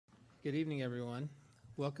Good evening, everyone.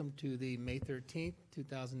 Welcome to the May 13th,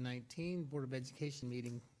 2019 Board of Education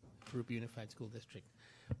meeting, Jurupa Unified School District.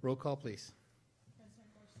 Roll call, please. President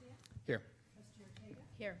Garcia? Here. Trustee Ortega?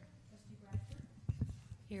 Here. Trustee Bradford?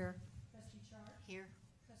 Here. Trustee Char? Here.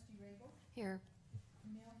 Trustee Rabel? Here.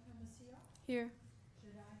 Camille Hermosillo? Here.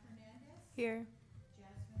 Jedi Hernandez? Here.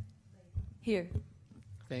 Jasmine Lady? Here.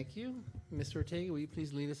 Thank you. Mr. Ortega, will you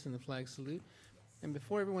please lead us in the flag salute? And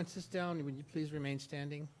before everyone sits down, would you please remain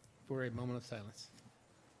standing for a moment of silence?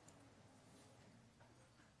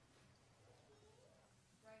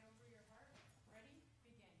 Right over your heart. Ready?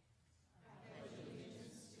 Begin.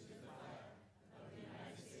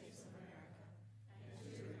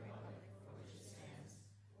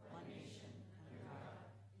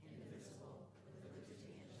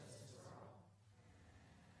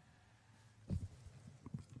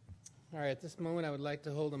 All right, at this moment, I would like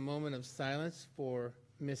to hold a moment of silence for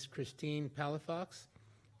Miss Christine Palafox,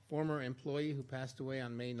 former employee who passed away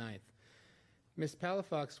on May 9th. Ms.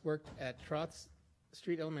 Palafox worked at Trotz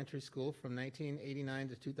Street Elementary School from 1989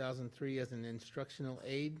 to 2003 as an instructional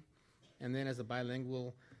aide and then as a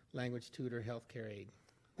bilingual language tutor healthcare aide.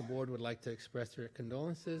 The board would like to express their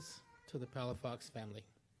condolences to the Palafox family.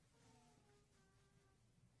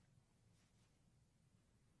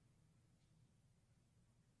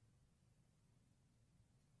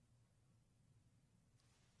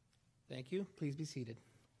 Thank you. Please be seated.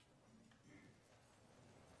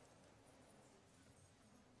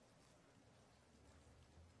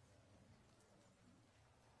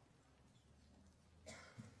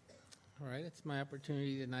 All right, it's my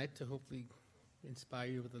opportunity tonight to hopefully inspire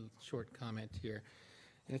you with a short comment here.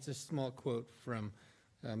 And it's a small quote from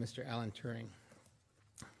Mr. Alan Turing.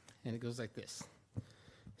 And it goes like this.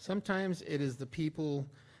 Sometimes it is the people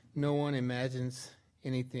no one imagines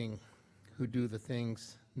anything who do the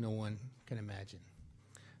things no one can imagine.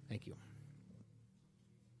 Thank you.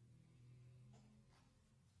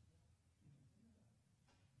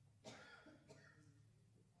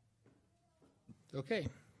 Okay,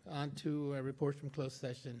 on to a report from closed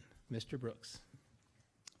session. Mr. Brooks.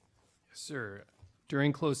 Yes, sir.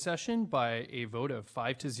 During closed session, by a vote of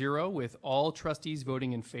 5-0, with all trustees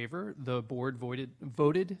voting in favor, the board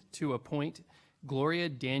voted to appoint Gloria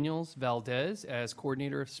Daniels Valdez as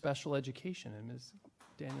coordinator of special education. And Ms.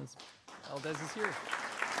 Daniels Valdez is here.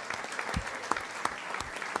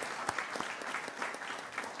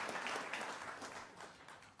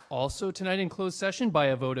 Also tonight in closed session, by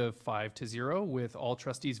a vote of 5-0, with all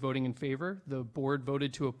trustees voting in favor, the board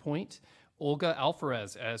voted to appoint Olga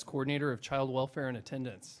Alvarez as coordinator of child welfare and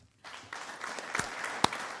attendance.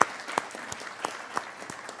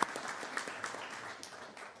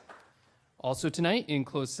 Also tonight in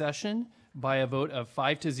closed session, by a vote of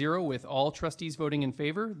 5-0, with all trustees voting in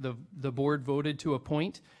favor, the board voted to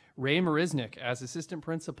appoint Ray Mariznik as assistant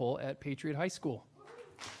principal at Patriot High School.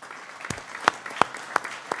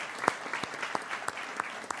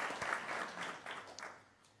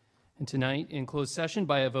 And tonight in closed session,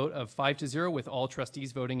 by a vote of 5-0, with all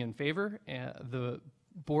trustees voting in favor, the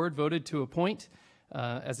board voted to appoint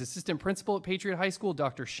as assistant principal at Patriot High School,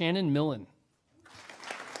 Dr. Shannon Millen.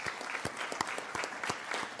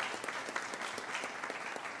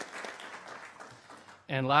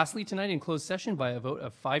 And lastly, tonight in closed session, by a vote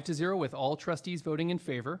of 5-0, with all trustees voting in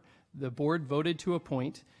favor, the board voted to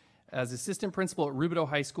appoint as assistant principal at Rubidoux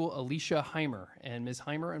High School, Alicia Heimer. And Ms.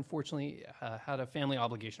 Heimer, unfortunately, had a family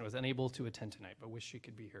obligation, was unable to attend tonight, but wish she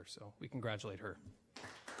could be here, so we congratulate her.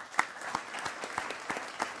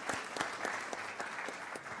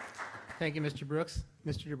 Thank you, Mr. Brooks.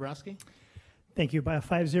 Mr. Dabrowski. Thank you. By a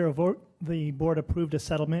 5-0 vote, the board approved a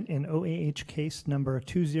settlement in OAH case number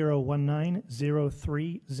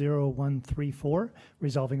 2019-030134,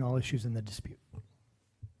 resolving all issues in the dispute.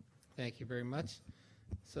 Thank you very much.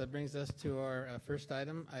 So that brings us to our first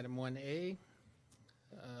item, item 1A,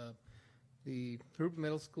 the Jurupa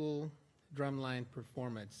Middle School drumline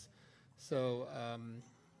performance. So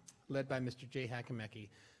led by Mr. Jay Hakameki.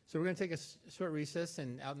 So we're going to take a short recess,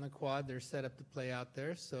 and out in the quad, they're set up to play out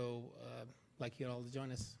there. So I'd like you all to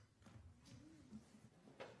join us.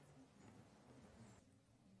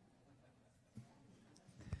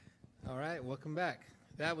 All right, welcome back.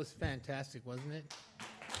 That was fantastic, wasn't it?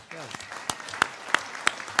 Yeah.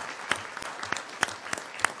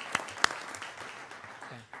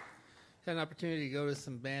 Had an opportunity to go to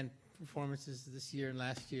some band performances this year and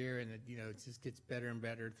last year, and it just gets better and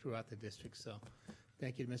better throughout the district. So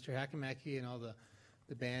thank you to Mr. Hakamaki and all the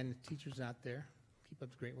band teachers out there. Keep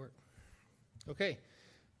up the great work. Okay,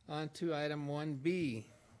 on to item 1B,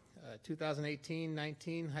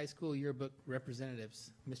 2018-19 high school yearbook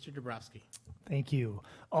representatives. Mr. Dabrowski. Thank you.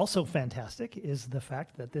 Also fantastic is the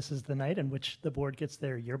fact that this is the night in which the board gets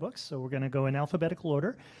their yearbooks. So we're going to go in alphabetical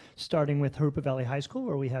order, starting with Jurupa Valley High School,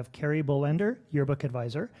 where we have Carrie Bolender, yearbook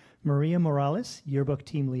advisor, Maria Morales, yearbook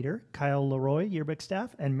team leader, Kyle Leroy, yearbook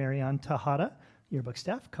staff, and Marianne Tejada, yearbook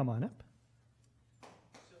staff. Come on up.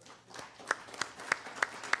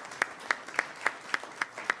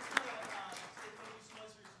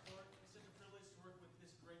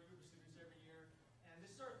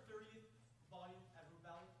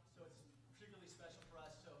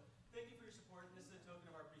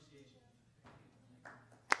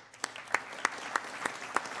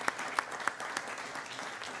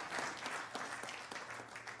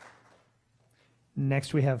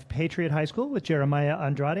 Next, we have Patriot High School with Jeremiah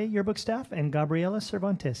Andrade, yearbook staff, and Gabriela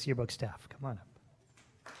Cervantes, yearbook staff. Come on up.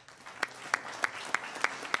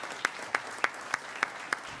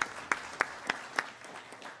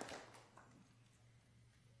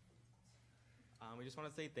 We just want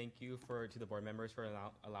to say thank you to the board members for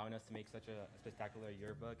allowing us to make such a spectacular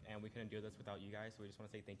yearbook, and we couldn't do this without you guys, so we just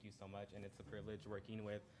want to say thank you so much, and it's a privilege working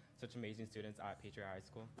with such amazing students at Patriot High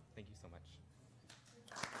School. Thank you so much.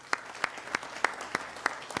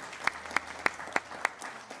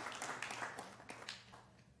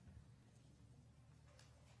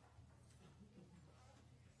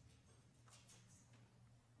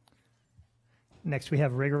 Next, we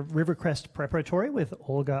have Rivercrest Preparatory with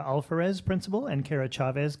Olga Alvarez, principal, and Kara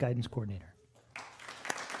Chavez, guidance coordinator.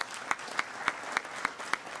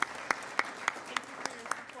 Thank you for your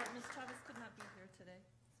support. Ms. Chavez could not be here today,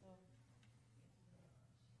 so.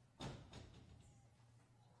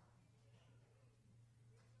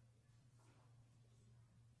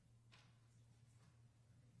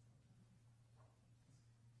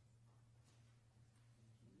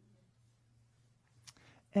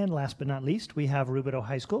 And last but not least, we have Rubidoux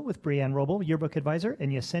High School with Brianne Roble, yearbook advisor,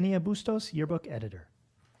 and Yesenia Bustos, yearbook editor.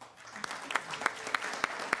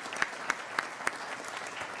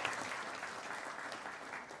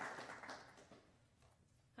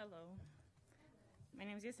 Hello, my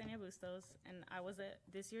name is Yesenia Bustos, and I was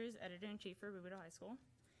this year's editor-in-chief for Rubidoux High School.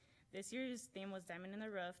 This year's theme was Diamond in the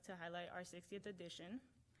Rough to highlight our 60th edition.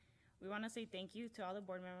 We want to say thank you to all the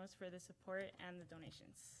board members for the support and the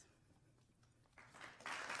donations.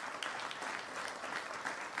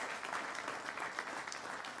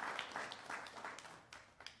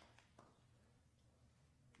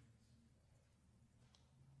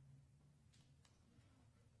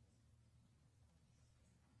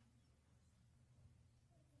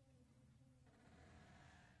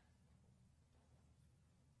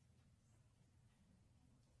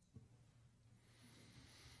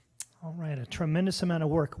 All right, a tremendous amount of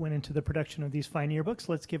work went into the production of these fine yearbooks.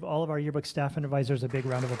 Let's give all of our yearbook staff and advisors a big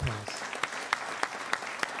round of applause.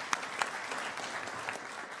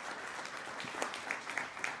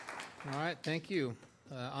 All right, thank you.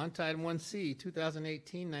 On to item 1C,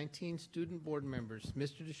 2018-19 student board members.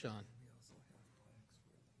 Mr. DeShawn.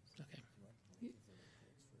 Okay.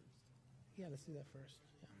 Yeah, let's do that first.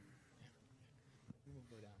 Yeah. We'll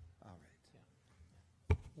go down. All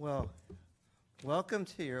right. Well, welcome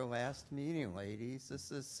to your last meeting, ladies.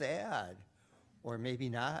 This is sad, or maybe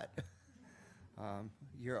not.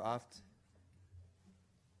 You're off.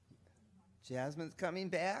 Jasmine's coming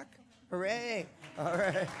back. Hooray! All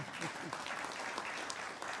right.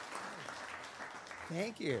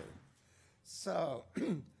 Thank you. So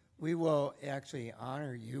we will actually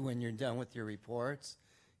honor you when you're done with your reports.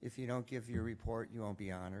 If you don't give your report, you won't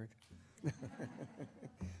be honored.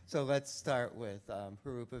 So let's start with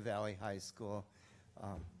Jurupa Valley High School.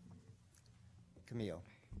 Camille.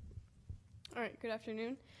 All right, good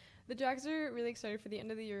afternoon. The Jags are really excited for the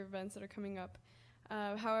end of the year events that are coming up.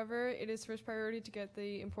 However, it is first priority to get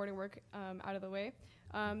the important work out of the way.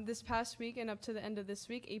 This past week and up to the end of this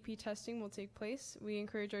week, AP testing will take place. We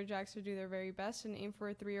encourage our Jags to do their very best and aim for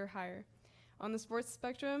a 3 or higher. On the sports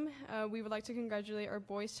spectrum, we would like to congratulate our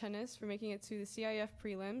boys tennis for making it to the CIF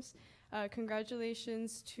prelims.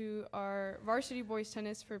 Congratulations to our varsity boys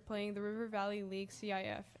tennis for playing the River Valley League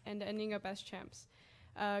CIF and ending up as champs.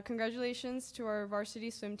 Congratulations to our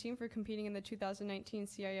varsity swim team for competing in the 2019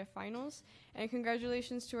 CIF finals. And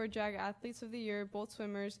congratulations to our JAG Athletes of the Year, both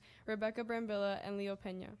swimmers, Rebecca Brambilla and Leo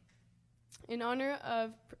Pena. In honor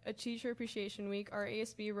of a Teacher Appreciation Week, our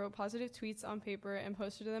ASB wrote positive tweets on paper and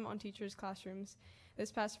posted them on teachers' classrooms.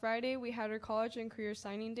 This past Friday, we had our college and career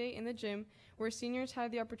signing day in the gym, where seniors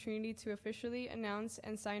had the opportunity to officially announce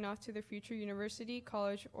and sign off to their future university,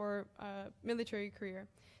 college, or military career.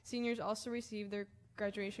 Seniors also received their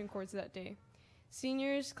graduation cords that day.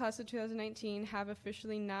 Seniors, class of 2019, have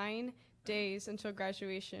officially 9 days until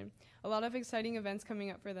graduation. A lot of exciting events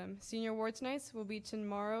coming up for them. Senior Awards Nights will be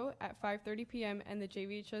tomorrow at 5:30 p.m. in the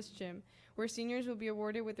JVHS gym, where seniors will be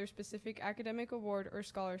awarded with their specific academic award or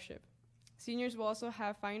scholarship. Seniors will also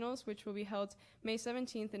have finals, which will be held May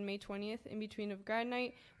 17th and May 20th, in between of grad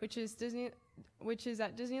night, which is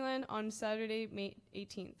at Disneyland on Saturday, May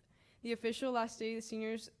 18th. The official last day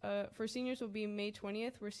for seniors will be May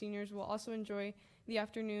 20th, where seniors will also enjoy the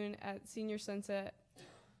afternoon at Senior Sunset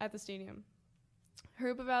at the stadium.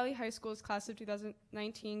 Jurupa Valley High School's class of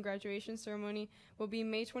 2019 graduation ceremony will be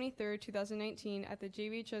May 23rd, 2019 at the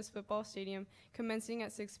JVHS football stadium, commencing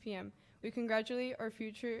at 6 p.m. We congratulate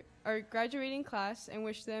our graduating class and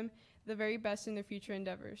wish them the very best in their future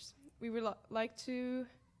endeavors. I would like to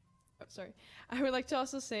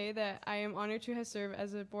also say that I am honored to have served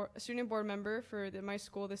as a student board member for my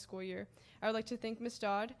school this school year. I would like to thank Ms.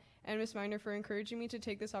 Dodd and Ms. Miner for encouraging me to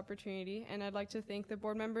take this opportunity, and I'd like to thank the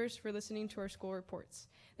board members for listening to our school reports.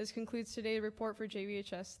 This concludes today's report for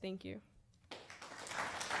JVHS. Thank you.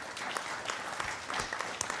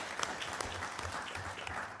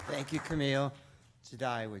 Thank you, Camille.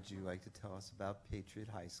 Jedi, would you like to tell us about Patriot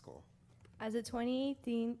High School? As the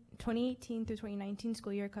 2018 through 2019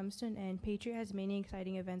 school year comes to an end, Patriot has many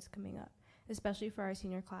exciting events coming up, especially for our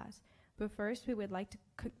senior class. But first, we would like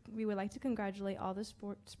to congratulate all the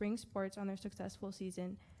spring sports on their successful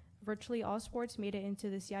season. Virtually all sports made it into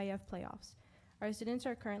the CIF playoffs. Our students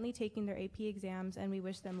are currently taking their AP exams, and we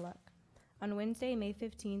wish them luck. On Wednesday, May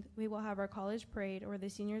 15th, we will have our college parade, where the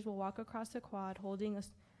seniors will walk across the quad holding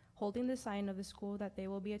the sign of the school that they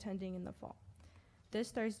will be attending in the fall.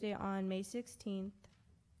 This Thursday, on May 16th,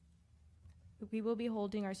 we will be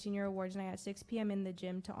holding our Senior Awards Night at 6 p.m. in the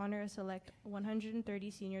gym to honor a select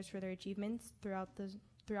 130 seniors for their achievements throughout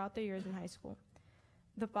their years in high school.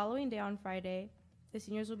 The following day, on Friday, the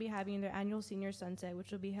seniors will be having their annual Senior Sunset,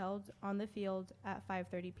 which will be held on the field at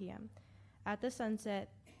 5:30 p.m. At the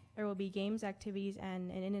sunset, there will be games, activities,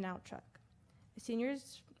 and an in-and-out truck.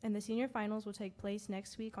 The senior finals will take place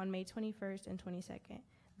next week on May 21st and 22nd.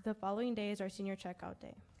 The following day is our senior checkout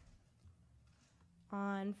day.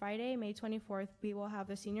 On Friday, May 24th, we will have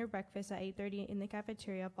a senior breakfast at 8:30 in the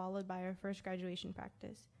cafeteria, followed by our first graduation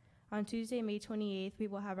practice. On Tuesday, May 28th, we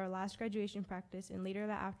will have our last graduation practice, and later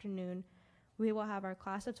that afternoon, we will have our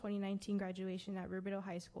class of 2019 graduation at Rubidoux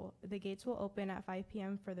High School. The gates will open at 5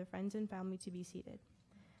 p.m. for the friends and family to be seated.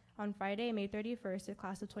 On Friday, May 31st, the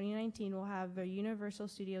class of 2019 will have their Universal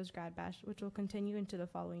Studios grad bash, which will continue into the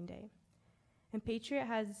following day. And Patriot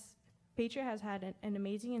has had an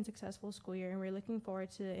amazing and successful school year, and we're looking forward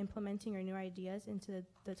to implementing our new ideas into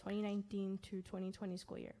the 2019 to 2020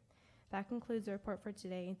 school year. That concludes the report for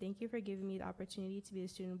today, and thank you for giving me the opportunity to be the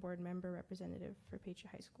student board member representative for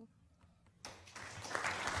Patriot High School.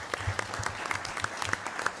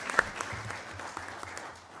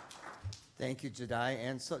 Thank you, Jedi.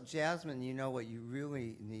 And so, Jasmine, you know what you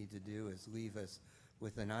really need to do is leave us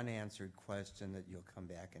with an unanswered question that you'll come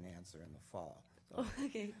back and answer in the fall. So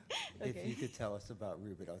Okay. if you could tell us about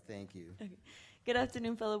Rubidoux, thank you. Okay. Good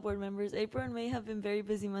afternoon, fellow board members. April and May have been very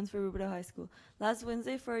busy months for Rubidoux High School. Last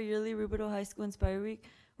Wednesday, for our yearly Rubidoux High School Inspire Week,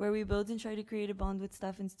 where we build and try to create a bond with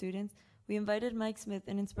staff and students, we invited Mike Smith,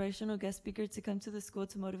 an inspirational guest speaker, to come to the school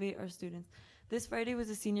to motivate our students. This Friday was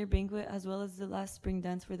a senior banquet, as well as the last spring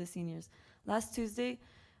dance for the seniors. Last Tuesday,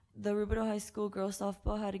 the Rubidoux High School girls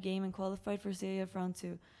softball had a game and qualified for CIF Round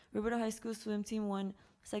 2. Rubidoux High School swim team won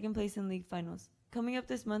second place in league finals. Coming up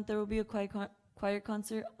this month, there will be a choir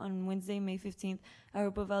concert on Wednesday, May 15th at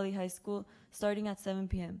Jurupa Valley High School, starting at 7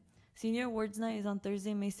 p.m. Senior Awards Night is on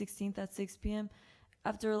Thursday, May 16th at 6 p.m.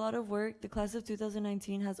 After a lot of work, the class of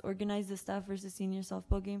 2019 has organized the staff versus senior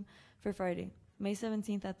softball game for Friday, May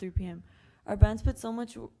 17th at 3 p.m. Our bands put so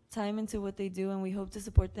much time into what they do, and we hope to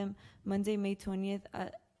support them Monday, May 20th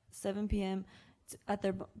at 7 p.m. At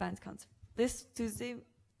their band concert. This Tuesday,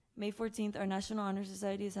 May 14th, our National Honor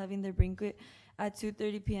Society is having their banquet at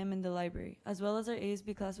 2:30 p.m. in the library, as well as our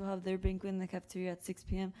ASB class will have their banquet in the cafeteria at 6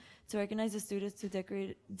 p.m. to recognize the students who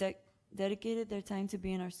dedicated their time to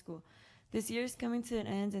be in our school. This year is coming to an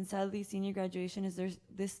end, and sadly, senior graduation is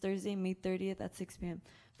this Thursday, May 30th at 6 p.m.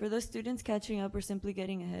 For those students catching up or simply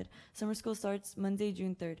getting ahead, summer school starts Monday,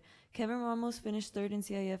 June 3rd. Kevin Ramos finished third in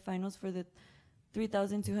CIF finals for the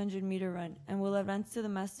 3,200 meter run and will advance to the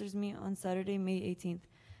Masters meet on Saturday, May 18th.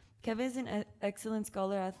 Kevin is an excellent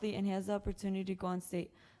scholar athlete, and he has the opportunity to go on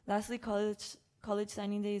state. Lastly, college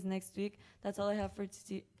signing day is next week. That's all I have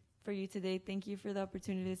for you today. Thank you for the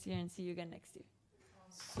opportunity this year, and see you again next year.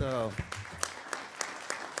 So,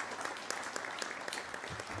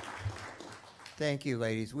 thank you,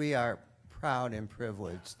 ladies. We are proud and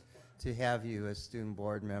privileged to have you as student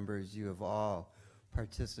board members. You have all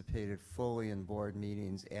participated fully in board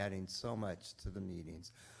meetings, adding so much to the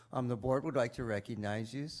meetings. The board would like to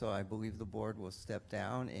recognize you, so I believe the board will step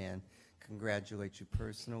down and congratulate you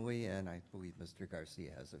personally, and I believe Mr.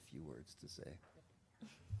 Garcia has a few words to say.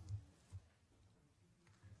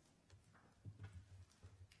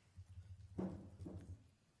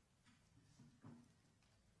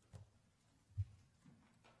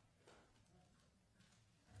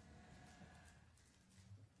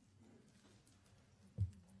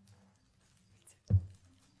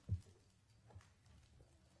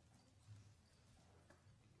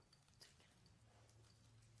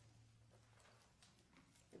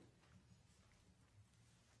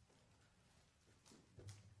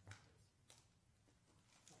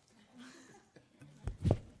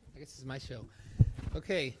 I guess this is my show.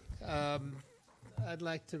 Okay, I'd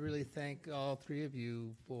like to really thank all three of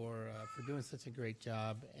you for doing such a great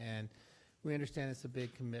job, and we understand it's a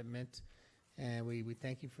big commitment, and we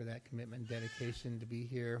thank you for that commitment and dedication to be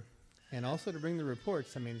here, and also to bring the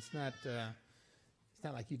reports. I mean, it's not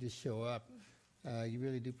like you just show up. You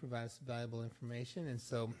really do provide us valuable information, and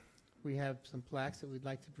so we have some plaques that we'd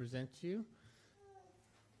like to present to you.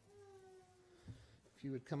 If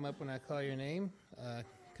you would come up when I call your name.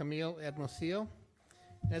 Camille Edmosillo.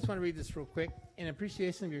 I just want to read this real quick. In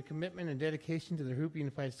appreciation of your commitment and dedication to the Jurupa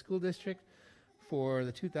Unified School District for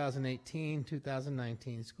the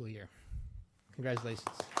 2018-2019 school year. Congratulations.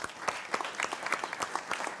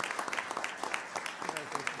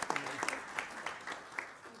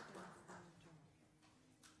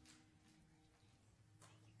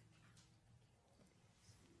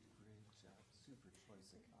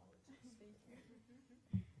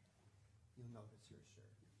 You'll notice your shirt.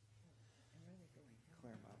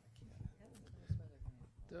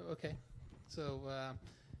 Okay, so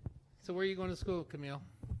where are you going to school, Camille?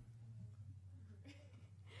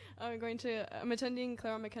 I'm attending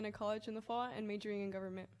Claremont McKenna College in the fall and majoring in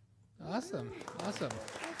government. Awesome, awesome.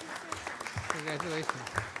 Congratulations.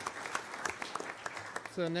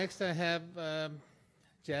 So next I have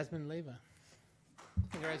Jasmine Leva.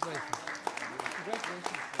 Congratulations.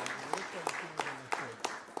 Congratulations.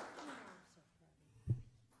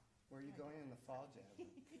 Where are you going in the fall, Jasmine?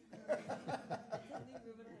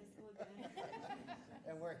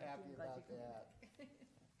 And we're happy about that.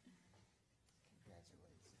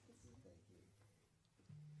 Congratulations. Thank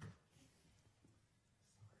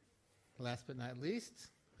you. Last but not least,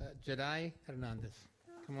 Jedi Hernandez.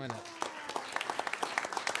 Come on up.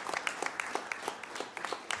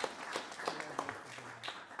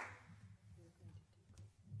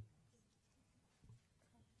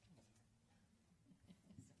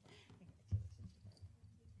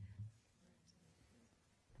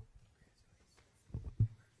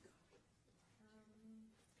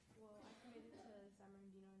 Well, I committed to San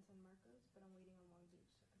Bernardino and San Marcos, but I'm waiting on Long Beach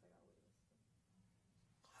because I got waitlist.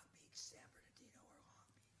 Long Beach, San Bernardino, or Long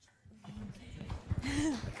Beach?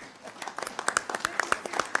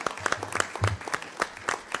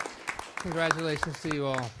 Congratulations to you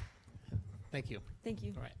all. Thank you. Thank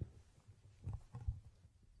you. All right.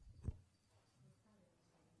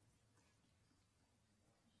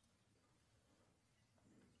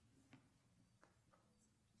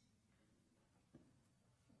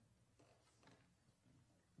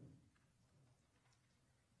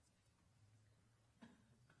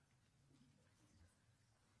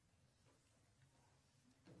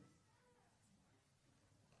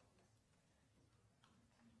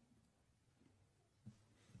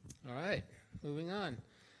 All right, moving on.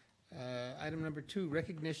 Item number 2,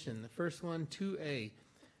 recognition. The first one, 2A,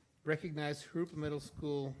 recognize Jurupa Middle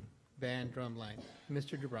School band drumline.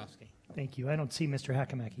 Mr. Dabrowski. Thank you. I don't see Mr.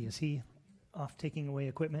 Hakamaki. Is he off taking away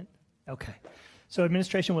equipment? Okay. So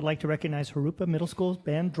administration would like to recognize Jurupa Middle School's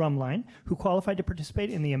band drumline, who qualified to participate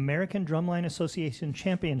in the American Drumline Association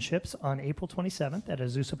Championships on April 27th at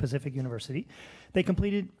Azusa Pacific University. They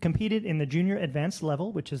competed in the junior advanced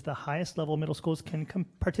level, which is the highest level middle schools can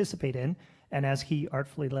participate in, and as he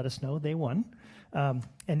artfully let us know, they won,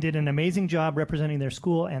 and did an amazing job representing their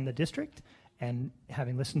school and the district. And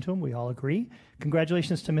having listened to him, we all agree.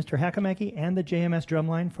 Congratulations to Mr. Hakamaki and the JMS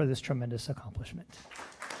Drumline for this tremendous accomplishment.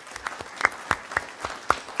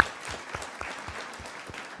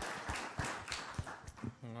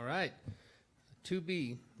 All right.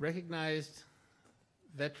 2B, recognized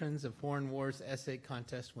Veterans of Foreign Wars essay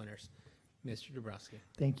contest winners. Mr. Dabrowski.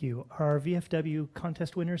 Thank you. Are our VFW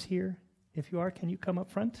contest winners here? If you are, can you come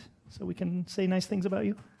up front so we can say nice things about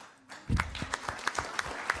you?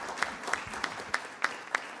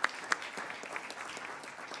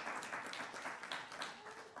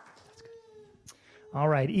 All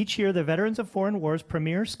right. Each year, the Veterans of Foreign Wars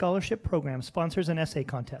Premier Scholarship Program sponsors an essay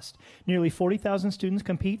contest. Nearly 40,000 students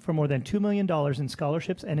compete for more than $2 million in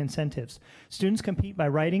scholarships and incentives. Students compete by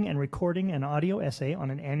writing and recording an audio essay on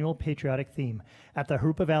an annual patriotic theme. At the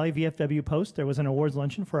Jurupa Valley VFW Post, there was an awards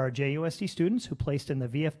luncheon for our JUSD students who placed in the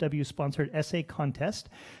VFW-sponsored essay contest.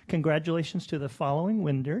 Congratulations to the following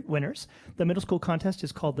winners. The middle school contest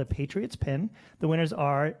is called the Patriots Pen. The winners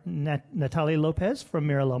are Natalia Lopez from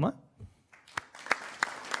Miraloma,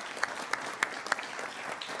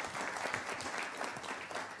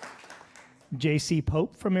 J.C.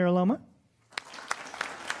 Pope from Miraloma,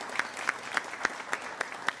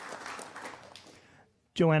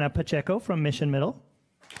 Joanna Pacheco from Mission Middle,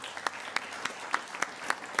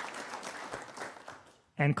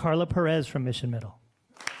 and Carla Perez from Mission Middle.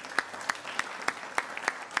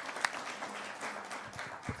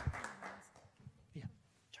 Yeah,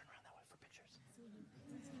 turn around that way for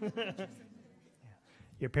pictures.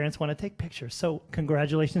 Your parents want to take pictures. So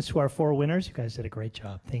congratulations to our 4 winners. You guys did a great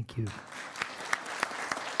job. Thank you.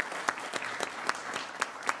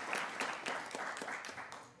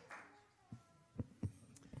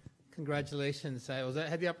 Congratulations. I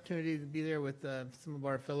had the opportunity to be there with some of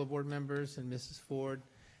our fellow board members and Mrs. Ford,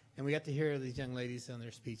 and we got to hear these young ladies on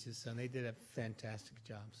their speeches, and they did a fantastic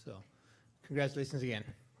job. So congratulations again.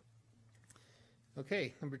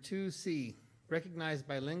 Okay, number 2C, recognize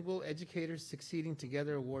bilingual educators succeeding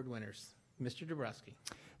together award winners. Mr. Dabrowski.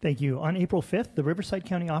 Thank you. On April 5th, the Riverside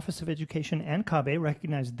County Office of Education and CABE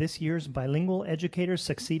recognized this year's Bilingual Educators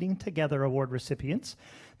Succeeding Together Award recipients.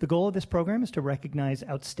 The goal of this program is to recognize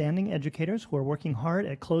outstanding educators who are working hard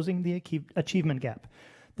at closing the achievement gap.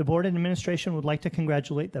 The board and administration would like to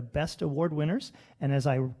congratulate the best award winners, and as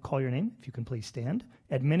I call your name, if you can please stand,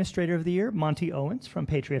 Administrator of the Year, Monty Owens from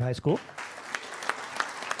Patriot High School.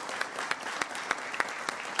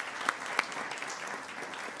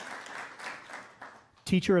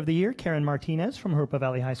 Teacher of the Year, Karen Martinez from Jurupa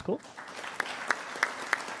Valley High School.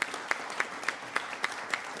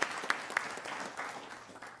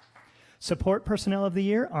 Support Personnel of the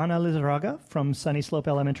Year, Ana Lizarraga from Sunny Slope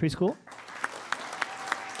Elementary School.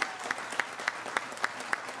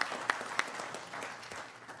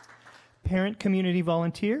 Parent Community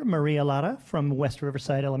Volunteer, Maria Lara from West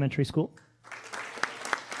Riverside Elementary School.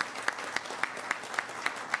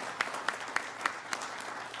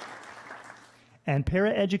 And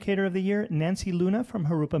Para-Educator of the Year, Nancy Luna from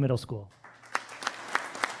Jurupa Middle School.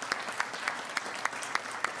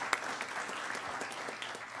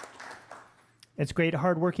 It's great,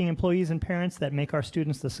 hardworking employees and parents that make our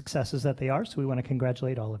students the successes that they are, so we want to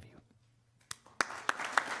congratulate all of you.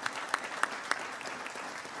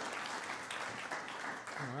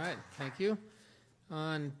 All right, thank you.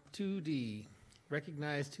 On 2D,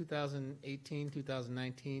 recognize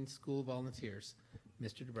 2018-2019 school volunteers.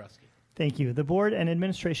 Mr. Dabrowski. Thank you. The board and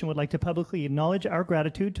administration would like to publicly acknowledge our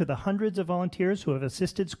gratitude to the hundreds of volunteers who have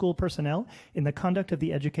assisted school personnel in the conduct of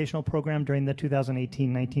the educational program during the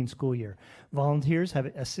 2018-19 school year. Volunteers have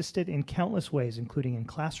assisted in countless ways, including in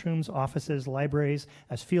classrooms, offices, libraries,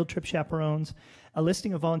 as field trip chaperones. A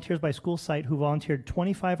listing of volunteers by school site who volunteered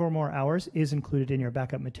 25 or more hours is included in your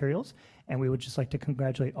backup materials, and we would just like to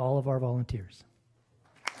congratulate all of our volunteers.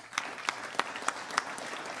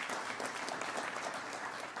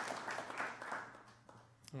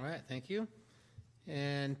 All right, thank you.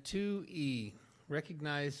 And 2E,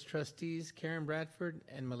 recognize trustees Karen Bradford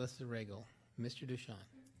and Melissa Regal. Mr. Duchamp.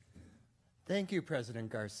 Thank you, President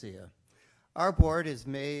Garcia. Our board has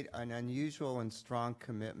made an unusual and strong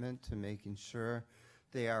commitment to making sure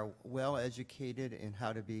they are well educated in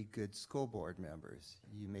how to be good school board members.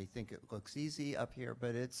 You may think it looks easy up here,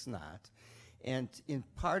 but it's not. And in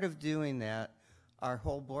part of doing that, our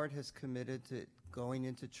whole board has committed to going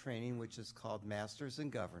into training, which is called Masters in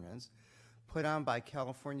Governance, put on by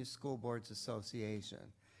California School Boards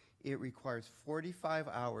Association. It requires 45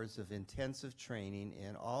 hours of intensive training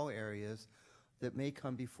in all areas that may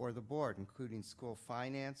come before the board, including school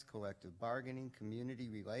finance, collective bargaining, community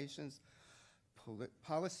relations,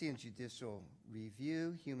 policy and judicial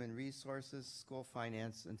review, human resources, school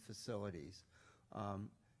finance, and facilities.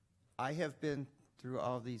 I have been through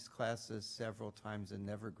all these classes several times and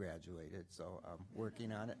never graduated, so I'm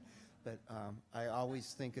working on it. But I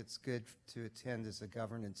always think it's good to attend as a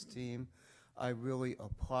governance team. I really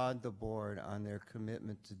applaud the board on their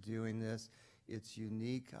commitment to doing this. It's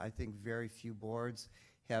unique. I think very few boards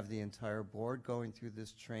have the entire board going through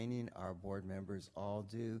this training. Our board members all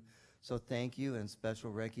do. So thank you, and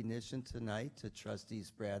special recognition tonight to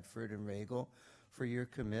trustees Bradford and Regal for your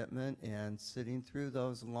commitment and sitting through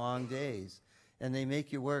those long days. And they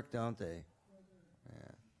make you work, don't they?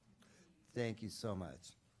 Yeah. Thank you so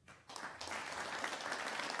much.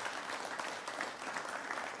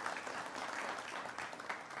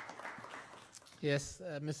 Yes,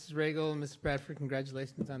 Mrs. Regal, Mrs. Bradford,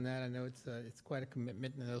 congratulations on that. I know it's quite a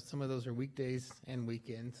commitment. I know some of those are weekdays and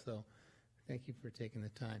weekends, so thank you for taking the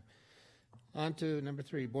time. On to number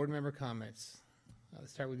 3, board member comments.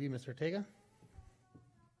 Let's start with you, Ms. Ortega.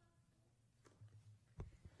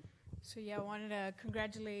 So yeah, I wanted to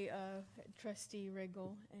congratulate Trustee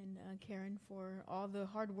Regal and Karen for all the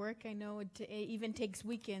hard work. I know it even takes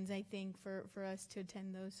weekends, I think, for us to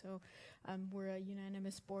attend those. So we're a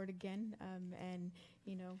unanimous board again, and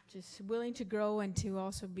just willing to grow and to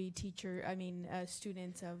also be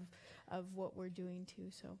students of what we're doing too.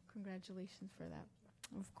 So congratulations for that,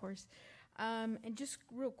 of course. And just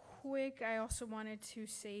real quick, I also wanted to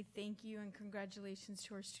say thank you and congratulations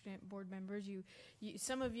to our student board members.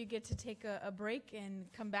 Some of you get to take a break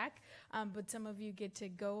and come back, but some of you get to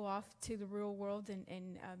go off to the real world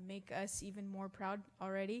and make us even more proud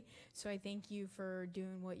already. So I thank you for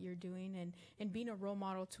doing what you're doing and being a role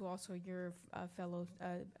model to also your fellow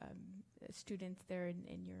students there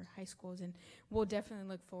in your high schools. And we'll definitely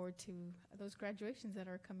look forward to those graduations that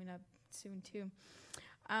are coming up soon too.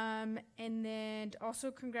 And then also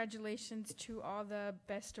congratulations to all the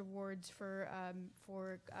best awards for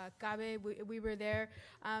CABE. We were there.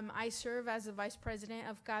 I serve as the vice president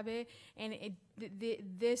of CABE, and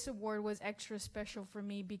this award was extra special for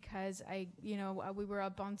me because we were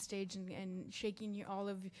up on stage and shaking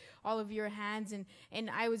all of your hands, and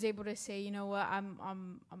I was able to say, you know what,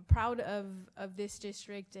 I'm proud of this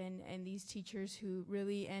district and these teachers who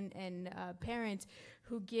really and parents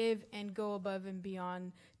who give and go above and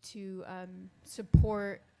beyond to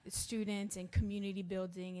support students and community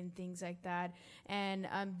building and things like that. And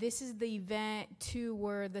this is the event too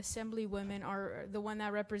where the Assemblywomen are the one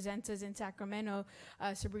that represents us in Sacramento,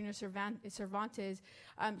 Sabrina Cervantes.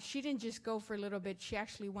 She didn't just go for a little bit, she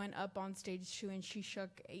actually went up on stage too, and she shook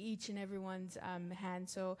each and everyone's hand.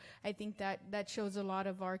 So I think that shows a lot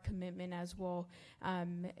of our commitment as well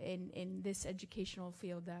in this educational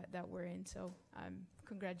field that we're in. So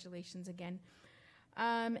congratulations again.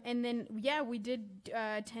 And then, yeah, we did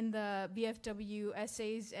attend the VFW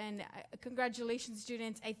essays, and congratulations,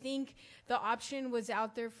 students. I think the option was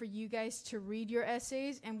out there for you guys to read your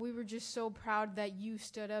essays, and we were just so proud that you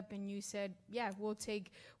stood up and you said, yeah, we'll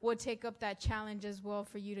take up that challenge as well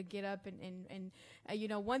for you to get up and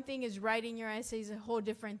one thing is writing your essays, a whole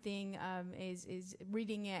different thing is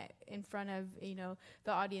reading it in front of,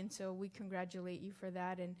 the audience. So we congratulate you for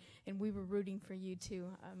that, and we were rooting for you too.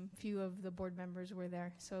 Few of the board members were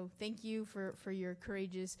there. So thank you for your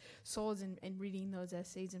courageous souls and reading those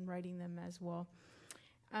essays and writing them as well.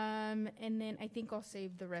 And then I think I'll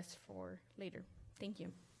save the rest for later. Thank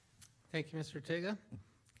you. Thank you, Mr. Ortega.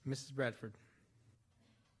 Mrs. Bradford.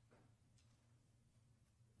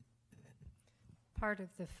 Part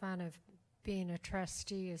of the fun of being a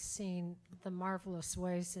trustee is seeing the marvelous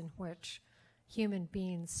ways in which human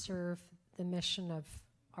beings serve the mission of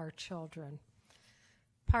our children.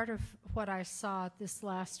 Part of what I saw this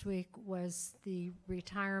last week was the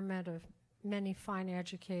retirement of many fine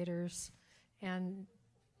educators, and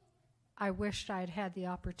I wished I'd had the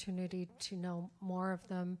opportunity to know more of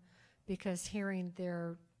them, because hearing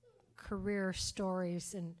their career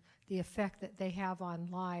stories and the effect that they have on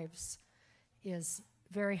lives is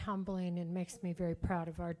very humbling and makes me very proud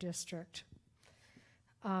of our district.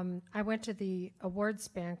 I went to the awards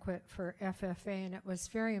banquet for FFA, and it was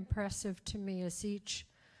very impressive to me as each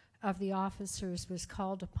of the officers was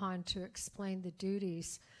called upon to explain the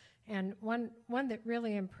duties. And one that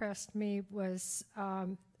really impressed me was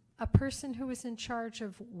a person who was in charge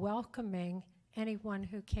of welcoming anyone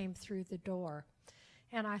who came through the door.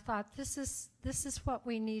 And I thought, this is what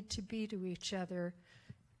we need to be to each other,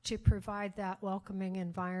 to provide that welcoming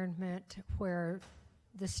environment where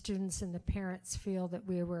the students and the parents feel that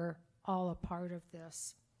we were all a part of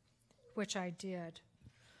this, which I did.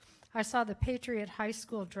 I saw the Patriot High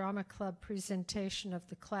School Drama Club presentation of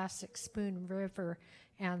the classic Spoon River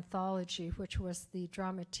anthology, which was the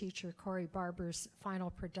drama teacher Corey Barber's final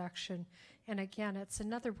production. And again, it's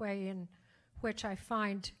another way in which I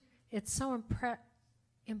find it's so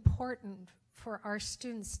important for our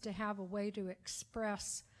students to have a way to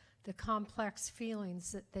express the complex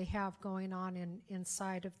feelings that they have going on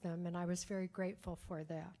inside of them, and I was very grateful for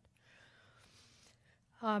that.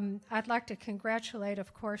 I'd like to congratulate,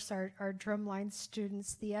 of course, our drumline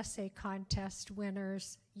students, the essay contest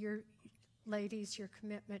winners, your ladies, your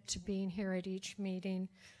commitment to being here at each meeting,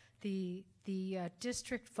 the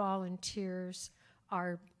district volunteers,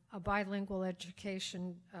 our bilingual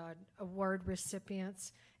education award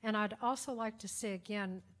recipients. And I'd also like to say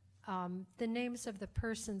again the names of the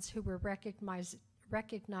persons who were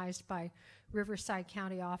recognized by Riverside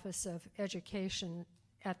County Office of Education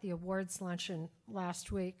at the awards luncheon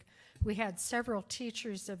last week. We had several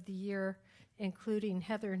Teachers of the Year, including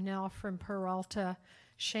Heather Nell from Peralta,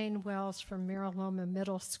 Shane Wells from Miraloma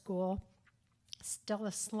Middle School,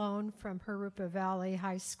 Stella Sloan from Jurupa Valley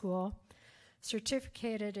High School.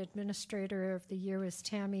 Certificated Administrator of the Year is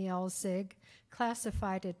Tammy Elzig.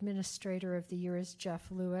 Classified Administrator of the Year is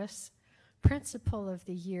Jeff Lewis. Principal of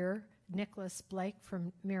the Year, Nicholas Blake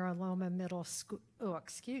from Miraloma Middle School. Oh,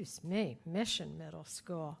 excuse me, Mission Middle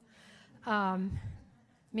School.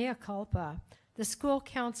 Mea culpa. The School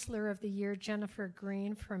Counselor of the Year, Jennifer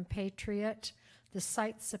Green from Patriot. The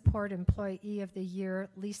Site Support Employee of the Year,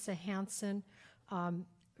 Lisa Hansen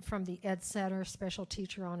from the Ed Center, Special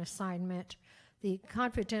Teacher on Assignment. The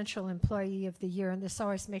Confidential Employee of the Year, and this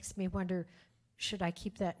always makes me wonder, should I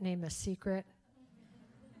keep that name a secret?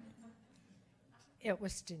 It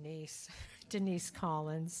was Denise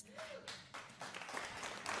Collins.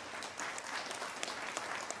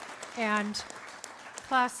 And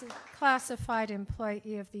Classified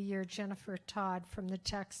Employee of the Year, Jennifer Todd from the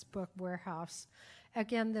Textbook Warehouse.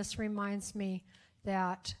 Again, this reminds me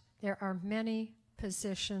that there are many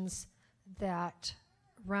positions that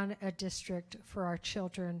run a district for our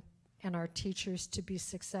children and our teachers to be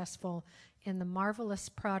successful in the marvelous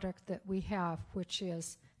product that we have, which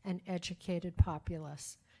is an educated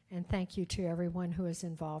populace. And thank you to everyone who is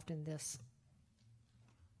involved in this.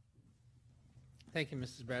 Thank you,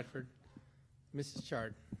 Mrs. Bradford. Mrs.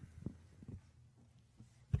 Chard.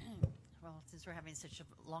 Well, since we're having such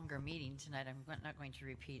a longer meeting tonight, I'm not going to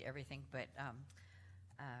repeat everything, but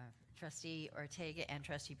Trustee Ortega and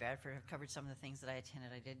Trustee Bradford have covered some of the things that I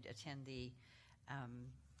attended. I did attend the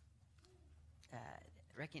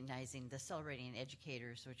recognizing the Celebrating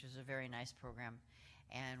Educators, which was a very nice program,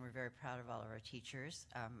 and we're very proud of all of our teachers.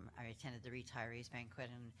 I attended the Retirees Banquet,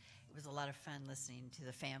 and it was a lot of fun listening to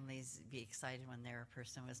the families be excited when their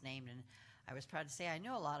person was named, and I was proud to say I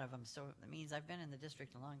know a lot of them, so that means I've been in the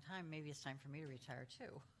district a long time. Maybe it's time for me to retire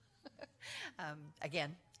too.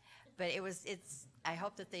 Again. But I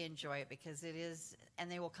hope that they enjoy it because it is, and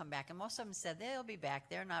they will come back. And most of them said they'll be back.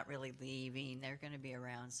 They're not really leaving. They're going to be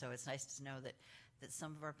around. So it's nice to know that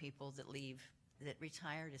some of our people that leave, that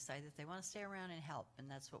retire, decide that they want to stay around and help, and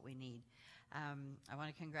that's what we need. I want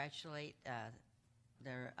to congratulate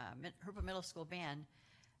their Jurupa Middle School band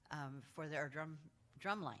for their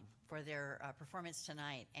drum line, for their performance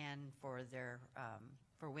tonight, and for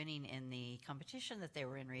winning in the competition that they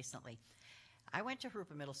were in recently. I went to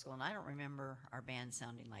Jurupa Middle School, and I don't remember our band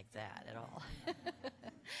sounding like that at all.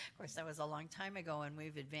 Of course, that was a long time ago, and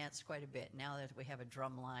we've advanced quite a bit now that we have a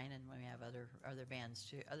drum line, and we have other bands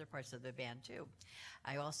too, other parts of the band too.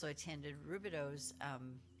 I also attended Rubido's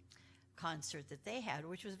concert that they had,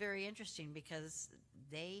 which was very interesting because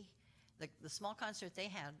the small concert they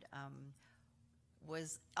had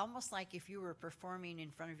was almost like if you were performing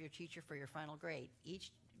in front of your teacher for your final grade.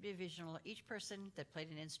 Each person that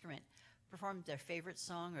played an instrument performed their favorite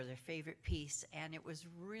song or their favorite piece, and it was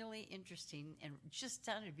really interesting and just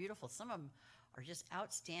sounded beautiful. Some of them are just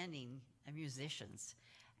outstanding musicians.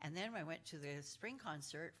 And then I went to the spring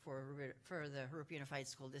concert for the Jurupa Unified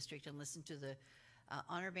School District and listened to the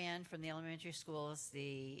honor band from the elementary schools,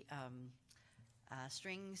 the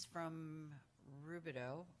strings from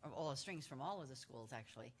Rubido, strings from all of the schools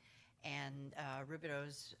actually, and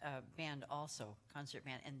Rubido's band also, concert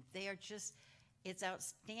band, and they are just, it's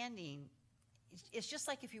outstanding. It's just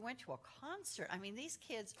like if you went to a concert. I mean, these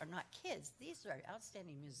kids are not kids. These are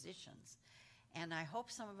outstanding musicians. And I hope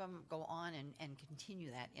some of them go on and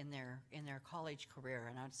continue that in their college career.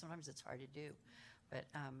 And sometimes it's hard to do. But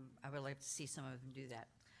I would like to see some of them do that.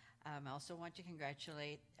 I also want to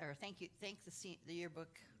congratulate, or thank the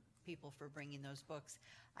yearbook people for bringing those books.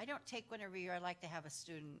 I don't take one every year. I like to have a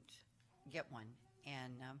student get one.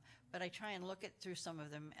 And but I try and look through some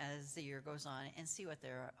of them as the year goes on and see what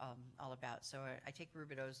they're all about. So I take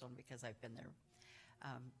Rubido's one because I've been there.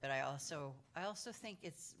 But I also think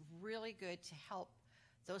it's really good to help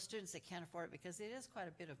those students that can't afford it because it is quite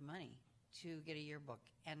a bit of money to get a yearbook.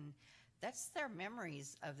 And that's their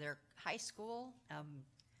memories of their high school,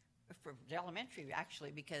 for elementary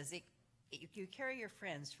actually, because you carry your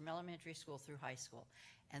friends from elementary school through high school.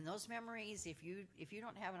 And those memories, if you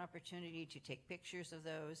don't have an opportunity to take pictures of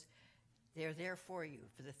those, they're there for you,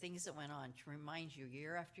 for the things that went on, to remind you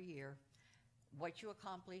year after year what you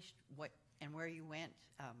accomplished, and where you went,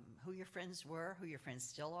 who your friends were, who your friends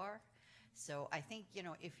still are. So I think, you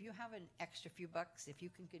know, if you have an extra few bucks, if you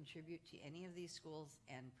can contribute to any of these schools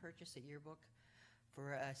and purchase a yearbook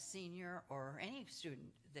for a senior or any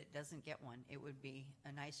student that doesn't get one, it would be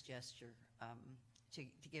a nice gesture to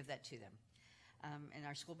give that to them. And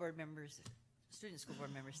our school board members, student school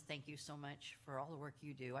board members, thank you so much for all the work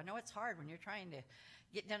you do. I know it's hard when you're trying to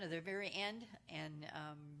get down to the very end and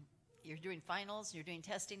you're doing finals, you're doing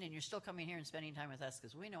testing, and you're still coming here and spending time with us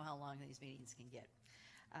because we know how long these meetings can get.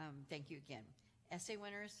 Thank you again. Essay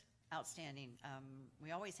winners, outstanding.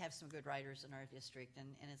 We always have some good writers in our district, and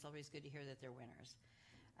it's always good to hear that they're winners.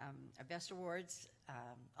 Our best awards,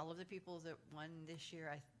 all of the people that won this year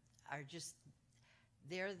are just,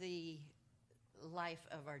 they're the life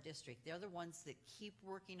of our district. They're the ones that keep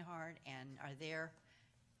working hard and are there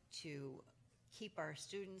to keep our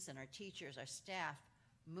students and our teachers, our staff,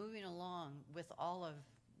 moving along with all of,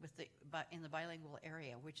 in the bilingual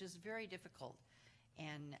area, which is very difficult.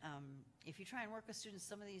 And if you try and work with students,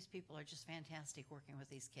 some of these people are just fantastic working with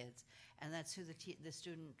these kids, and that's who the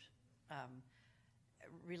student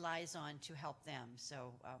relies on to help them.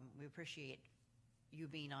 So we appreciate you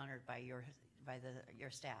being honored by your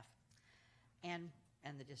staff and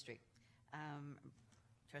the district.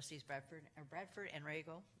 Trustees Bradford and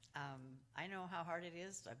Regal, I know how hard it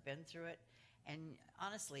is. I've been through it, and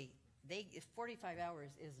honestly, 45 hours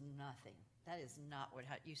is nothing. That is not what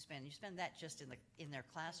you spend. You spend that just in their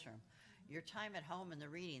classroom. Your time at home and the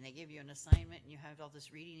reading, they give you an assignment and you have all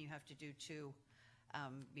this reading you have to do too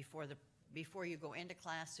before you go into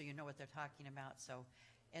class, so you know what they're talking about. So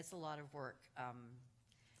it's a lot of work.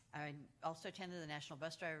 I also attended the National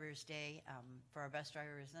Bus Drivers Day for our bus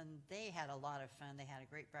drivers, and they had a lot of fun. They had a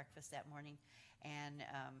great breakfast that morning, and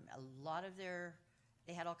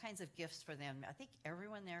they had all kinds of gifts for them. I think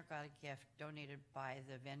everyone there got a gift donated by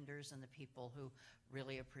the vendors and the people who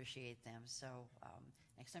really appreciate them. So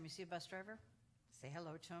next time you see a bus driver, say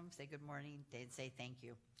hello to them, say good morning, they'd say thank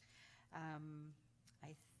you.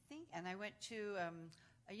 I went to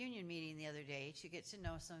a union meeting the other day to get to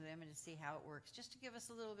know some of them and to see how it works, just to give us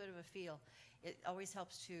a little bit of a feel. It always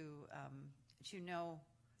helps to know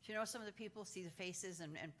some of the people, see the faces,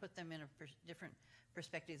 and put them in a different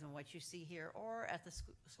perspective than what you see here or at the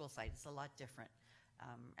school site. It's a lot different.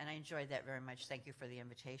 And I enjoyed that very much. Thank you for the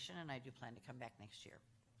invitation, and I do plan to come back next year.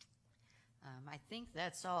 I think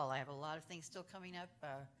that's all. I have a lot of things still coming up.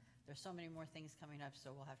 There's so many more things coming up,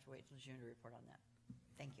 so we'll have to wait till June to report on that.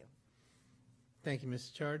 Thank you. Thank you,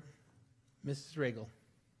 Mrs. Chard. Mrs. Regal.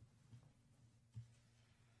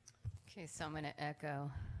 Okay, so I'm going to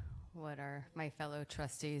echo what my fellow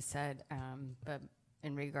trustees said, but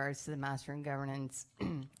in regards to the master and governance,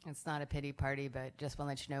 it's not a pity party, but just want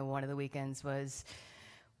to let you know one of the weekends was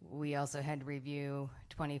we also had to review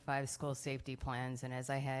 25 school safety plans, and as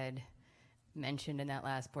I had mentioned in that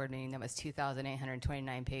last board meeting, that was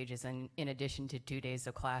 2,829 pages, and in addition to 2 days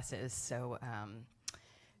of classes. So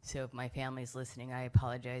so if my family's listening, I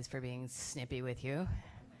apologize for being snippy with you,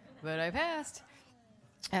 but I passed.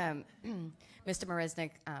 Mr. Maresnik,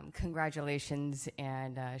 congratulations,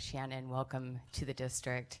 and Shannon, welcome to the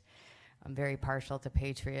district. I'm very partial to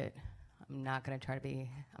Patriot. I'm not going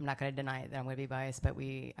to deny that I'm going to be biased, but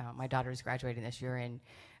my daughter's graduating this year, and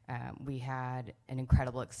we had an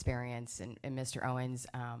incredible experience. And Mr. Owens,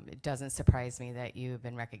 it doesn't surprise me that you've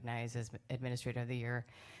been recognized as Administrator of the Year.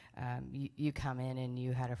 You come in and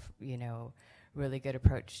you had a really good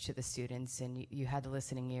approach to the students, and you had the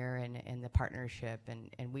listening ear and the partnership,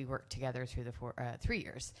 and we worked together through the 3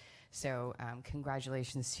 years. So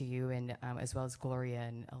congratulations to you, and as well as Gloria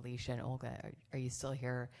and Alicia and Olga. Are you still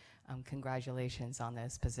here? Congratulations on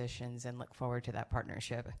those positions, and look forward to that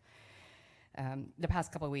partnership. The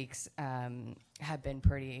past couple of weeks have been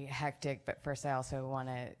pretty hectic, but first I also want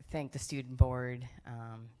to thank the student board.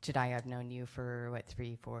 Jediah, I've known you for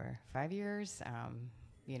 3, 4, 5 years.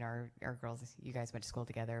 Our girls, you guys went to school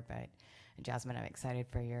together, but Jasmine, I'm excited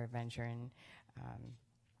for your adventure, and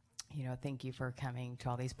thank you for coming to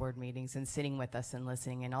all these board meetings and sitting with us and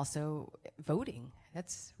listening, and also voting.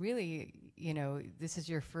 That's really, this is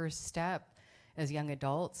your first step as young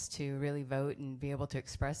adults to really vote and be able to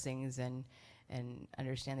express things and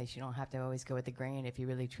understand that you don't have to always go with the grain. If you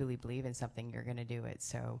really truly believe in something, you're going to do it.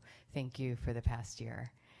 So thank you for the past year.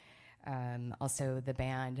 Also the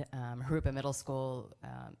band, Jurupa Middle School,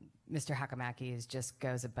 Mr. Hakamaki just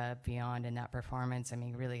goes above beyond in that performance. I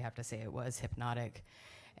mean, really have to say it was hypnotic.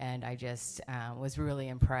 And I just was really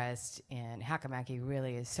impressed, and Hakamaki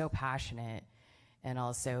really is so passionate. And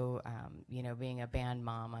also, being a band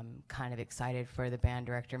mom, I'm kind of excited for the band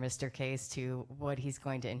director, Mr. Case, to what he's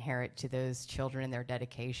going to inherit to those children and their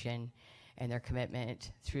dedication and their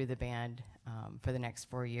commitment through the band for the next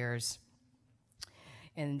 4 years.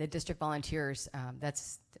 And the district volunteers,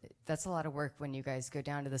 that's a lot of work when you guys go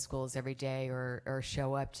down to the schools every day or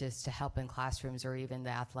show up just to help in classrooms or even the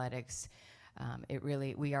athletics.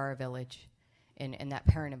 We are a village, and that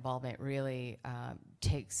parent involvement really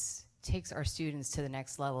takes our students to the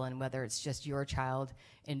next level. And whether it's just your child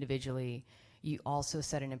individually, you also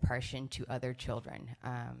set an impression to other children.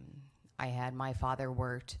 My father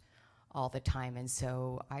worked all the time, and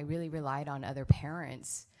so I really relied on other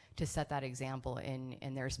parents to set that example.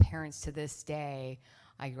 And there's parents to this day.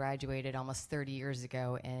 I graduated almost 30 years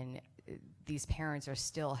ago, and these parents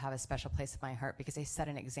still have a special place in my heart because they set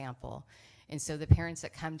an example. And so the parents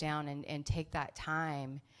that come down and take that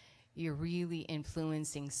time, you're really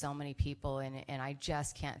influencing so many people, and I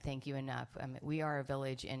just can't thank you enough. We are a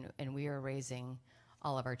village, and we are raising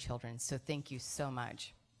all of our children, so thank you so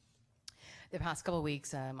much. The past couple of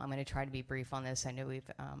weeks, I'm going to try to be brief on this. I know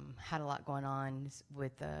we've had a lot going on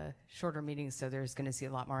with shorter meetings, so there's going to see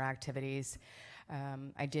a lot more activities.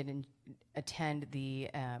 I did attend the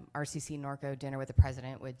RCC Norco dinner with the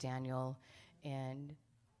president, with Daniel, and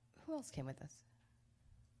who else came with us?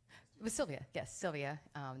 It was Sylvia. Yes, Sylvia.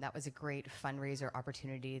 That was a great fundraiser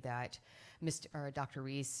opportunity that Dr.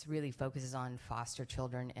 Reese really focuses on foster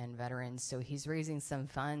children and veterans. So he's raising some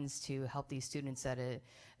funds to help these students that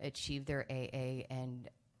achieve their AA and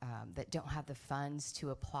that don't have the funds to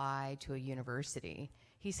apply to a university.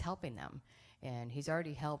 He's helping them. And he's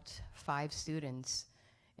already helped 5 students.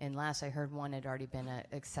 And last I heard, one had already been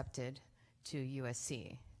accepted to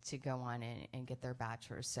USC to go on and get their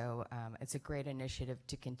bachelor's. So it's a great initiative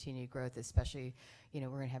to continue growth, especially, we're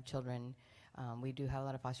going to have children. We do have a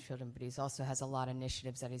lot of foster children, but he also has a lot of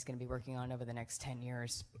initiatives that he's going to be working on over the next 10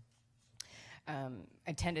 years.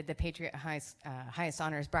 Attended the Patriot Highest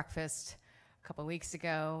Honors Breakfast a couple weeks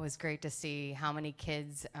ago. It was great to see how many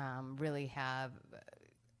kids really have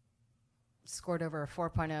scored over a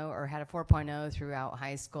 4.0 or had a 4.0 throughout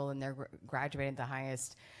high school, and they're graduating the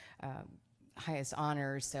highest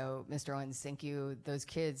honors. So Mr. Owens, thank you. Those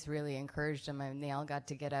kids really encouraged them, and they all got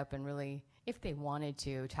to get up and really, if they wanted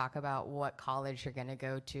to, talk about what college they're going to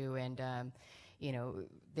go to. And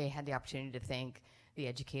they had the opportunity to thank the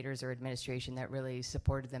educators or administration that really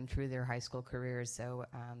supported them through their high school careers. So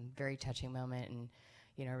very touching moment, and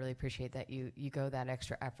I really appreciate that you go that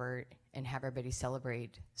extra effort and have everybody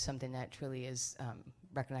celebrate something that truly is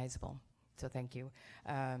recognizable. So thank you.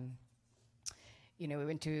 We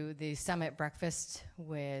went to the summit breakfast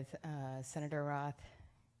with Senator Roth,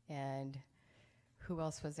 and who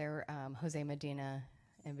else was there? Jose Medina,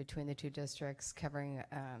 in between the 2 districts, covering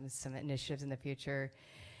some initiatives in the future.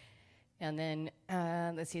 And then,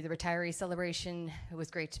 let's see, the retiree celebration. It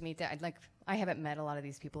was great to meet that. I haven't met a lot of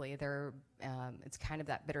these people either. It's kind of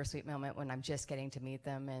that bittersweet moment when I'm just getting to meet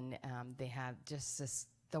them, and they have just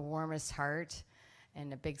the warmest heart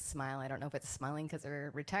and a big smile. I don't know if it's smiling because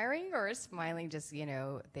they're retiring or smiling just,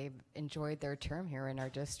 they've enjoyed their term here in our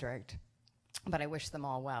district. But I wish them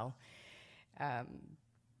all well.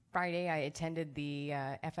 Friday, I attended the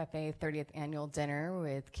FFA 30th annual dinner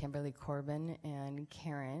with Kimberly Corbin and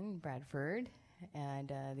Karen Bradford, and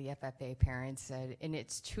the FFA parents said, and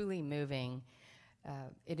it's truly moving.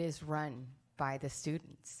 It is run by the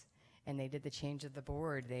students, and they did the change of the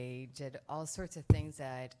board. They did all sorts of things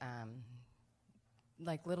that,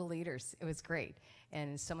 like little leaders. It was great,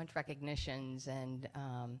 and so much recognitions. And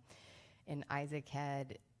Isaac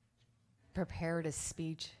had prepared a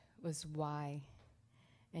speech, was why,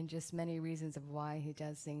 and just many reasons of why he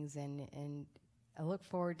does things. And I look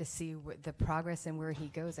forward to see the progress and where he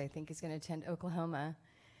goes. I think he's going to attend Oklahoma,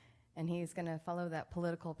 and he's going to follow that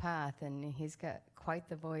political path. And he's got quite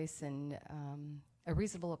the voice and a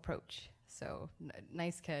reasonable approach. So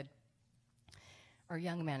nice kid, or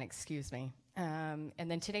young man, excuse me. And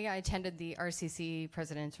then today I attended the RCC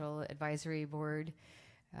Presidential Advisory Board.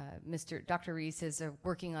 Dr. Reese is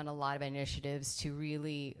working on a lot of initiatives to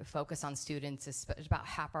really focus on students. About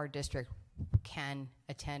half our district can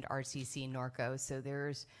attend RCC Norco, so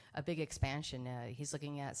there's a big expansion. He's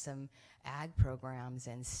looking at some ag programs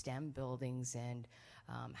and STEM buildings and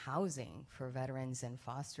housing for veterans and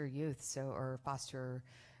foster youth, or foster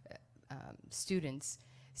students.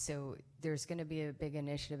 So there's going to be a big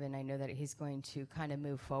initiative, and I know that he's going to kind of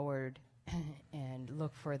move forward and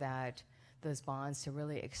look for those bonds to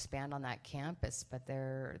really expand on that campus. But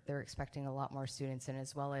they're expecting a lot more students, and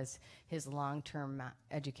as well as his long-term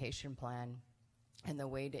education plan and the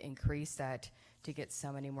way to increase that to get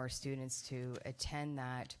so many more students to attend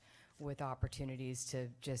that, with opportunities to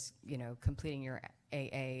just completing your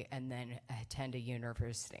AA and then attend a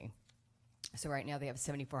university. So right now they have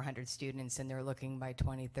 7,400 students, and they're looking by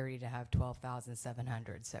 2030 to have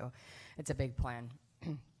 12,700. So it's a big plan.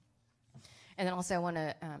 And then also I want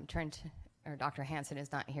to turn to, or Dr. Hansen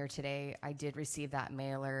is not here today. I did receive that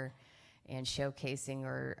mailer and showcasing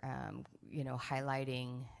or,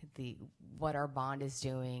 highlighting what our bond is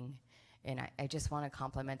doing. And I just want to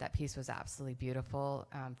compliment that piece was absolutely beautiful.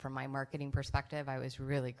 From my marketing perspective, I was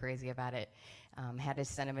really crazy about it. Had to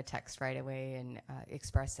send him a text right away and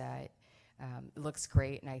express that. It looks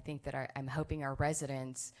great, and I think that I'm hoping our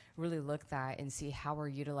residents really look that and see how we're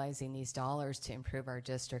utilizing these dollars to improve our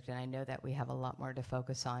district. And I know that we have a lot more to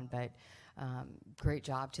focus on, but great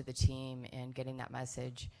job to the team in getting that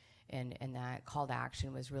message. And that call to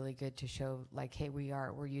action was really good to show, like, hey,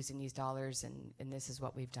 we're using these dollars, and this is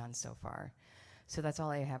what we've done so far. So that's all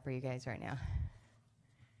I have for you guys right now.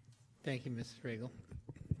 Thank you, Mrs. Regal.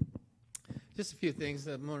 Just a few things.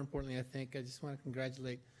 More importantly, I think I just want to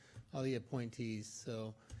congratulate all the appointees.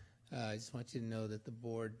 So I just want you to know that the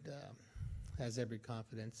board has every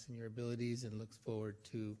confidence in your abilities and looks forward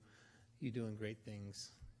to you doing great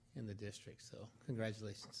things in the district. So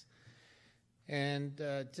congratulations. And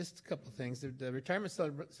just a couple of things. The retirement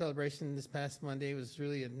celebration this past Monday was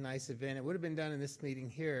really a nice event. It would have been done in this meeting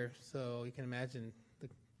here, so you can imagine the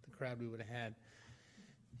crowd we would have had.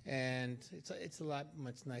 And it's a lot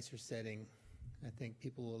much nicer setting. I think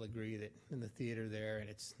people will agree that in the theater there, and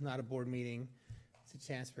it's not a board meeting. It's a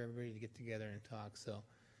chance for everybody to get together and talk. So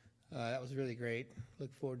that was really great.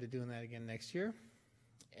 Look forward to doing that again next year.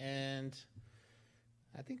 And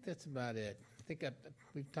I think that's about it. I think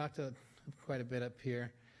we've talked quite a bit up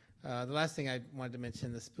here. The last thing I wanted to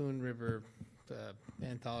mention, the Spoon River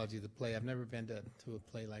anthology, the play. I've never been to a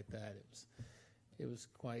play like that. It was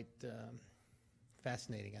quite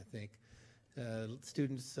fascinating, I think.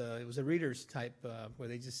 Students, it was a reader's type where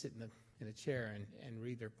they just sit in a chair and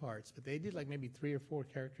read their parts. But they did like maybe 3 or 4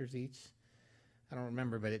 characters each. I don't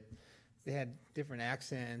remember, but they had different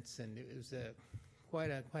accents, and it was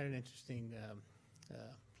quite an interesting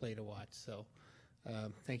play to watch. So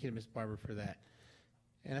thank you to Ms. Barber for that.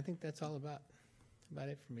 And I think that's all about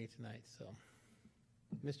it for me tonight. So,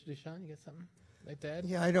 Mr. Duchamp, you got something like to add?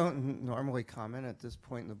 Yeah, I don't normally comment at this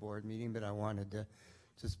point in the board meeting, but I wanted to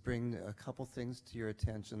just bring a couple things to your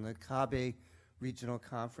attention. The CABE Regional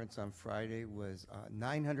Conference on Friday was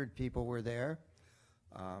 900 people were there.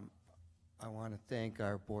 I want to thank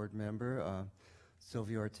our board member,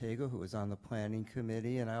 Sylvia Ortega, who was on the planning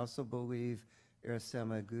committee, and I also believe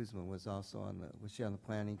Aracema Guzman was also on the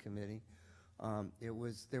planning committee.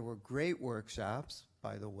 There were great workshops,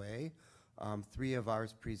 by the way. 3 of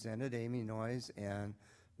ours presented, Amy Noyes and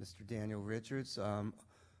Mr. Daniel Richards,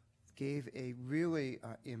 gave a really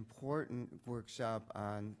important workshop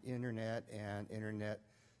on internet and internet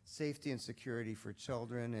safety and security for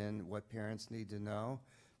children and what parents need to know.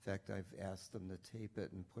 In fact, I've asked them to tape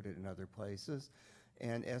it and put it in other places.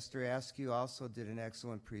 And Esther Askew also did an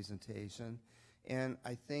excellent presentation. And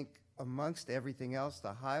I think amongst everything else,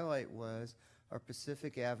 the highlight was our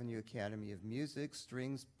Pacific Avenue Academy of Music.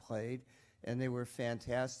 Strings played, and they were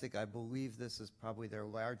fantastic. I believe this is probably their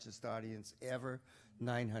largest audience ever,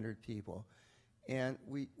 900 people. And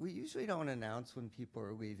we usually don't announce when people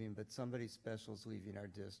are leaving, but somebody special is leaving our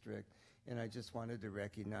district, and I just wanted to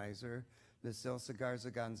recognize her. Ms. Elsa Garza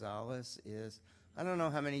Gonzalez is, I don't know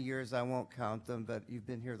how many years, I won't count them, but you've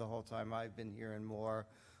been here the whole time I've been here and more.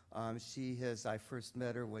 I first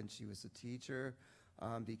met her when she was a teacher,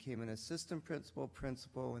 became an assistant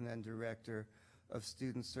principal, and then director of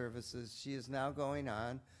student services. She is now going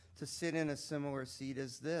on to sit in a similar seat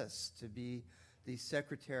as this, to be the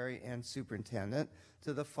secretary and superintendent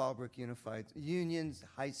to the Fallbrook Unified Union's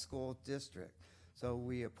high school district. So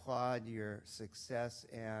we applaud your success,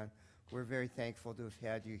 and we're very thankful to have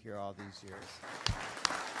had you here all these years.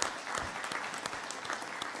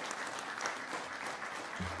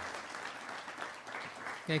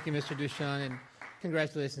 Thank you, Mr. Duchamp, and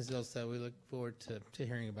congratulations, Elsa. We look forward to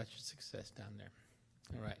hearing about your success down there.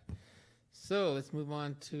 All right. So let's move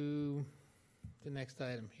on to the next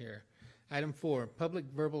item here. Item 4, public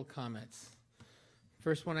verbal comments.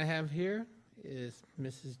 First one I have here is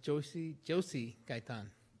Mrs. Josie Gaitan.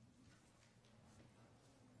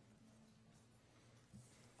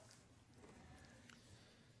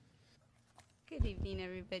 Good evening,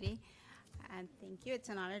 everybody, and thank you. It's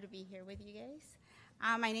an honor to be here with you guys.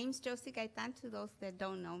 My name's Josie Gaitan. To those that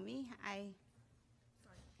don't know me, I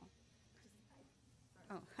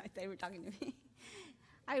thought you were talking to me.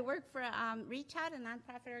 I work for Reach Out, a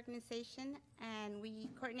nonprofit organization, and we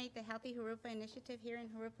coordinate the Healthy Jurupa initiative here in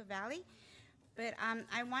Jurupa Valley. But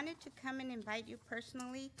I wanted to come and invite you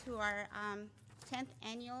personally to our 10th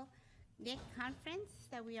annual NIC conference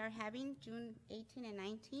that we are having June 18 and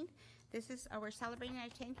 19. We're celebrating our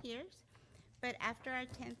 10 years. But after our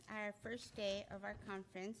first day of our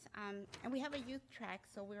conference, and we have a youth track,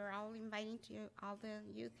 so we were all inviting to all the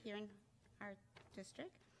youth here in our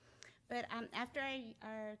district. But after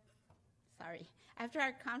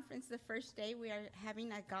our conference the first day, we are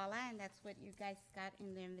having a gala, and that's what you guys got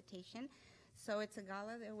in the invitation. So it's a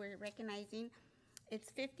gala that we're recognizing.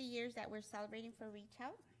 It's 50 years that we're celebrating for Reach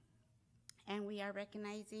Out, and we are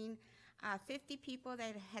recognizing 50 people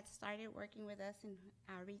that had started working with us in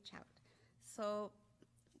Reach Out. So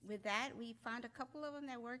with that, we found a couple of them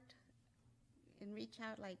that worked in Reach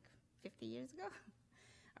Out like 50 years ago,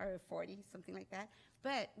 or 40, something like that.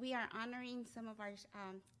 But we are honoring some of our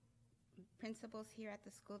principals here at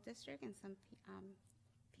the school district and some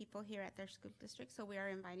people here at their school district. So we are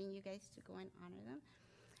inviting you guys to go and honor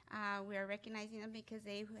them. We are recognizing them because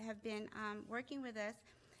they have been working with us.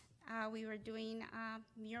 We were doing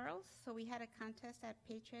murals, so we had a contest at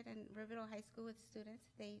Patriot and Riverview High School with students.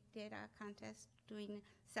 They did a contest doing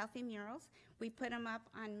selfie murals. We put them up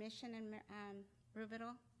on Mission and Riverview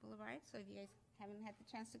Boulevard, so if you guys haven't had the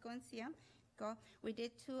chance to go and see them, go. We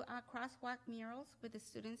did 2 crosswalk murals with the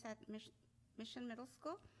students at Mission Middle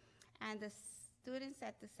School, and the students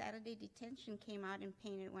at the Saturday detention came out and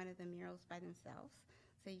painted one of the murals by themselves,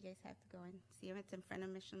 so you guys have to go and see them. It's in front of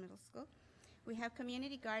Mission Middle School. We have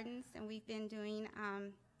community gardens, and we've been doing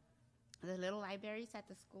the little libraries at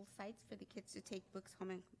the school sites for the kids to take books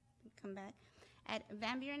home and come back. At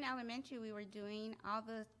Van Buren Elementary, we were doing all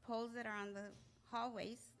the poles that are on the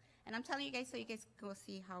hallways, and I'm telling you guys so you guys go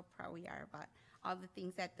see how proud we are about all the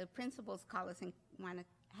things that the principals call us and want to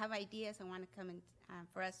have ideas and want to come in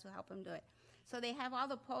for us to help them do it. So they have all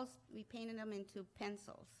the poles, we painted them into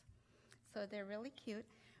pencils. So they're really cute.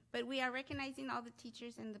 But we are recognizing all the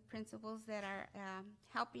teachers and the principals that are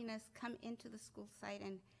helping us come into the school site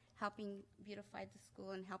and helping beautify the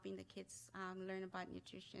school and helping the kids learn about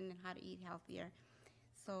nutrition and how to eat healthier.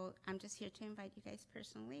 So I'm just here to invite you guys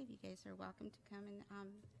personally. You guys are welcome to come and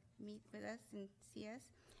meet with us and see us.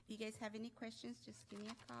 If you guys have any questions, just give me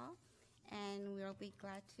a call, and we'll be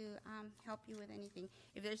glad to help you with anything.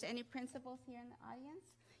 If there's any principals here in the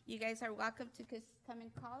audience, you guys are welcome to come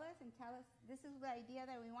and call us and tell us, this is the idea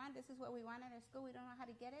that we want, this is what we want at our school, we don't know how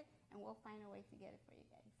to get it, and we'll find a way to get it for you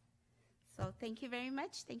guys. So thank you very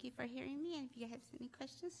much. Thank you for hearing me, and if you have any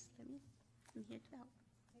questions, I'm here to help.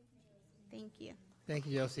 Thank you. Thank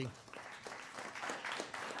you, Josie.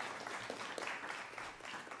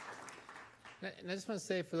 And I just want to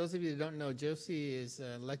say, for those of you that don't know, Josie is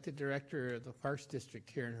elected director of the Parks District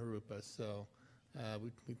here in Jurupa, so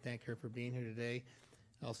we thank her for being here today.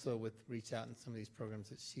 Also with Reach Out and some of these programs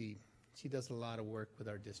that she does a lot of work with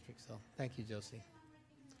our district, so thank you, Josie.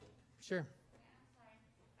 Sure.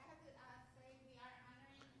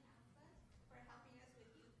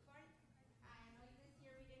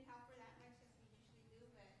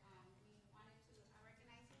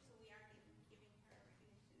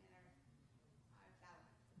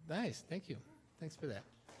 Nice, thank you. Thanks for that.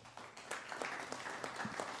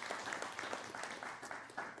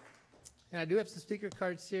 And I do have some speaker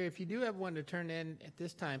cards here. If you do have one to turn in at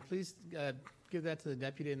this time, please give that to the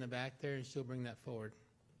deputy in the back there, and she'll bring that forward.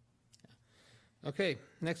 Yeah. Okay,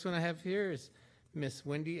 next one I have here is Miss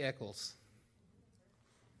Wendy Eccles.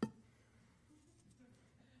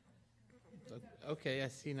 Okay, I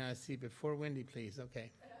see now. I see. Before Wendy, please.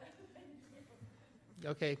 Okay.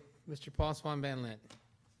 Okay, Mr. Paul Swan Van Lent.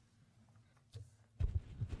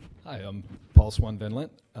 Hi, I'm Paul Swan Van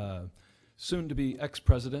Lent, soon to be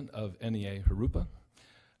ex-president of NEA Jurupa.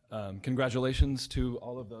 Congratulations to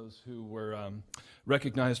all of those who were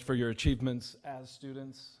recognized for your achievements as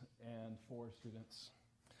students and for students.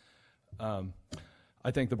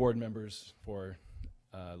 I thank the board members for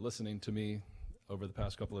listening to me over the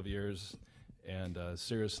past couple of years and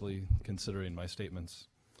seriously considering my statements.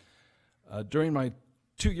 During my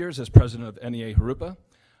 2 years as president of NEA Jurupa,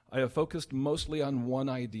 I have focused mostly on one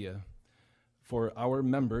idea: for our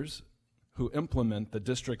members who implement the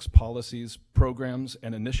district's policies, programs,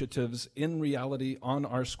 and initiatives in reality on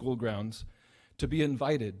our school grounds to be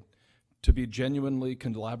invited to be genuinely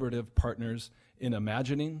collaborative partners in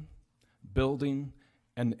imagining, building,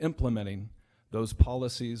 and implementing those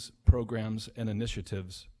policies, programs, and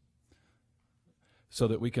initiatives so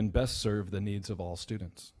that we can best serve the needs of all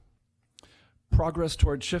students. Progress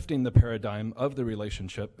toward shifting the paradigm of the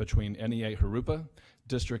relationship between NEA Jurupa,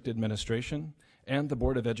 district administration, and the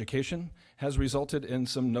Board of Education has resulted in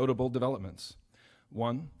some notable developments.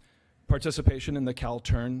 One, participation in the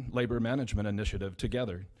CalTurn Labor Management Initiative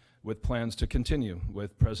together, with plans to continue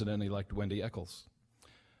with President-elect Wendy Eccles.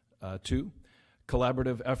 Two,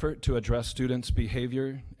 collaborative effort to address students'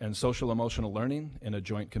 behavior and social emotional learning in a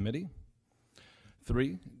joint committee.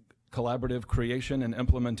 3, collaborative creation and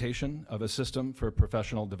implementation of a system for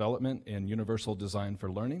professional development in universal design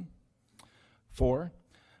for learning. 4,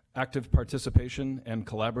 active participation and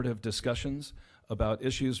collaborative discussions about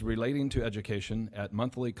issues relating to education at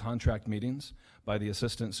monthly contract meetings by the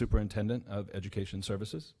Assistant Superintendent of Education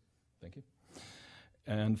Services. Thank you.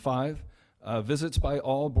 And 5, visits by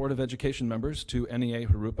all Board of Education members to NEA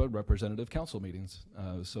Jurupa Representative Council meetings.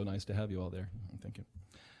 So nice to have you all there. Thank you.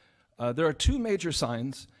 There are 2 major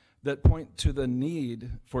signs that point to the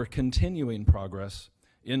need for continuing progress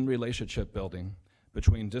in relationship building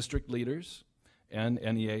between district leaders and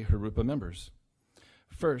NEA Jurupa members.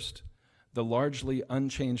 First, the largely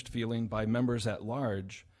unchanged feeling by members at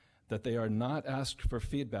large that they are not asked for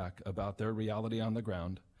feedback about their reality on the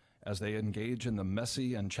ground as they engage in the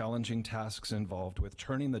messy and challenging tasks involved with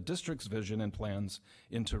turning the district's vision and plans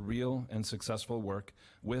into real and successful work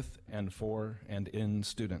with and for and in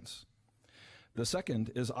students. The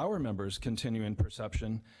second is our members' continuing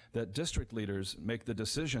perception that district leaders make the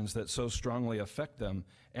decisions that so strongly affect them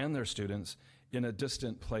and their students in a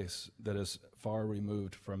distant place that is far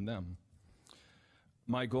removed from them.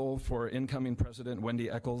 My goal for incoming President Wendy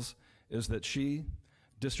Eccles is that she,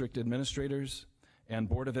 district administrators, and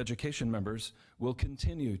Board of Education members will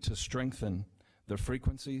continue to strengthen the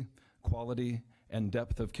frequency, quality, and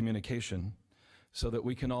depth of communication so that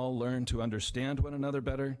we can all learn to understand one another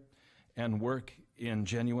better and work in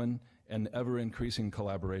genuine and ever-increasing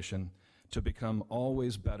collaboration to become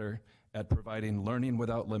always better at providing learning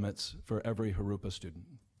without limits for every Jurupa student.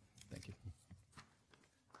 Thank you.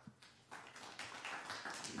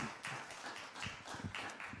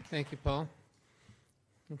 Thank you, Paul.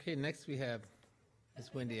 Okay, next we have Ms.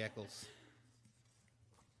 Wendy Eccles.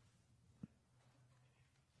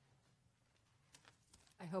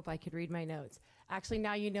 I hope I could read my notes. Actually,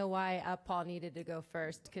 now you know why Paul needed to go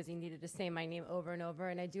first, because he needed to say my name over and over,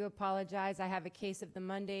 and I do apologize. I have a case of the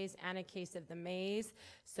Mondays and a case of the Mays,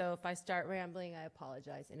 so if I start rambling, I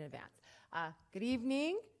apologize in advance. Good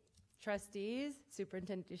evening, trustees,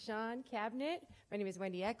 Superintendent Duchan, Cabinet. My name is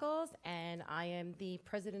Wendy Eccles, and I am the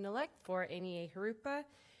president-elect for NEA Jurupa.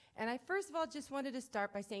 And I first of all just wanted to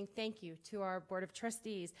start by saying thank you to our Board of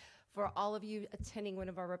Trustees for all of you attending one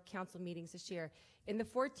of our REP Council meetings this year. In the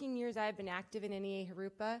 14 years I have been active in NEA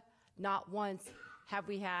Jurupa, not once have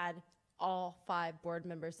we had all 5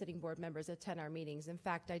 sitting board members attend our meetings. In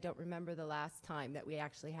fact, I don't remember the last time that we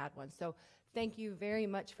actually had one. So thank you very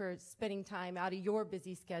much for spending time out of your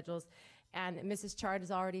busy schedules. And Mrs. Chard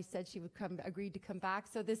has already said she would agreed to come back.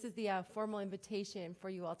 So this is the formal invitation for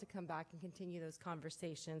you all to come back and continue those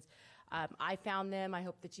conversations. I found them, I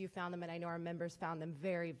hope that you found them, and I know our members found them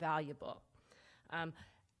very valuable.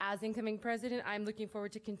 As incoming president, I'm looking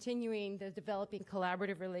forward to continuing the developing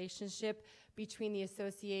collaborative relationship between the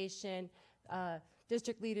association,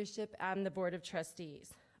 district leadership, and the Board of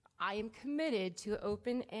Trustees. I am committed to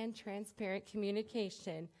open and transparent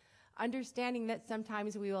communication, understanding that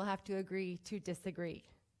sometimes we will have to agree to disagree.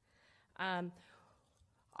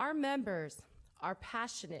 Our members are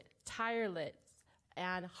passionate, tireless,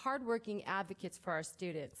 and hardworking advocates for our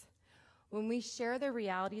students. When we share their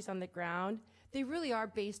realities on the ground, they really are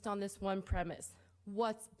based on this one premise: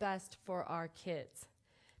 what's best for our kids.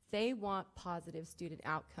 They want positive student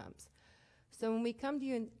outcomes. So when we come to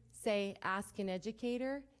you and say, ask an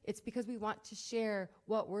educator, it's because we want to share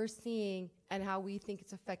what we're seeing and how we think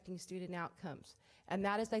it's affecting student outcomes. And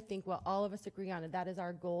that is, I think, what all of us agree on, and that is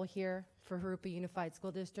our goal here for Jurupa Unified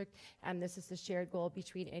School District, and this is the shared goal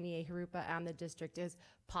between NEA Jurupa and the district, is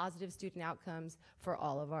positive student outcomes for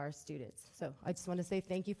all of our students. So I just want to say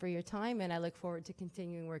thank you for your time, and I look forward to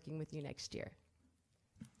continuing working with you next year.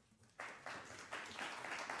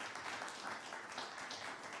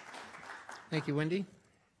 Thank you, Wendy.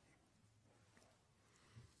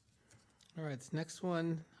 All right, this next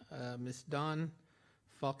one, Ms. Dawn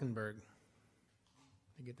Falkenberg.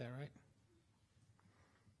 Did I get that right?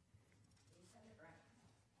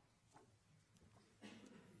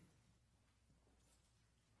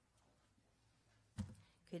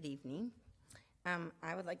 Good evening.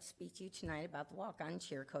 I would like to speak to you tonight about the walk-on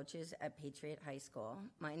cheer coaches at Patriot High School.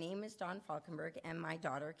 My name is Dawn Falkenberg, and my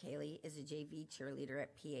daughter, Kaylee, is a JV cheerleader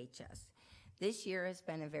at PHS. This year has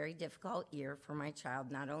been a very difficult year for my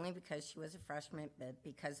child, not only because she was a freshman, but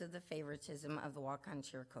because of the favoritism of the walk-on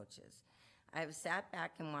cheer coaches. I have sat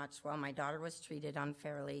back and watched while my daughter was treated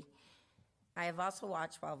unfairly. I have also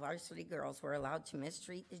watched while varsity girls were allowed to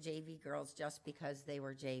mistreat the JV girls just because they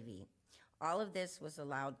were JV. All of this was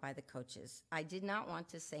allowed by the coaches. I did not want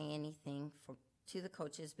to say anything to the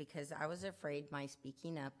coaches because I was afraid my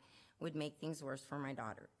speaking up would make things worse for my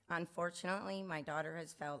daughter. Unfortunately, my daughter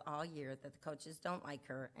has felt all year that the coaches don't like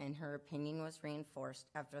her, and her opinion was reinforced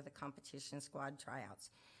after the competition squad tryouts.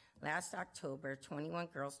 Last October, 21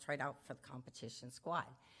 girls tried out for the competition squad.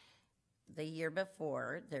 The year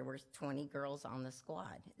before, there were 20 girls on the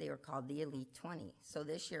squad. They were called the Elite 20. So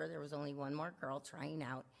this year, there was only one more girl trying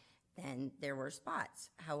out than there were spots.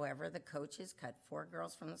 However, the coaches cut 4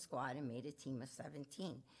 girls from the squad and made a team of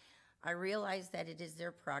 17. I realize that it is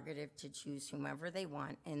their prerogative to choose whomever they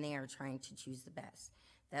want, and they are trying to choose the best.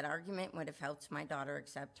 That argument would have helped my daughter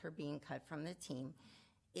accept her being cut from the team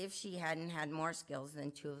if she hadn't had more skills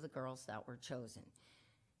than 2 of the girls that were chosen.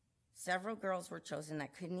 Several girls were chosen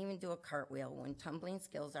that couldn't even do a cartwheel when tumbling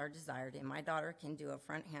skills are desired, and my daughter can do a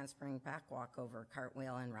front handspring, back walkover,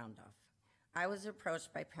 cartwheel, and roundoff. I was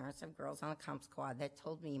approached by parents of girls on the comp squad that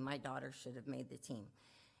told me my daughter should have made the team,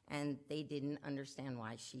 and they didn't understand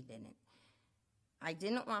why she didn't. I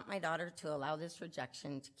didn't want my daughter to allow this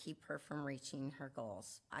rejection to keep her from reaching her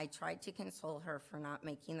goals. I tried to console her for not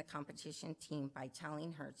making the competition team by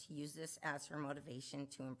telling her to use this as her motivation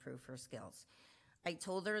to improve her skills. I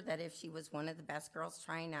told her that if she was one of the best girls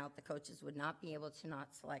trying out, the coaches would not be able to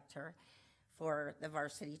not select her for the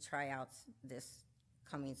varsity tryouts this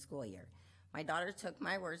coming school year. My daughter took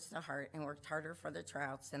my words to heart and worked harder for the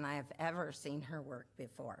tryouts than I have ever seen her work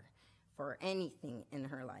before for anything in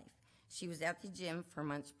her life. She was at the gym for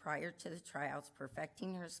months prior to the tryouts,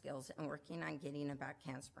 perfecting her skills and working on getting a back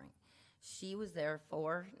handspring. She was there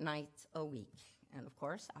 4 nights a week, and of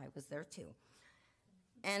course, I was there too,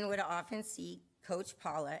 and would often see Coach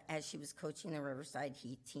Paula as she was coaching the Riverside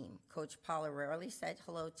Heat team. Coach Paula rarely said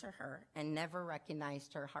hello to her and never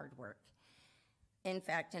recognized her hard work. In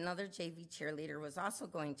fact, another JV cheerleader was also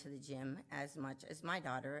going to the gym as much as my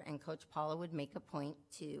daughter, and Coach Paula would make a point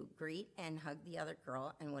to greet and hug the other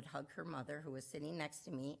girl and would hug her mother, who was sitting next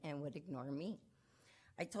to me, and would ignore me.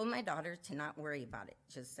 I told my daughter to not worry about it.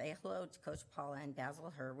 Just say hello to Coach Paula and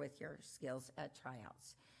dazzle her with your skills at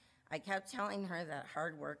tryouts. I kept telling her that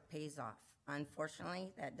hard work pays off.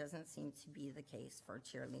 Unfortunately, that doesn't seem to be the case for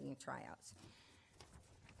cheerleading tryouts.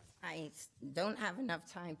 I don't have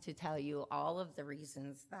enough time to tell you all of the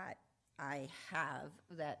reasons that I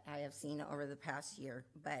have seen over the past year,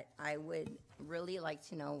 but I would really like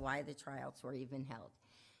to know why the tryouts were even held.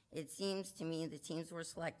 It seems to me the teams were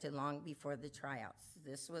selected long before the tryouts.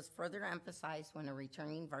 This was further emphasized when a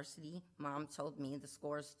returning varsity mom told me the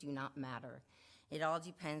scores do not matter. It all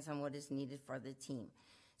depends on what is needed for the team.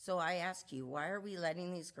 So I ask you, why are we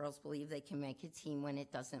letting these girls believe they can make a team when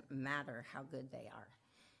it doesn't matter how good they are?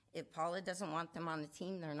 If Paula doesn't want them on the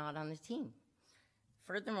team, they're not on the team.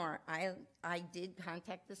 Furthermore, I did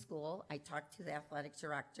contact the school. I talked to the athletic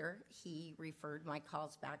director. He referred my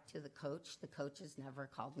calls back to the coach. The coach has never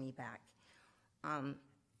called me back.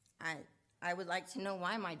 I would like to know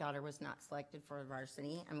why my daughter was not selected for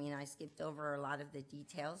varsity. I mean, I skipped over a lot of the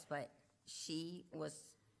details, but she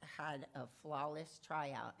had a flawless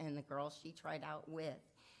tryout, and the girl she tried out with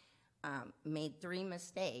made 3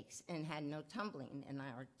 mistakes and had no tumbling, and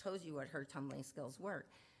I already told you what her tumbling skills were.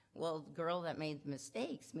 Well, the girl that made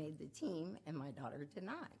mistakes made the team, and my daughter did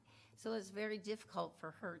not. So it's very difficult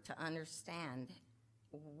for her to understand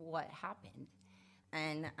what happened.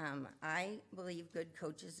 And I believe good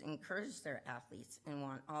coaches encourage their athletes and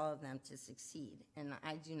want all of them to succeed, and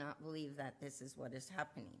I do not believe that this is what is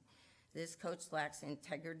happening. This coach lacks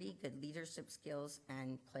integrity, good leadership skills,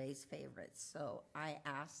 and plays favorites. So I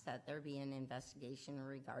ask that there be an investigation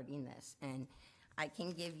regarding this. And I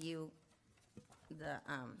can give you the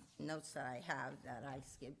notes that I have that I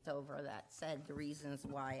skipped over that said the reasons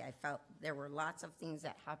why I felt there were lots of things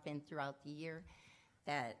that happened throughout the year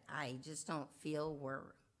that I just don't feel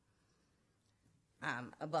were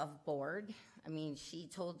above board. I mean, she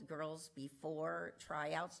told the girls before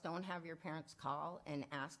tryouts, don't have your parents call and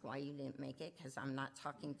ask why you didn't make it, because I'm not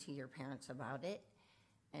talking to your parents about it.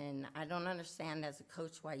 And I don't understand as a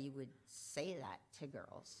coach why you would say that to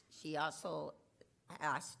girls. She also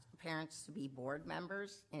asked parents to be board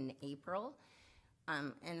members in April.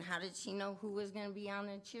 And how did she know who was going to be on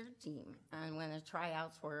the cheer team? And when the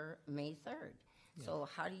tryouts were May 3rd. Yeah. So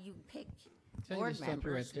how do you pick board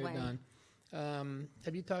members? Right there, Don.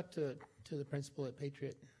 Have you talked to the principal at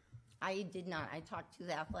Patriot? I did not. I talked to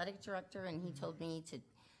the athletic director, and he told me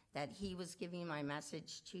that he was giving my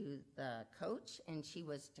message to the coach, and she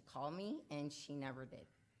was to call me, and she never did.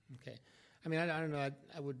 Okay. I mean, I don't know.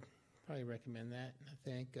 I would probably recommend that, I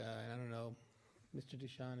think. I don't know, Mr.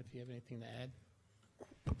 Duchamp, if you have anything to add.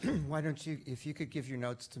 Why don't you, if you could give your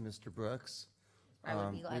notes to Mr. Brooks, I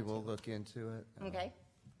would be glad we will to. look into it. Okay.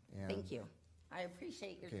 Thank you. I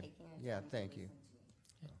appreciate your taking the time. Yeah, thank you.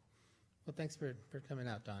 Well, thanks for coming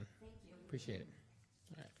out, Don. Thank you. Appreciate it.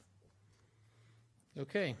 All right.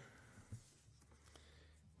 Okay.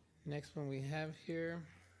 Next one we have here,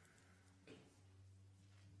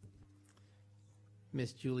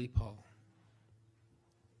 Miss Julie Paul.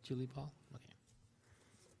 Julie Paul? Okay.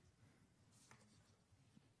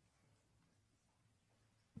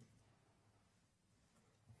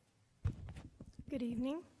 Good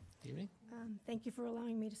evening. Evening. Thank you for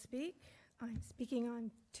allowing me to speak. I'm speaking on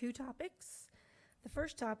two topics. The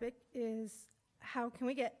first topic is how can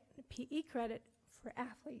we get PE credit for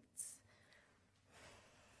athletes?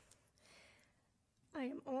 I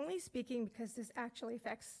am only speaking because this actually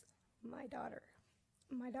affects my daughter.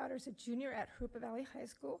 My daughter's a junior at Jurupa Valley High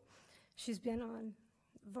School. She's been on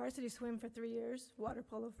varsity swim for 3 years, water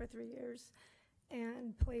polo for 3 years,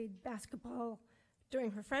 and played basketball during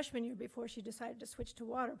her freshman year before she decided to switch to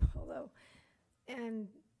water polo. And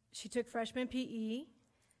she took freshman PE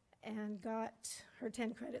and got her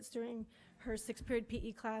 10 credits during her 6-period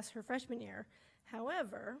PE class her freshman year.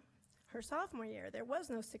 However, her sophomore year, there was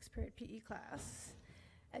no 6-period PE class.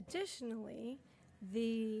 Additionally,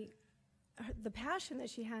 the passion that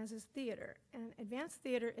she has is theater, and advanced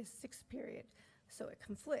theater is 6th period, so it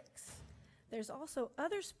conflicts. There's also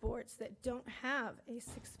other sports that don't have a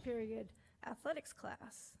 6th period athletics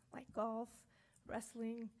class, like golf,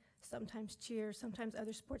 wrestling, sometimes cheer, sometimes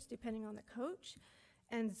other sports depending on the coach,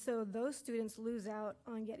 and so those students lose out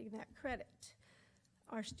on getting that credit.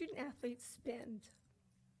 Our student athletes spend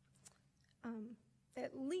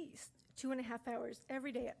at least 2.5 hours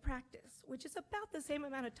every day at practice, which is about the same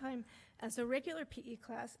amount of time as a regular PE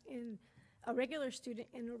class in a regular student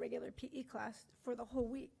in a regular PE class for the whole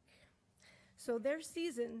week. So their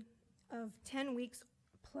season of 10 weeks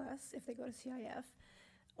plus, if they go to CIF,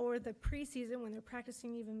 or the preseason when they're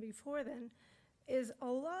practicing even before then, is a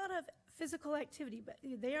lot of physical activity, but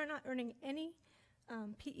they are not earning any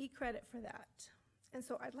PE credit for that. And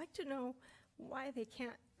so I'd like to know why they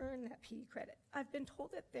can't earn that PE credit. I've been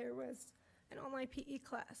told that there was an online PE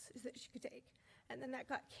class that she could take, and then that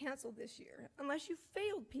got canceled this year. Unless you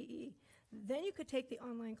failed PE, then you could take the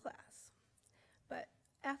online class. But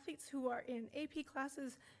athletes who are in AP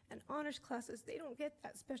classes and honors classes, they don't get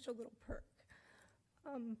that special little perk.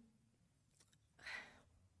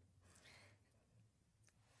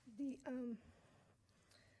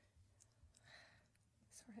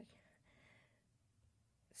 Sorry.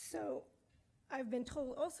 So I've been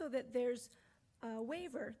told also that there's a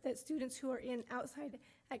waiver that students who are in outside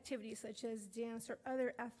activities such as dance or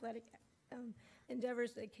other athletic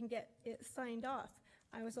endeavors, they can get it signed off.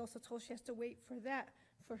 I was also told she has to wait for that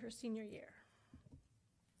for her senior year.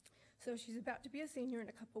 So she's about to be a senior in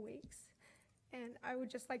a couple weeks. And I would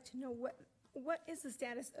just like to know what is the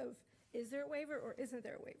status of, is there a waiver or isn't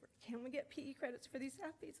there a waiver? Can we get PE credits for these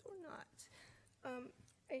athletes or not?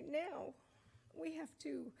 Right now, we have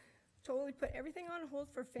to totally put everything on hold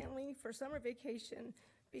for family for summer vacation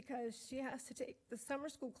because she has to take the summer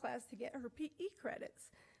school class to get her PE credits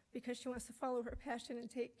because she wants to follow her passion and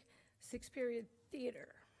take 6-period theater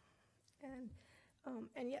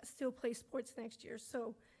and yet still play sports next year.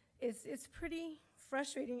 So it's pretty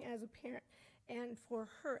frustrating as a parent and for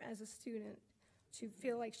her as a student to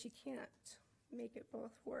feel like she can't make it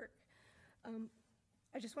both work.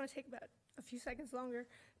 I just want to take about a few seconds longer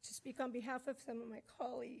to speak on behalf of some of my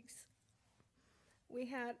colleagues. We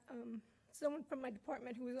had someone from my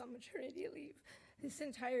department who was on maternity leave this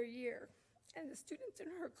entire year, and the students in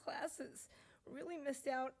her classes really missed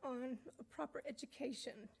out on a proper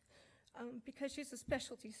education because she's a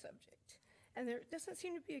specialty subject. And there doesn't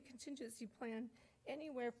seem to be a contingency plan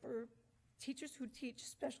anywhere for teachers who teach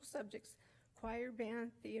special subjects, choir,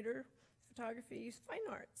 band, theater, photography, fine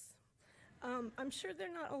arts. I'm sure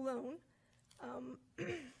they're not alone.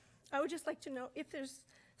 I would just like to know if there's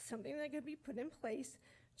something that could be put in place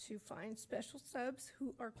to find special subs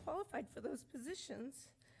who are qualified for those positions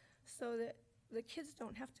so that the kids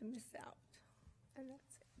don't have to miss out. And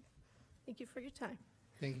that's it. Thank you for your time.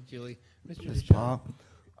 Thank you, Julie. Mr. Ms. DeShawn.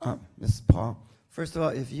 Paul, Mrs. Paul, first of all,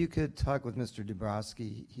 if you could talk with Mr.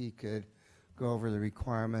 Dabrowski, he could go over the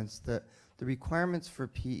requirements. The requirements for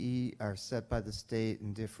PE are set by the state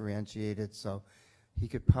and differentiated, so he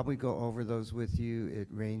could probably go over those with you. It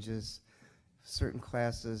ranges certain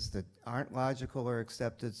classes that aren't logical or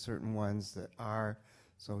accepted, certain ones that are,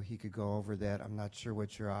 so he could go over that. I'm not sure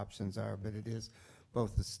what your options are, but it is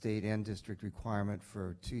both the state and district requirement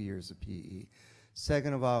for 2 years of PE.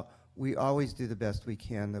 Second of all, we always do the best we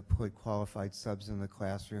can to put qualified subs in the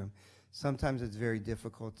classroom. Sometimes it's very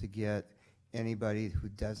difficult to get anybody who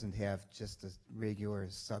doesn't have just a regular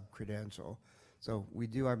sub credential. So we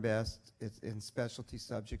do our best. It's in specialty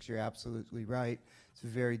subjects, you're absolutely right. It's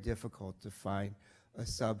very difficult to find a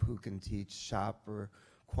sub who can teach shop or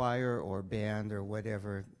choir or band or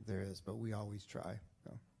whatever there is, but we always try.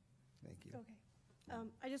 So, thank you. Okay.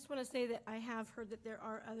 I just want to say that I have heard that there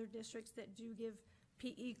are other districts that do give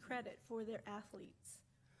PE credit for their athletes.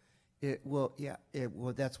 It will, yeah, it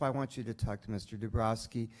will. That's why I want you to talk to Mr.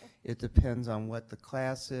 Dubrowski. It depends on what the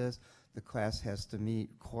class is. The class has to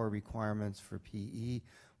meet core requirements for PE,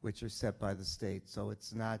 which are set by the state. So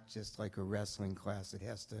it's not just like a wrestling class. It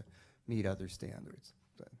has to meet other standards.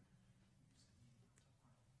 But.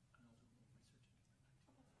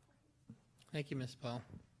 Thank you, Ms. Paul.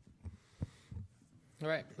 All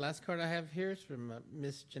right, last card I have here is from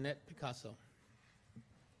Ms. Jeanette Picasso.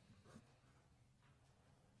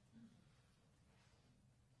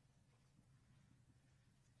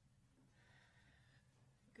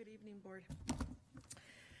 Good evening, Board.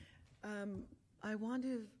 I want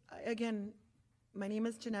to, again, my name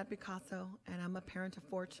is Jeanette Picasso, and I'm a parent of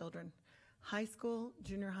 4 children, high school,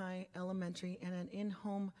 junior high, elementary, and an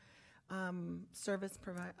in-home service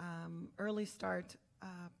early start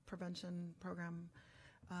prevention program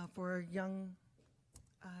for a young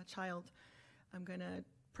child. I'm going to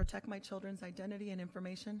protect my children's identity and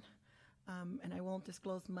information, and I won't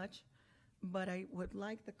disclose much. But I would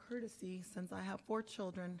like the courtesy, since I have 4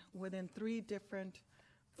 children within 4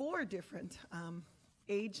 different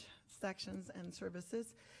age sections and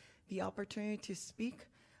services, the opportunity to speak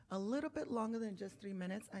a little bit longer than just 3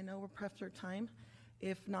 minutes. I know we're pressed for time.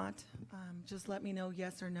 If not, just let me know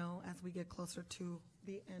yes or no as we get closer to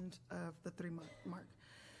the end of the 3-month mark.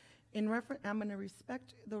 In reference, I'm going to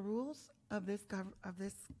respect the rules of this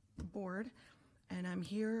board, and I'm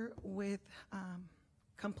here with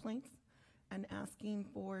complaints and asking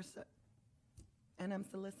for, and I'm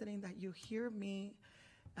soliciting that you hear me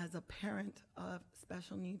as a parent of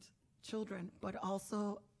special needs children, but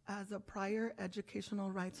also as a prior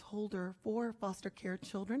educational rights holder for foster care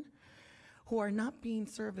children who are not being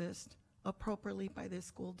serviced appropriately by this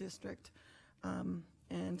school district.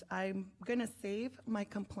 And I'm gonna save my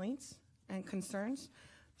complaints and concerns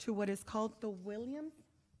to what is called the Williams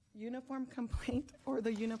Uniform Complaint or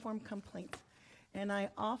the Uniform Complaint. And I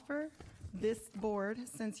offer this board,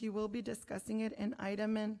 since you will be discussing it in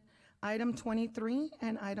item 23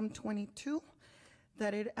 and item 22,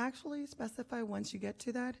 that it actually specify once you get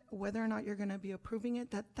to that, whether or not you're gonna be approving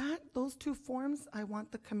it, those 2 forms, I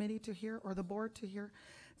want the committee to hear or the board to hear,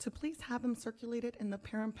 to please have them circulated in the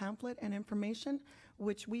parent pamphlet and information,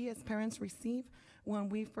 which we as parents receive when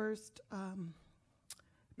we first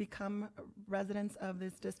become residents of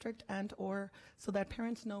this district, and or so that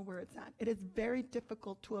parents know where it's at. It is very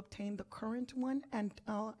difficult to obtain the current one and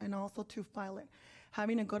also to file it.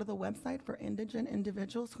 Having to go to the website for indigent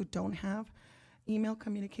individuals who don't have email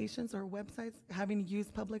communications or websites, having to use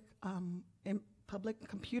public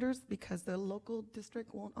computers because the local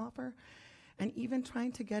district won't offer, and even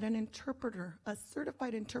trying to get an interpreter, a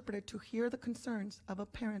certified interpreter, to hear the concerns of a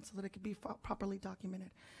parent so that it could be properly documented.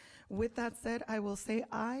 With that said, I will say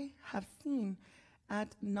I have seen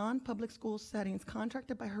at non-public school settings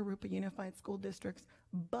contracted by Jurupa Unified School Districts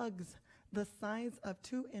bugs the size of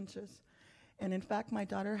 2 inches. And in fact, my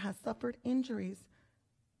daughter has suffered injuries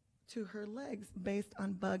to her legs based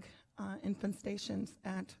on bug infestations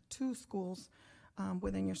at 2 schools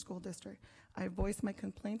within your school district. I voiced my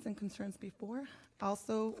complaints and concerns before.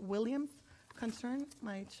 Also, Williams concern,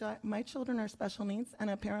 my children are special needs, and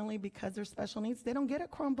apparently because they're special needs, they don't get a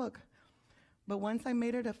Chromebook. But once I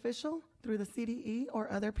made it official through the CDE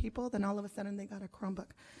or other people, then all of a sudden they got a Chromebook.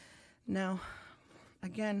 Now,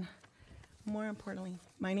 again, more importantly,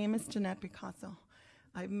 my name is Jeanette Picasso.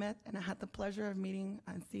 I've met and I had the pleasure of meeting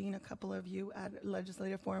and seeing a couple of you at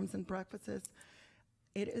legislative forums and breakfasts.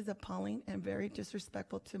 It is appalling and very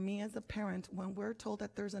disrespectful to me as a parent when we're told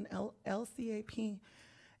that there's an LCAP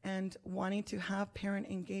and wanting to have parent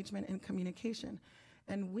engagement and communication.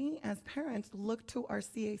 And we as parents look to our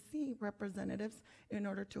CAC representatives in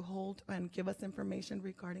order to hold and give us information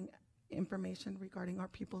regarding our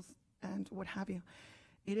pupils and what have you.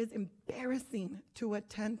 It is embarrassing to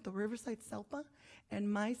attend the Riverside SELPA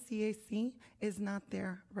and my CAC is not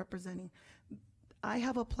there representing. I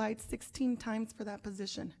have applied 16 times for that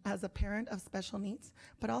position as a parent of special needs,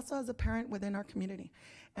 but also as a parent within our community.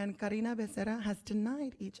 And Karina Becerra has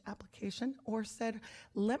denied each application or said,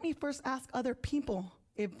 let me first ask other people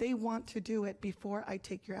if they want to do it before I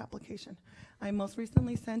take your application. I most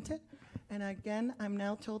recently sent it, and again, I'm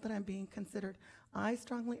now told that I'm being considered. I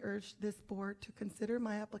strongly urge this board to consider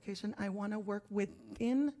my application. I want to work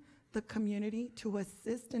within the community to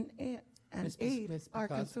assist and and Ms. aid our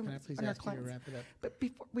Picasso, consumers can I please and our ask you to clients. wrap it up? But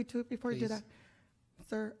before we do Please. that,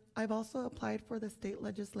 sir, I've also applied for the state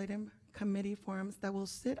legislative committee forums that will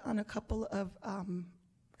sit on a couple of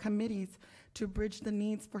committees to bridge the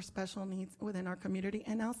needs for special needs within our community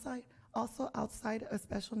and outside of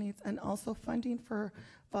special needs, and also funding for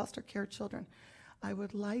foster care children. I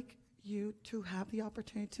would like you to have the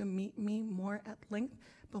opportunity to meet me more at length,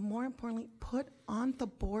 but more importantly, put on the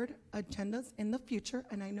board agendas in the future,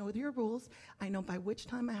 and I know your rules, I know by which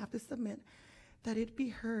time I have to submit, that it be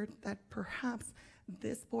heard that perhaps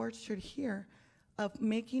this board should hear of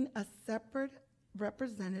making a separate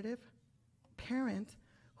representative parent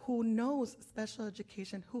who knows special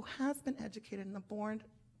education, who has been educated in the board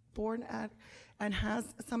at, and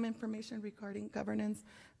has some information regarding governance,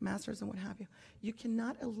 masters, and what have you. You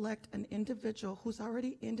cannot elect an individual who's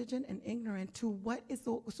already indigent and ignorant to what is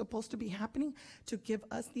supposed to be happening to give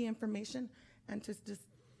us the information and to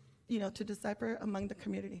to decipher among the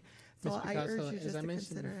community. So Ms. I Picasso, urge you as just I to mentioned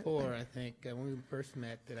consider before, it. I think when we first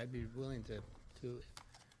met, that I'd be willing to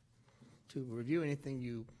review anything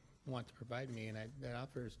you want to provide me, and that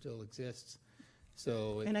offer still exists.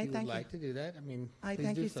 So if And I you would thank you. like to do that, I mean, I please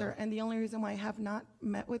thank do you, so. sir. And the only reason why I have not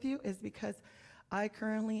met with you is because I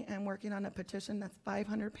currently am working on a petition that's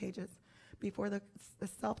 500 pages before the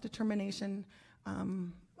self-determination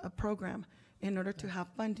program in order to have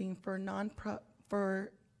funding for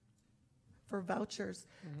for vouchers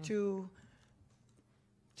to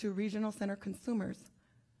regional center consumers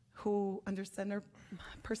who understand their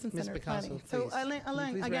person-centered Ms. Picasso, planning. So please. Can you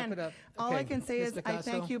Alain, please wrap again, it up? all I Okay, can say Ms. is I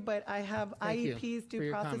Picasso, thank you, but I have thank you IEPs, for due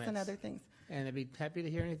your process, and comments. other things. And I'd be happy to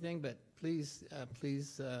hear anything, but please,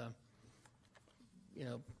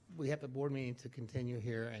 we have a board meeting to continue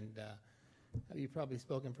here, and you've probably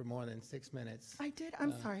spoken for more than 6 minutes. I did,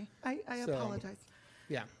 I'm sorry. I so- apologize.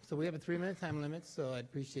 Yeah, so we have a 3-minute time limit, so I'd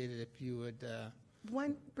appreciate it if you would,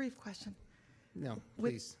 One brief question. no,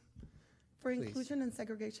 With- please. For Please. inclusion and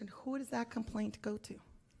segregation, who does that complaint go to?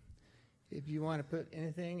 If you want to put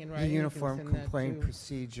anything in The writing, you can uniform send that complaint to-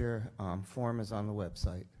 procedure form is on the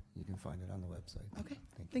website. You can find it on the website. Okay,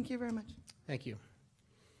 thank you very much. Thank you.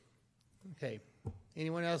 Okay.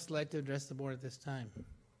 Anyone else like to address the board at this time?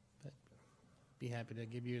 But be happy to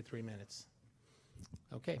give you 3 minutes.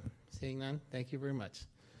 Okay, seeing none, thank you very much.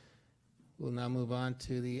 We'll now move on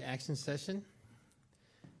to the action session.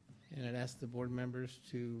 And I'd ask the board members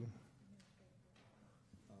to,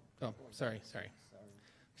 oh, sorry.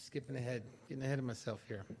 Skipping ahead, getting ahead of myself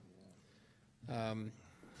here.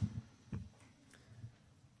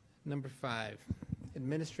 Number 5,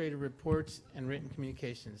 administrative reports and written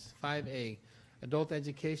communications. 5A, adult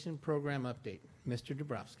education program update. Mr.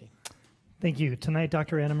 Dabrowski. Thank you. Tonight,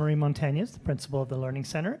 Dr. Anna Marie Montañez, the principal of the Learning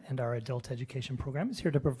Center and our adult education program, is here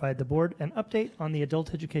to provide the board an update on the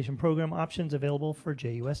adult education program options available for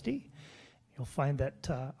JUSD. You'll find that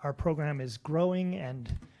our program is growing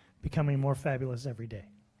and becoming more fabulous every day.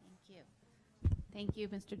 Thank you,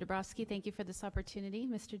 Mr. Dabrowski. Thank you for this opportunity.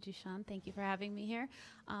 Mr. Duchamp, thank you for having me here.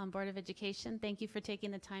 Board of Education, thank you for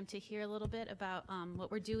taking the time to hear a little bit about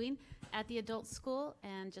what we're doing at the adult school,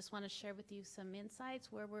 and just want to share with you some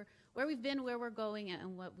insights where we've been, where we're going,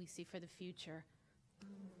 and what we see for the future.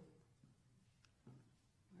 Where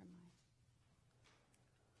am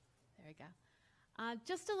I? There we go.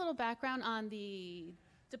 Just a little background on the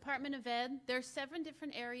Department of Ed. There are 7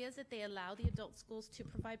 different areas that they allow the adult schools to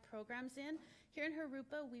provide programs in. Here in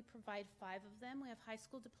Jurupa, we provide 5 of them. We have high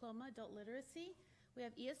school diploma, adult literacy. We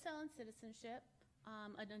have ESL and citizenship,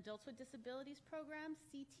 an adults with disabilities program,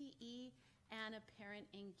 CTE, and a parent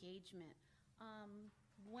engagement.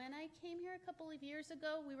 When I came here a couple of years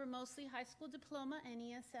ago, we were mostly high school diploma and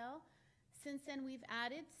ESL. Since then, we've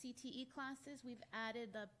added CTE classes, we've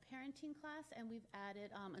added the parenting class, and we've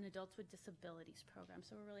added an adults with disabilities program.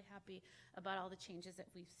 So we're really happy about all the changes that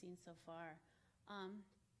we've seen so far.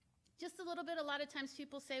 Just a little bit, a lot of times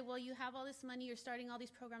people say, well, you have all this money, you're starting all these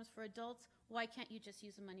programs for adults, why can't you just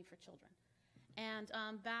use the money for children? And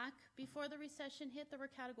back before the recession hit, there were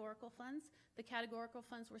categorical funds. The categorical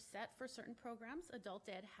funds were set for certain programs. Adult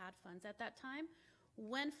Ed had funds at that time.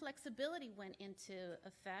 When flexibility went into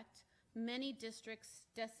effect, many districts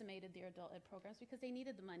decimated their adult ed programs because they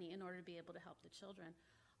needed the money in order to be able to help the children.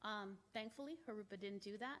 Thankfully, Jurupa didn't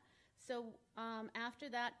do that. So after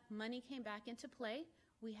that, money came back into play.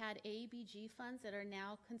 We had ABG funds that are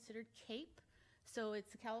now considered CAPE. So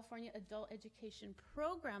it's the California Adult Education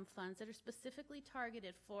Program funds that are specifically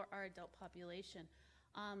targeted for our adult population.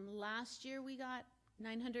 Last year we got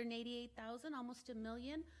 $988,000, almost $1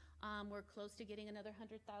 million. We're close to getting another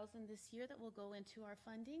 $100,000 this year that will go into our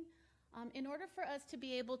funding. In order for us to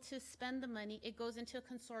be able to spend the money, it goes into a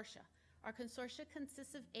consortia. Our consortia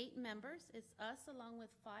consists of 8 members. It's us along with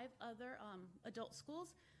 5 other adult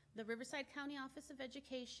schools, the Riverside County Office of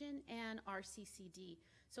Education, and RCCD.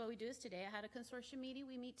 So what we do is today I had a consortium meeting.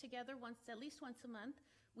 We meet together at least once a month.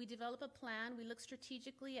 We develop a plan. We look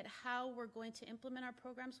strategically at how we're going to implement our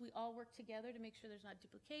programs. We all work together to make sure there's not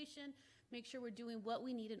duplication, make sure we're doing what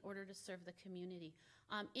we need in order to serve the community.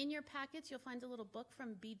 In your packets, you'll find a little book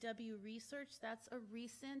from BW Research. That's a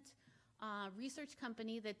recent research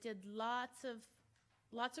company that did lots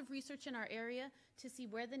of research in our area to see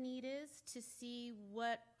where the need is, to see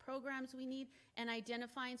what programs we need, and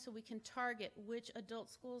identifying so we can target which adult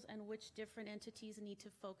schools and which different entities need to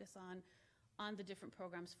focus on the different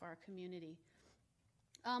programs for our community.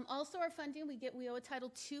 Also, our funding, we owe a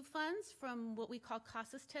Title II funds from what we call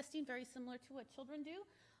CASAS testing, very similar to what children do.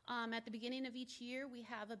 At the beginning of each year, we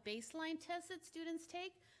have a baseline test that students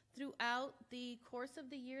take. Throughout the course of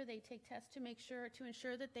the year, they take tests to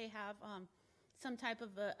ensure that they have some type of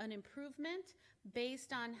an improvement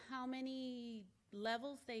based on how many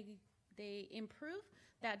levels they improve.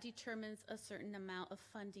 That determines a certain amount of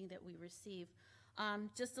funding that we receive.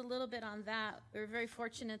 Just a little bit on that, we're very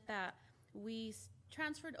fortunate that we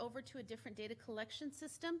transferred over to a different data collection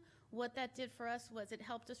system. What that did for us was it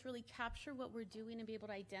helped us really capture what we're doing and be able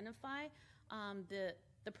to identify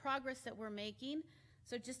the progress that we're making.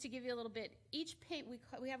 So just to give you a little bit,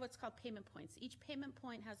 we have what's called payment points. Each payment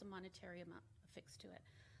point has a monetary amount affixed to it.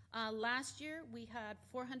 Last year, we had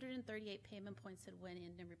 438 payment points that went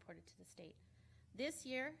in and reported to the state. This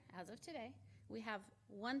year, as of today, we have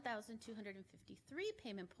 1,253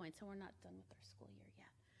 payment points, and we're not done with our school year yet.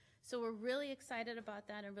 So we're really excited about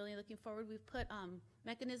that and really looking forward. We've put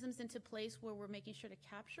mechanisms into place where we're making sure to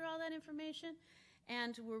capture all that information,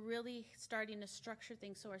 and we're really starting to structure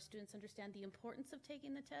things so our students understand the importance of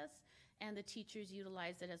taking the tests, and the teachers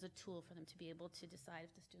utilize it as a tool for them to be able to decide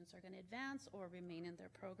if the students are going to advance or remain in their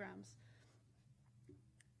programs.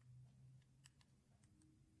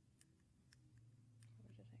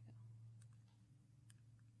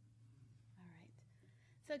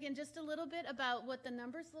 So again, just a little bit about what the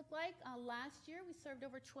numbers look like. Last year, we served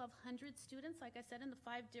over 1,200 students, like I said, in the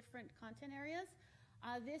 5 different content areas.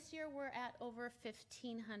 This year, we're at over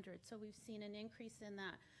 1,500, so we've seen an increase in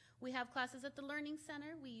that. We have classes at the Learning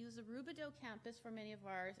Center. We use a Rubidoux campus for many of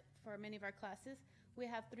our classes. We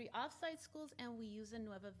have 3 off-site schools, and we use a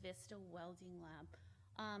Nueva Vista welding lab.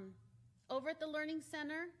 Over at the Learning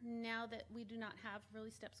Center, now that we do not have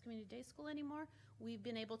really Steps Community Day School anymore, we've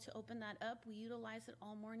been able to open that up. We utilize it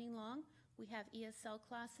all morning long. We have ESL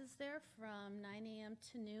classes there from 9 a.m.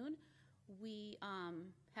 to noon. We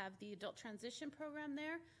have the adult transition program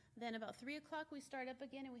there. Then about 3 o'clock, we start up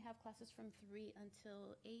again, and we have classes from 3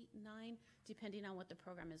 until 8, 9, depending on what the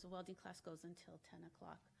program is. The welding class goes until 10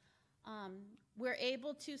 o'clock. We're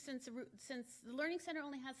able to, since the Learning Center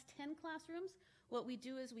only has 10 classrooms, what we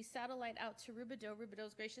do is we satellite out to Rubidoux. Rubidoux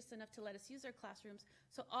is gracious enough to let us use their classrooms.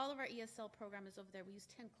 So all of our ESL program is over there. We use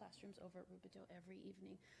 10 classrooms over at Rubidoux every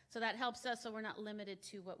evening. So that helps us so we're not limited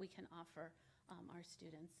to what we can offer our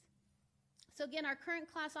students. So again, our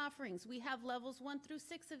current class offerings, we have levels 1 through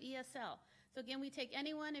 6 of ESL. So again, we take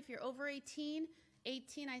anyone, if you're over 18, I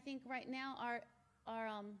think right now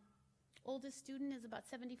our oldest student is about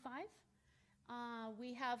 75.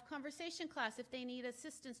 We have conversation class if they need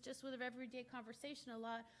assistance just with everyday conversation.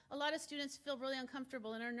 A lot of students feel really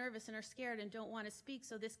uncomfortable and are nervous and are scared and don't want to speak,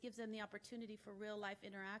 so this gives them the opportunity for real life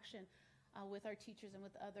interaction with our teachers and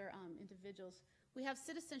with other individuals. We have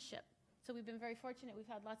citizenship. So we've been very fortunate. We've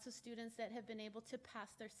had lots of students that have been able to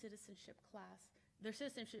pass their citizenship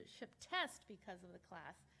test because of the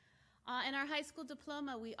class. In our high school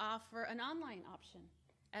diploma, we offer an online option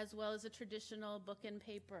as well as a traditional book and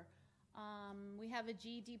paper. We have a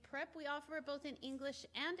GED prep. We offer it both in English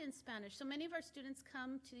and in Spanish. So many of our students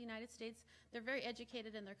come to the United States. They're very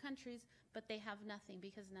educated in their countries, but they have nothing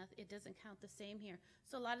because it doesn't count the same here.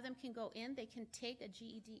 So a lot of them can go in. They can take a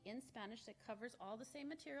GED in Spanish that covers all the same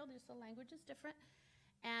material, just the language is different,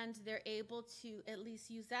 and they're able to at least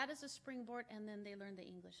use that as a springboard, and then they learn the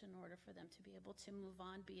English in order for them to be able to move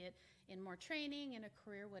on, be it in more training, in a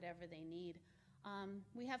career, whatever they need.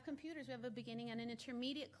 We have computers. We have a beginning and an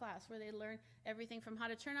intermediate class where they learn everything from how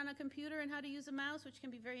to turn on a computer and how to use a mouse, which can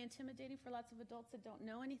be very intimidating for lots of adults that don't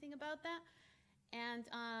know anything about that. And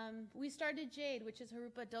we started JADE, which is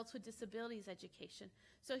Jurupa Adults with Disabilities Education.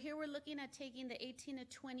 So here we're looking at taking the 18 to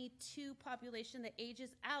 22 population that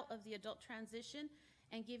ages out of the adult transition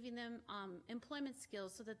and giving them employment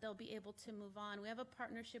skills so that they'll be able to move on. We have a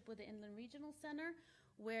partnership with the Inland Regional Center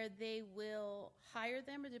where they will hire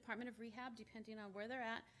them, or the Department of Rehab, depending on where they're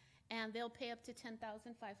at, and they'll pay up to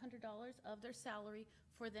 $10,500 of their salary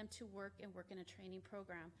for them to work in a training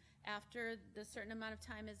program. After the certain amount of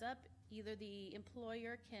time is up, either the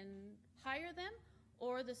employer can hire them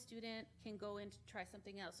or the student can go in to try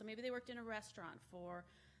something else. So maybe they worked in a restaurant for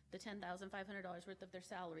the $10,500 worth of their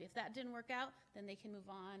salary. If that didn't work out, then they can move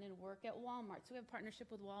on and work at Walmart. So we have a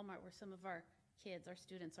partnership with Walmart where some of our kids, our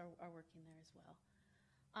students, are working there as well.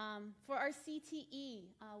 For our CTE,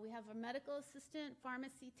 we have a medical assistant,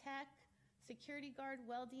 pharmacy tech, security guard,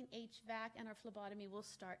 welding, HVAC, and our phlebotomy will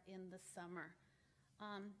start in the summer.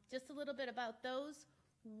 Just a little bit about those.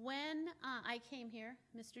 When I came here,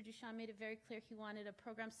 Mr. Duchamp made it very clear he wanted a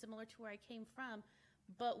program similar to where I came from,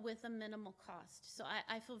 but with a minimal cost. So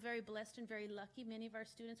I feel very blessed and very lucky. Many of our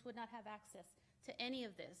students would not have access to any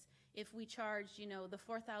of this if we charged, you know, the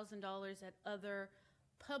 $4,000 that other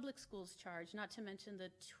public schools charge, not to mention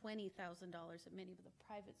the $20,000 that many of the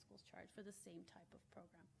private schools charge for the same type of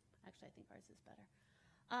program. Actually, I think ours is better.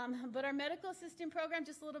 But our medical assistant program,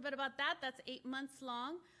 just a little bit about that, that's 8 months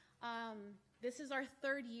long. This is our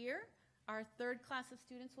third year. Our third class of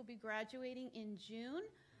students will be graduating in June.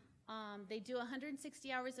 They do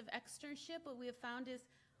 160 hours of externship. What we have found is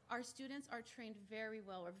our students are trained very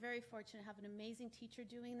well. We're very fortunate to have an amazing teacher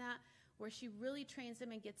doing that, where she really trains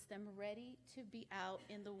them and gets them ready to be out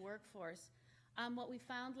in the workforce. What we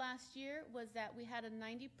found last year was that we had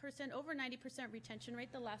a over 90% retention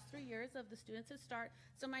rate the last 3 years of the students that start.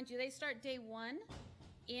 So mind you, they start day one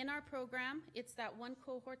in our program. It's that one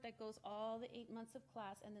cohort that goes all the 8 months of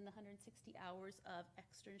class and then the 160 hours of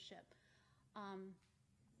externship.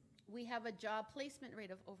 We have a job placement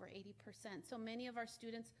rate of over 80%. So many of our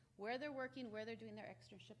students, where they're working, where they're doing their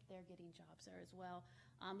externship, they're getting jobs there as well.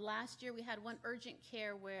 Last year we had one urgent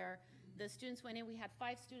care where the students went in. We had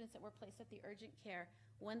 5 students that were placed at the urgent care.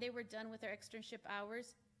 When they were done with their externship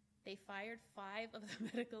hours, they fired 5 of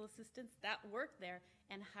the medical assistants that worked there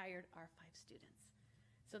and hired our 5 students.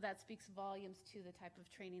 So that speaks volumes to the type of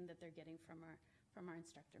training that they're getting from our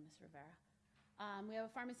instructor, Ms. Rivera. We have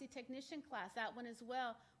a pharmacy technician class, that one as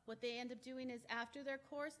well. What they end up doing is after their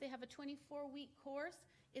course, they have a 24-week course.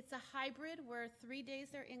 It's a hybrid where 3 days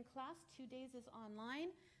they're in class, 2 days is online.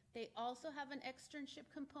 They also have an externship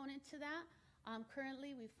component to that.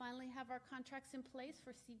 Currently, we finally have our contracts in place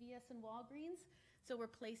for CVS and Walgreens. So we're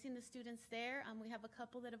placing the students there. We have a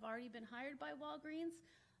couple that have already been hired by Walgreens.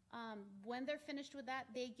 When they're finished with that,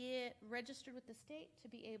 they get registered with the state to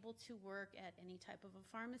be able to work at any type of a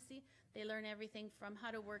pharmacy. They learn everything from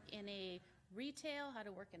how to work in a retail, how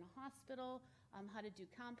to work in a hospital, how to do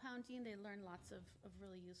compounding. They learn lots of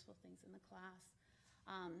really useful things in the class.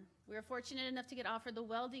 We were fortunate enough to get offered the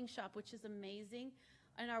welding shop, which is amazing.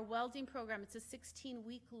 In our welding program, it's a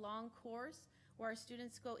 16-week long course where our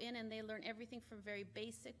students go in and they learn everything from very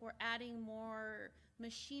basic. We're adding more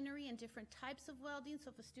machinery and different types of welding. So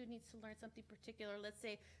if a student needs to learn something particular, let's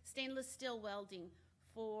say stainless steel welding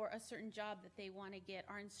for a certain job that they want to get,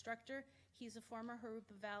 our instructor, he's a former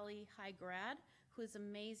Jurupa Valley High grad who is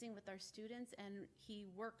amazing with our students, and he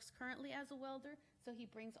works currently as a welder. So he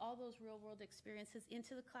brings all those real-world experiences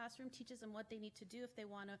into the classroom, teaches them what they need to do if they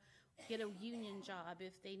want to get a union job,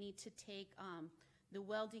 if they need to take the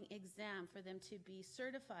welding exam for them to be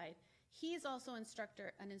certified. He's also an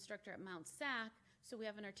instructor at Mount SAC, so we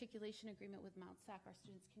have an articulation agreement with Mount SAC. Our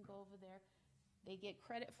students can go over there. They get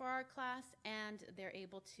credit for our class, and they're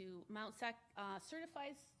able to, Mount SAC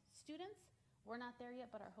certifies students. We're not there yet,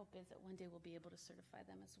 but our hope is that one day we'll be able to certify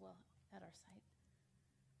them as well at our site.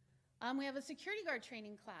 We have a security guard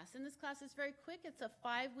training class, and this class is very quick. It's a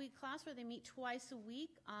 5-week class where they meet twice a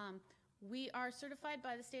week. We are certified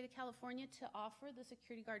by the state of California to offer the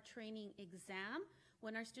security guard training exam.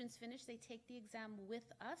 When our students finish, they take the exam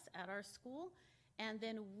with us at our school, and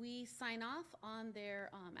then we sign off on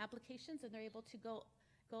their applications, and they're able to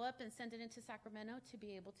go up and send it into Sacramento to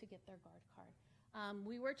be able to get their guard card.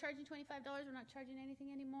 We were charging $25. We're not charging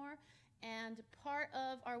anything anymore. And part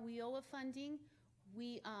of our WIOA funding,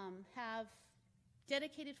 we have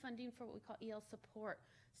dedicated funding for what we call EL support.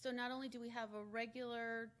 So not only do we have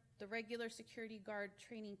the regular security guard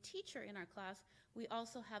training teacher in our class, we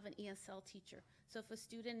also have an ESL teacher. So if a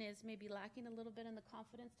student is maybe lacking a little bit in the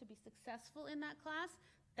confidence to be successful in that class,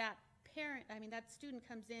 that student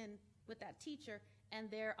comes in with that teacher, and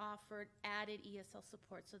they're offered added ESL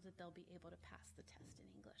support so that they'll be able to pass the test in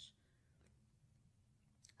English.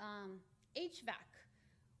 HVAC.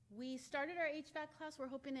 We started our HVAC class. We're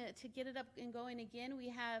hoping to get it up and going again. We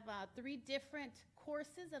have 3 different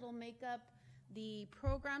courses that'll make up the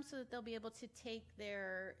program so that they'll be able to take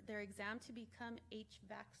their exam to become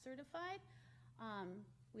HVAC certified.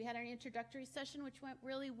 We had our introductory session, which went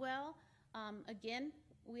really well. Again,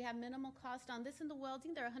 We have minimal cost on this and the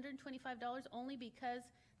welding. They're $125 only because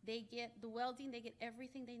they get the welding, they get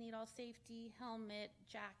everything they need, all safety, helmet,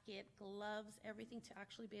 jacket, gloves, everything to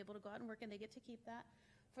actually be able to go out and work, and they get to keep that.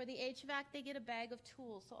 For the HVAC, they get a bag of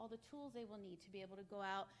tools, so all the tools they will need to be able to go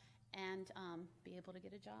out and be able to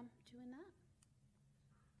get a job doing that.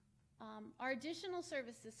 Our additional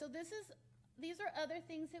services, so these are other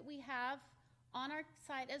things that we have on our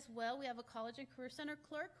site as well. We have a College and Career Center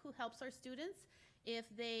clerk who helps our students if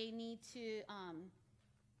they need to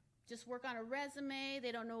just work on a resume,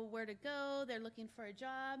 they don't know where to go, they're looking for a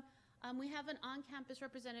job. We have an on-campus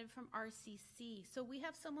representative from RCC. So we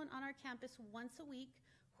have someone on our campus once a week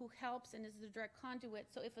who helps and is the direct conduit.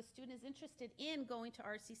 So if a student is interested in going to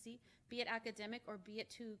RCC, be it academic or be it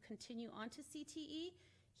to continue on to CTE,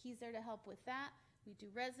 he's there to help with that. We do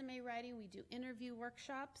resume writing, we do interview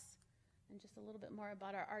workshops, and just a little bit more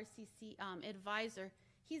about our RCC advisor.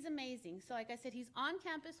 He's amazing. So like I said, he's on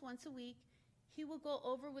campus once a week. He will go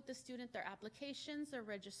over with the student their applications, their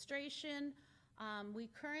registration. We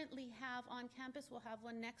currently have on campus, we'll have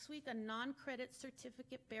one next week, a non-credit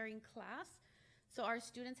certificate bearing class. So our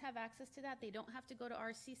students have access to that. They don't have to go to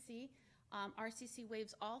RCC. RCC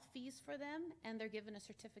waives all fees for them, and they're given a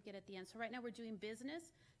certificate at the end. So right now we're doing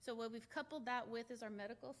business. So what we've coupled that with is our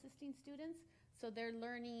medical assisting students. So they're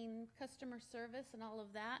learning customer service and all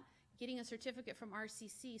of that, getting a certificate from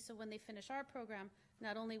RCC. So when they finish our program,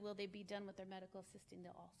 not only will they be done with their medical assisting,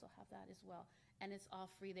 they'll also have that as well. And it's all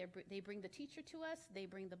free. They bring the teacher to us, they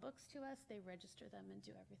bring the books to us, they register them and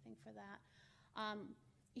do everything for that.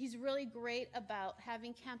 He's really great about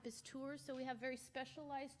having campus tours. So we have very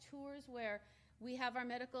specialized tours where we have our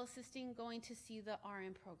medical assisting going to see the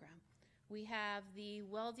RN program. We have the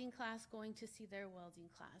welding class going to see their welding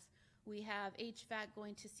class. We have HVAC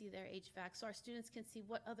going to see their HVAC. So our students can see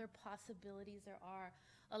what other possibilities there are.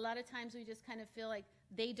 A lot of times we just kind of feel like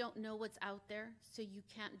they don't know what's out there, so you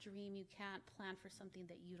can't dream, you can't plan for something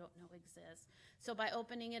that you don't know exists. So by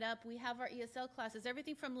opening it up, we have our ESL classes,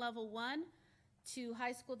 everything from level 1 to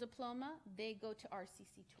high school diploma, they go to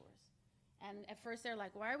RCC tours. And at first they're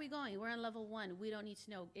like, why are we going? We're in level 1. We don't need to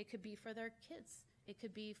know. It could be for their kids. It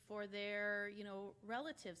could be for their,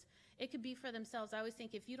 relatives. It could be for themselves. I always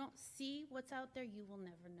think if you don't see what's out there, you will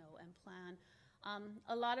never know and plan.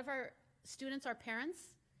 A lot of our students are parents.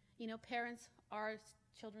 Parents are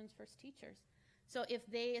children's first teachers. So if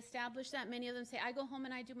they establish that, many of them say, I go home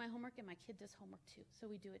and I do my homework, and my kid does homework too. So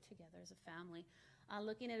we do it together as a family.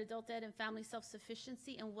 Looking at adult ed and family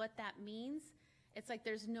self-sufficiency and what that means, it's like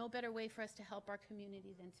there's no better way for us to help our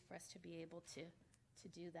community than for us to be able to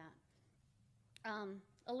do that.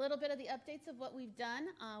 A little bit of the updates of what we've done.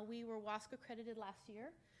 We were WASC accredited last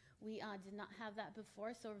year. We did not have that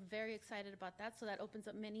before, so we're very excited about that. So that opens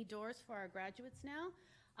up many doors for our graduates now.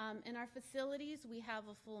 In our facilities, we have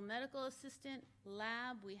a full medical assistant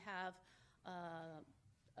lab. We have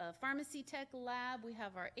a pharmacy tech lab. We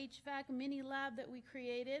have our HVAC mini lab that we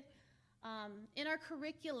created. In our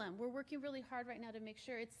curriculum, we're working really hard right now to make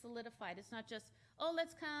sure it's solidified. It's not just, oh,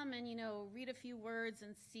 let's come and, read a few words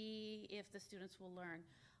and see if the students will learn.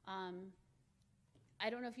 I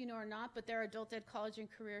don't know if you know or not, but there are adult ed college and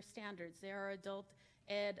career standards. There are adult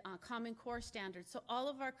ed Common Core standards. So all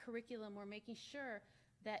of our curriculum, we're making sure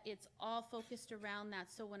that it's all focused around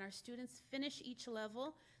that. So when our students finish each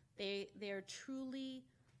level, they're truly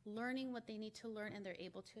learning what they need to learn, and they're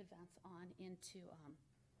able to advance on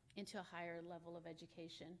into a higher level of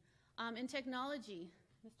education. In technology,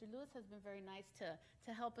 Mr. Lewis has been very nice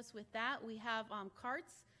to help us with that. We have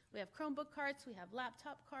carts, we have Chromebook carts, we have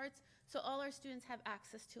laptop carts, so all our students have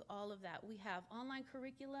access to all of that. We have online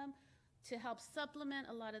curriculum to help supplement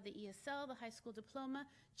a lot of the ESL, the high school diploma,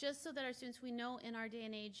 just so that our students, we know in our day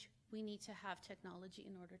and age, we need to have technology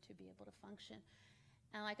in order to be able to function.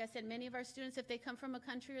 And like I said, many of our students, if they come from a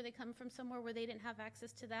country or they come from somewhere where they didn't have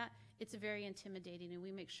access to that, it's very intimidating, and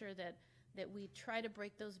we make sure that we try to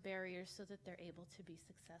break those barriers so that they're able to be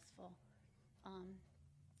successful.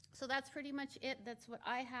 So that's pretty much it. That's what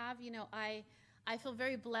I have. I feel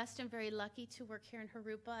very blessed and very lucky to work here in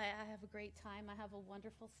Jurupa. I have a great time. I have a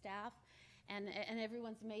wonderful staff, and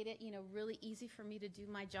everyone's made it, really easy for me to do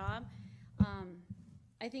my job.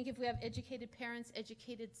 I think if we have educated parents,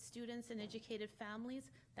 educated students, and educated families,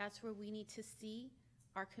 that's where we need to see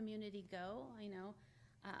our community go.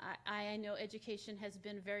 I know education has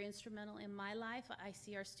been very instrumental in my life. I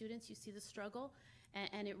see our students, you see the struggle,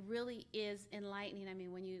 and it really is enlightening. I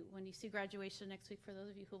mean, when you see graduation next week, for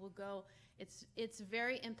those of you who will go, it's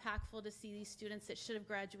very impactful to see these students that should have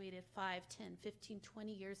graduated 5, 10, 15,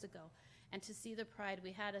 20 years ago, and to see the pride.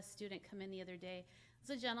 We had a student come in the other day. It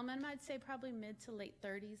was a gentleman, I'd say probably mid to late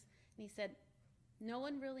 30s, and he said, No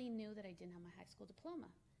one really knew that I didn't have my high school diploma.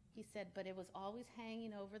 He said, but it was always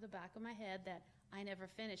hanging over the back of my head that I never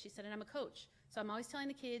finished. He said, and I'm a coach, so I'm always telling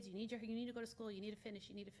the kids, you need to go to school, you need to finish,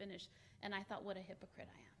 you need to finish. And I thought, what a hypocrite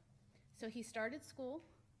I am. So he started school,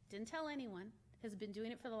 didn't tell anyone, has been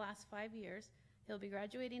doing it for the last 5 years. He'll be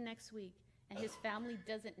graduating next week, and his family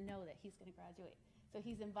doesn't know that he's going to graduate. So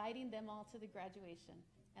he's inviting them all to the graduation,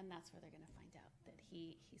 and that's where they're going to find out that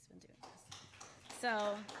he's been doing this.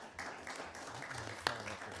 So,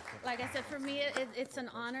 like I said, for me, it's an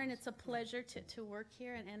honor and it's a pleasure to work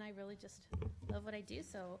here, and I really just love what I do.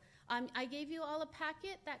 So I gave you all a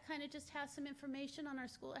packet that kind of just has some information on our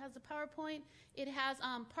school. It has a PowerPoint. It has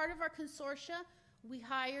part of our consortia. We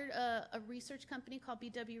hired a research company called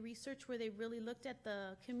BW Research, where they really looked at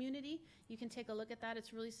the community. You can take a look at that.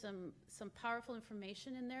 It's really some powerful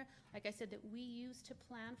information in there, like I said, that we use to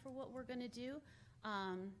plan for what we're going to do.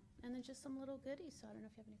 And then just some little goodies. So I don't know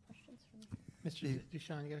if you have any questions for me. Mr.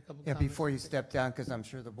 Duchamp, you got a couple Yeah, comments? before you step down, because I'm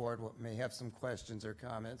sure the board may have some questions or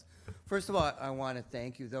comments. First of all, I want to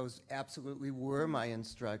thank you. Those absolutely were my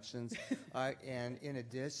instructions. And in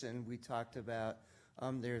addition, we talked about,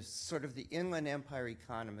 there's sort of the Inland Empire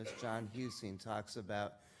economist, John Husing, talks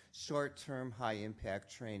about short-term,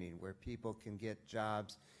 high-impact training, where people can get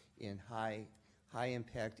jobs in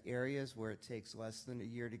high-impact areas where it takes less than a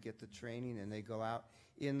year to get the training, and they go out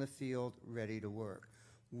in the field ready to work.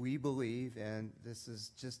 We believe, and this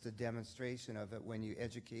is just a demonstration of it, when you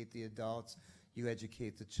educate the adults, you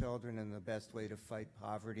educate the children, and the best way to fight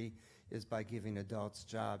poverty is by giving adults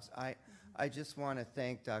jobs. I just want to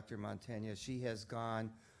thank Dr. Montaigne. She has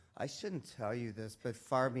gone, I shouldn't tell you this, but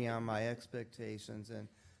far beyond my expectations, and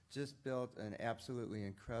just built an absolutely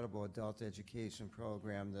incredible adult education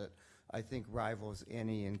program that I think rivals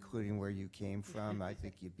any, including where you came from. I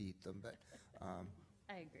think you beat them, but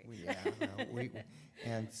I agree.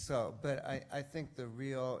 And so, but I think the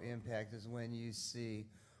real impact is when you see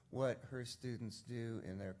what her students do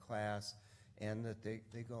in their class, and that they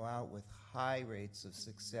go out with high rates of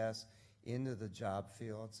success into the job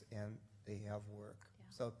fields, and they have work.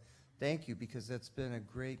 Yeah. So thank you, because that's been a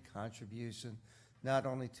great contribution, not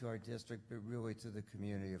only to our district, but really to the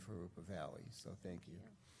community of Jurupa Valley. So thank you.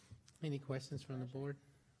 Any questions from the board?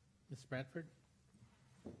 Ms. Bradford?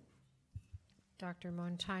 Dr.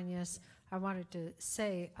 Montañez, I wanted to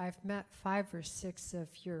say I've met 5 or 6 of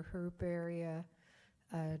your Jurupa area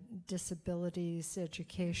disabilities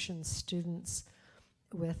education students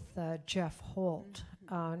with Jeff Holt.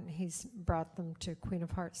 He's brought them to Queen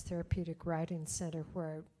of Hearts Therapeutic Writing Center,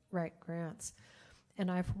 where I write grants. And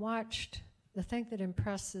I've watched, the thing that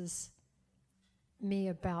impresses me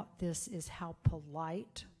about this is how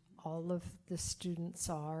polite all of the students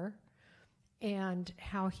are, and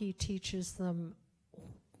how he teaches them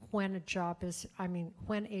when a job is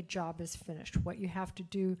finished, what you have to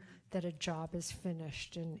do that a job is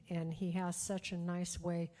finished. And he has such a nice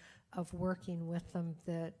way of working with them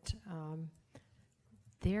that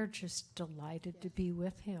they're just delighted to be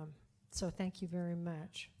with him. So thank you very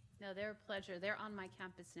much. No, they're a pleasure. They're on my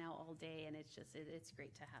campus now all day, and it's just, it's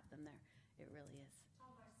great to have them there. It really is.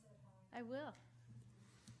 I will.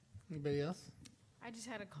 Anybody else? I just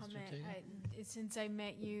had a comment. Taylor? Since I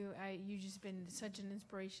met you, you've just been such an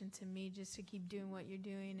inspiration to me, just to keep doing what you're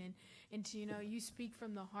doing, and to, you speak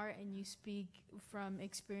from the heart, and you speak from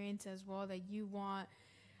experience as well, that you want,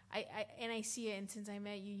 and I see it, and since I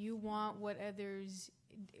met you, you want what others,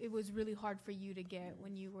 it was really hard for you to get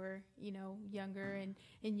when you were, younger, and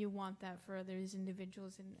you want that for others,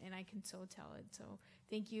 individuals, and I can so tell it. So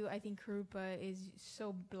thank you. I think Jurupa is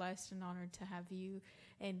so blessed and honored to have you,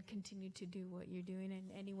 and continue to do what you're doing,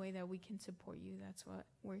 and any way that we can support you, that's what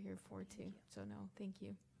we're here for too. So no, thank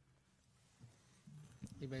you.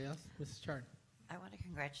 Anybody else? Mrs. Chard. I want to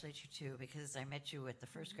congratulate you too, because I met you at the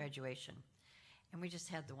first graduation, and we just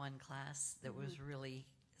had the one class that was really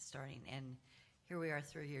starting, and here we are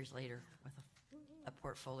 3 years later with a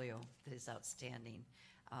portfolio that is outstanding.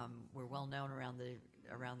 We're well known around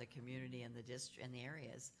the community and the district and the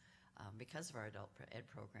areas because of our adult ed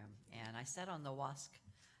program. And I sat on the WASC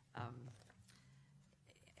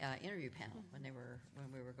interview panel when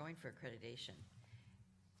we were going for accreditation,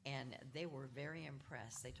 and they were very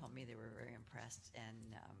impressed. They told me they were very impressed,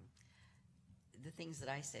 and the things that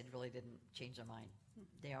I said really didn't change their mind.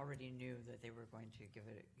 They already knew that they were going to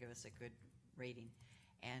give us a good rating,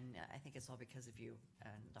 and I think it's all because of you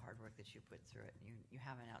and the hard work that you put through it. You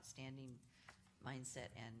have an outstanding mindset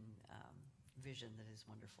and vision that is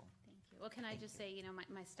wonderful. Thank you. Well, can I just say,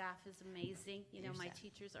 my staff is amazing. My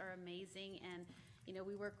teachers are amazing, and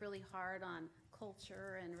we work really hard on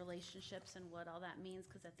culture and relationships and what all that means,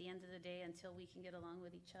 because at the end of the day, until we can get along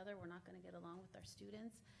with each other, we're not going to get along with our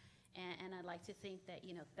students. And I'd like to think that,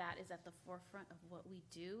 you know, that is at the forefront of what we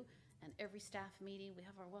do. And every staff meeting, we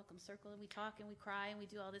have our welcome circle, and we talk and we cry and we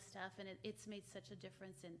do all this stuff, and it's made such a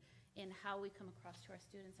difference in how we come across to our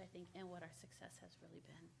students, I think, and what our success has really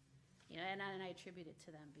been. You know, and I attribute it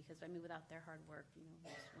to them, because, I mean, without their hard work, you know,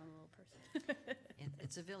 just one little person.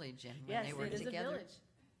 It's a village, and when Yes, they work it is together, a village.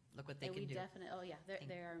 look what they And can we do. definitely, oh yeah,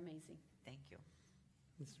 they are amazing. Thank you.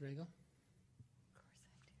 Mrs. Regal?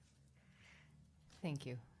 Thank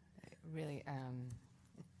you. Really,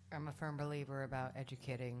 I'm a firm believer about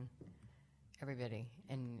educating everybody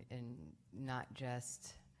and not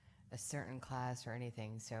just a certain class or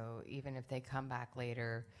anything. So even if they come back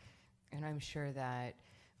later, and I'm sure that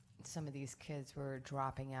some of these kids were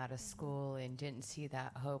dropping out of school and didn't see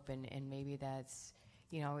that hope, and maybe that's,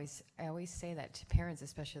 you know, I always say that to parents,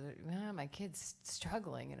 especially, my kid's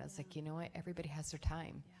struggling, and I was like, you know what, everybody has their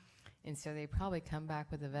time. And so they probably come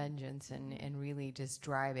back with a vengeance and really just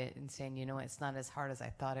drive it and saying, you know, it's not as hard as I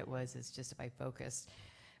thought it was. It's just if I focused.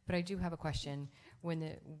 But I do have a question. When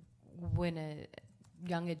a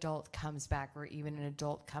young adult comes back, or even an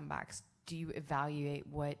adult comes back, do you evaluate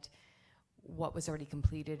what was already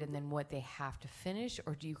completed and then what they have to finish?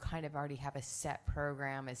 Or do you kind of already have a set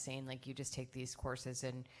program as saying, like, you just take these courses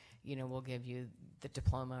and, you know, we'll give you the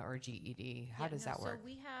diploma or GED? How does that work? So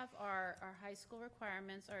we have our high school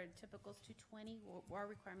requirements, our typicals 220. Our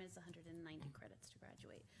requirement is 190 credits to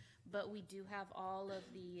graduate. But we do have all of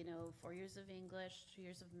the, you know, 4 years of English, 3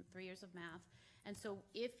 years of math. And so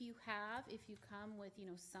if you come with, you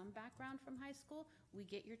know, some background from high school, we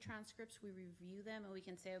get your transcripts, we review them, and we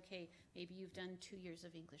can say, okay, maybe you've done 2 years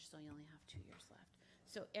of English, so you only have 2 years left.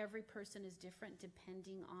 So every person is different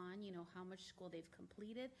depending on, you know, how much school they've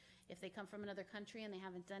completed. If they come from another country and they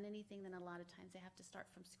haven't done anything, then a lot of times they have to start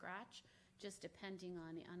from scratch, just depending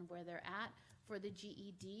on where they're at. For the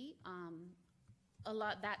GED,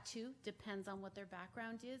 that too depends on what their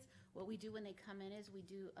background is. What we do when they come in is we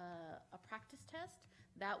do a practice test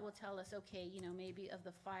that will tell us, okay, you know, maybe of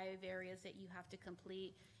the 5 areas that you have to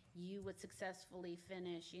complete, you would successfully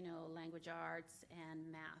finish, you know, language arts and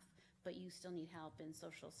math, but you still need help in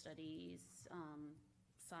social studies,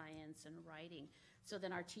 science, and writing. So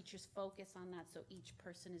then our teachers focus on that, so each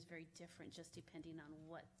person is very different just depending on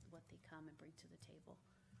what they come and bring to the table.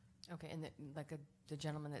 Okay, and the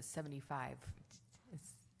gentleman that's 75.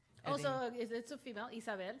 It's a female,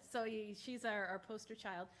 Isabel. So she's our poster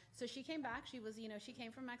child. So she came back. She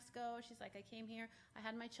came from Mexico. She's like, I came here. I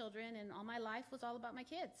had my children, and all my life was all about my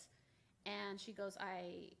kids. And she goes,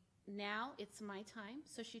 now it's my time.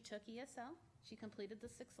 So she took ESL. She completed the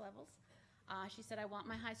 6 levels. She said, I want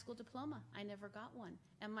my high school diploma. I never got one.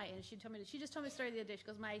 And she just told me the story the other day. She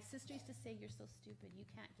goes, my sister used to say, you're so stupid. You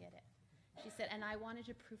can't get it. She said, and I wanted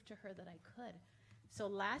to prove to her that I could. So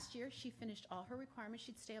last year, she finished all her requirements.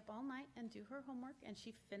 She'd stay up all night and do her homework, and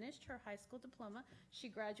she finished her high school diploma. She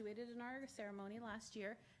graduated in our ceremony last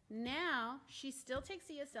year. Now, she still takes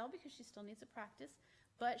ESL because she still needs to practice,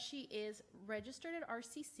 but she is registered at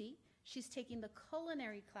RCC. She's taking the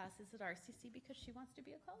culinary classes at RCC because she wants to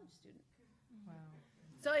be a college student. Wow.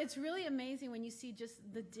 So it's really amazing when you see just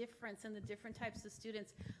the difference and the different types of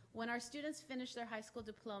students. When our students finish their high school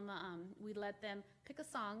diploma, we let them pick a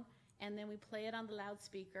song, and then we play it on the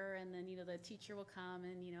loudspeaker, and then, you know, the teacher will come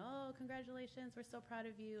and, you know, oh, congratulations, we're so proud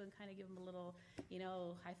of you, and kind of give them a little, you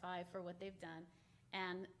know, high five for what they've done.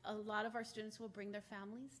 And a lot of our students will bring their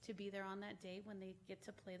families to be there on that day when they get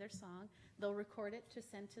to play their song. They'll record it to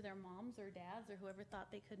send to their moms or dads or whoever thought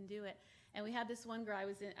they couldn't do it. And we had this one girl, I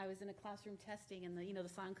was in a classroom testing, and the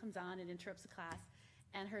song comes on and interrupts the class,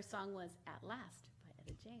 and her song was At Last by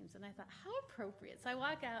Etta James. And I thought, how appropriate. So I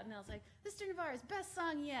walk out, and I was like, Mr. Navarez, best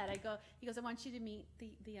song yet. He goes, I want you to meet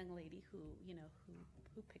the young lady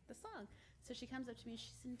who picked the song. So she comes up to me, and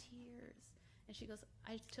she's in tears. And she goes,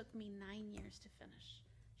 it took me 9 years to finish.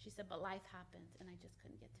 She said, but life happened, and I just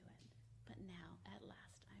couldn't get to it. But now, at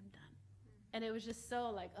last, I'm done. And it was just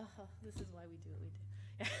so like, oh, this is why we do what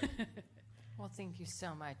we do. Well, thank you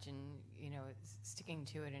so much, and, you know, sticking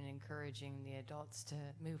to it and encouraging the adults to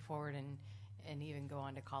move forward and even go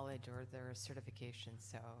on to college or their certification.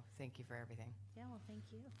 So thank you for everything. Yeah, well, thank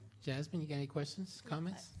you. Jasmine, you got any questions,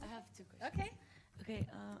 comments? I have 2 questions. Okay,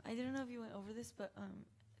 I didn't know if you went over this, but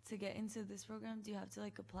to get into this program, do you have to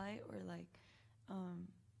apply, or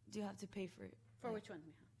do you have to pay for it? For which one?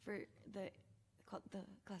 For the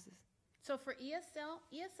classes. So for ESL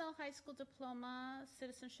high school diploma,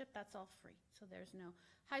 citizenship, that's all free. So there's no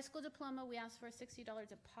high school diploma. We ask for a $60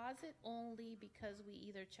 deposit only because we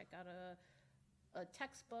either check out a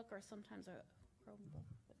textbook or sometimes Chromebook,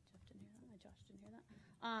 but Jeff didn't hear that. Josh didn't hear that.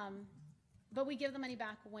 But we give the money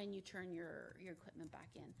back when you turn your equipment back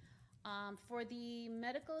in. For the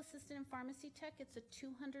medical assistant and pharmacy tech, it's a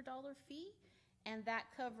 $200 fee, and that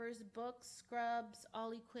covers books, scrubs,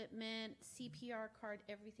 all equipment, CPR card,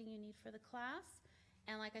 everything you need for the class.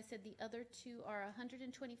 And like I said, the other two are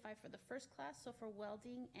 $125 for the first class, so for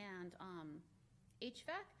welding and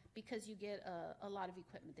HVAC, because you get a lot of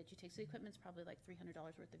equipment that you take. So the equipment's probably like $300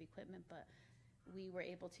 worth of equipment, but we were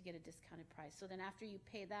able to get a discounted price. So then after you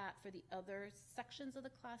pay that for the other sections of the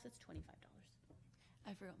class, it's $25.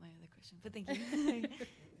 I forgot my other question, but thank you.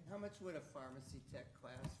 How much would a pharmacy tech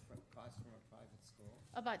class cost from a private school?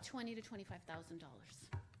 About $20,000 to $25,000.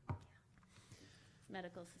 Yeah.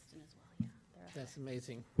 Medical assistant as well. Yeah. That's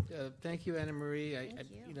amazing. Thank you, Anna Marie. Thank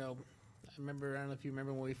you. I remember. I don't know if you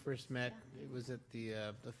remember when we first met. Yeah. It was at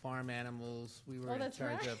the farm animals. We were in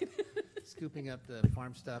charge of scooping up the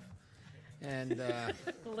farm stuff, and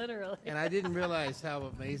literally. And I didn't realize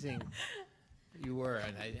how amazing you were.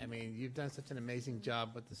 And I mean, you've done such an amazing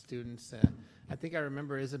job with the students. I think I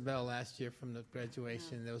remember Isabel last year from the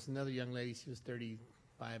graduation. Yeah. There was another young lady. She was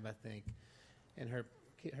 35, I think, and her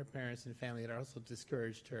parents and family had also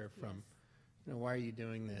discouraged her from. Why are you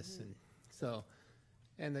doing this? Mm-hmm. And so,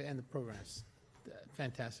 and the programs,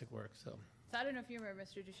 fantastic work. So I don't know if you remember,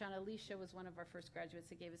 Mr. Duchamp, Alicia was one of our first graduates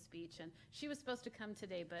that gave a speech, and she was supposed to come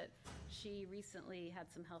today, but she recently had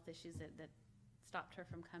some health issues that stopped her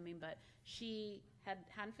from coming. But she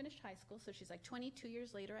hadn't finished high school, so she's like, 22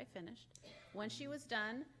 years later, I finished. When she was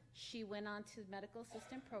done, she went on to the medical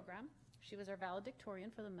assistant program. She was our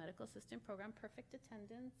valedictorian for the medical assistant program, perfect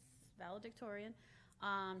attendance, valedictorian.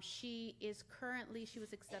 She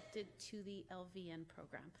was accepted to the LVN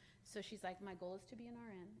program. So she's like, my goal is to be an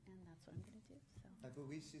RN, and that's what I'm going to do. So. I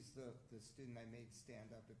believe she's the student I made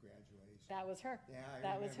stand up at graduation. That was her. Yeah,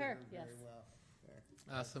 that was her. Yes. Very well. There.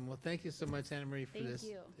 Awesome. Well, thank you so much, Anna Marie, for this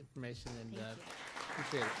information, and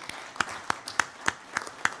appreciate it.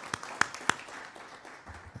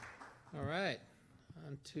 All right,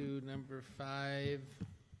 on to number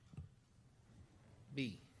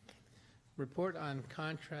 5B. Report on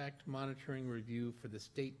contract monitoring review for the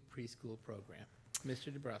state preschool program.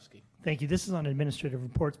 Mr. Dabrowski. Thank you. This is on administrative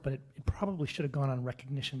reports, but it probably should have gone on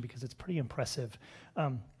recognition because it's pretty impressive.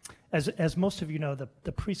 As most of you know,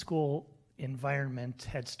 the preschool environment,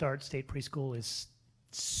 Head Start, state preschool, is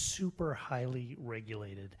super highly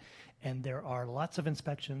regulated. And there are lots of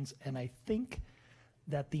inspections, and I think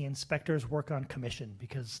that the inspectors work on commission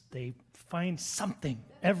because they find something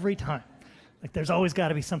every time. Like there's always got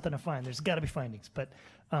to be something to find. There's got to be findings. But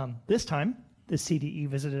this time, the CDE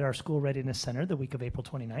visited our School Readiness Center the week of April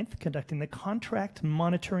 29th, conducting the contract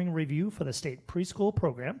monitoring review for the state preschool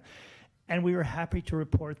program. And we were happy to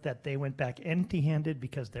report that they went back empty-handed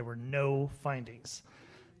because there were no findings.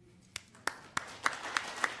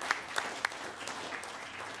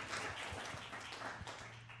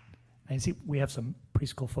 I see we have some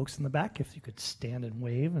preschool folks in the back. If you could stand and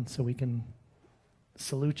wave, and so we can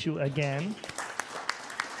salute you again.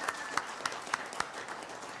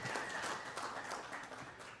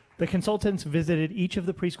 The consultants visited each of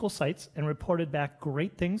the preschool sites and reported back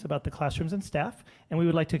great things about the classrooms and staff, and we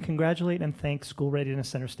would like to congratulate and thank School Readiness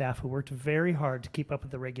Center staff who worked very hard to keep up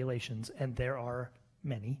with the regulations, and there are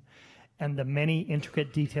many, and the many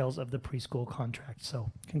intricate details of the preschool contract.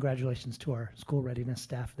 So congratulations to our School Readiness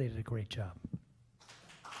staff. They did a great job.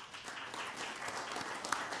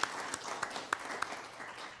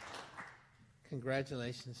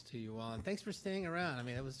 Congratulations to you all, and thanks for staying around. I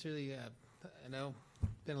mean, it was really, I know,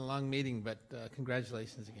 been a long meeting, but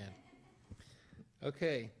congratulations again.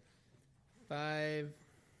 Okay,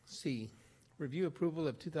 5C, review approval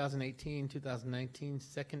of 2018-2019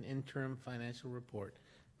 second interim financial report.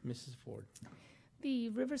 Mrs. Ford. The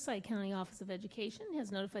Riverside County Office of Education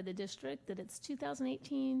has notified the district that its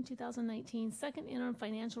 2018-2019 second interim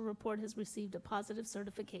financial report has received a positive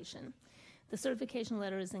certification. The certification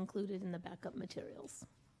letter is included in the backup materials.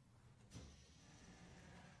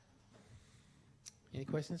 Any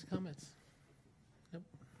questions, comments? Nope.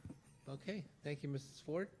 Okay, thank you, Mrs.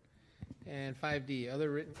 Ford. And 5D,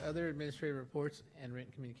 other administrative reports and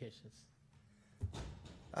written communications.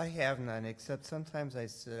 I have none, except sometimes I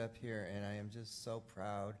sit up here and I am just so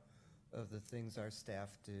proud of the things our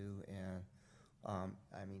staff do. And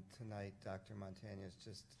I mean, tonight, Dr. Montagna is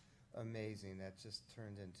just amazing. That just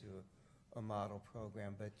turned into a model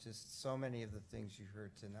program, but just so many of the things you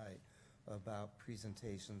heard tonight about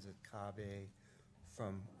presentations at CABE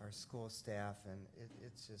from our school staff, and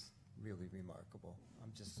it's just really remarkable.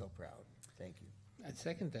 I'm just so proud. Thank you. I'd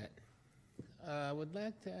second that. I would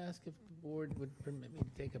like to ask if the board would permit me to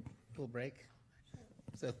take a little break.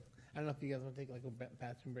 So I don't know if you guys want to take like a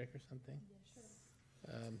bathroom break or something.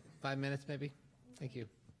 5 minutes maybe. Thank you.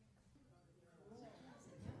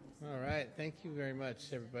 All right. Thank you very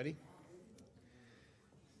much, everybody.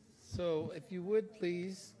 So if you would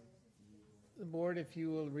please, the board, if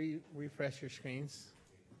you will refresh your screens,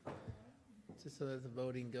 just so that the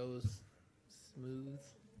voting goes smooth.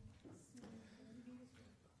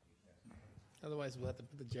 Otherwise, we'll have to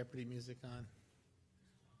put the Jeopardy music on.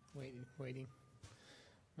 Waiting.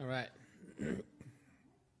 All right. You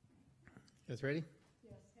guys ready?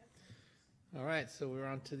 Yes. All right, so we're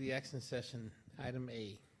on to the action session. Item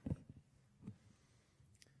A.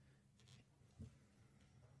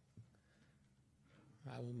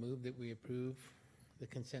 I will move that we approve the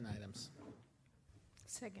consent items.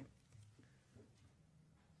 Second.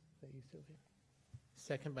 Is that you, Sylvia?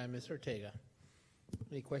 Second by Ms. Ortega.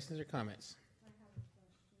 Any questions or comments?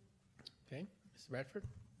 Okay, Mr. Bradford?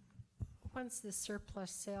 When's the surplus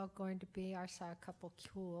sale going to be? I saw a couple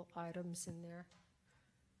cool items in there.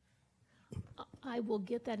 I will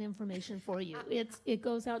get that information for you. It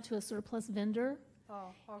goes out to a surplus vendor.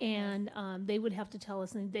 Oh, okay. And they would have to tell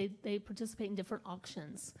us, and they participate in different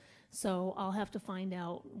auctions. So I'll have to find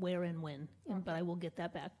out where and when, but I will get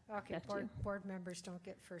that back. Okay, back to you. board members don't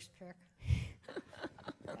get first pick.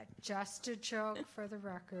 Just a joke for the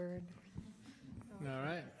record. Okay. All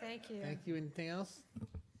right. Thank you. Thank you. Anything else?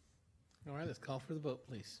 All right, let's call for the vote,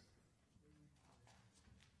 please.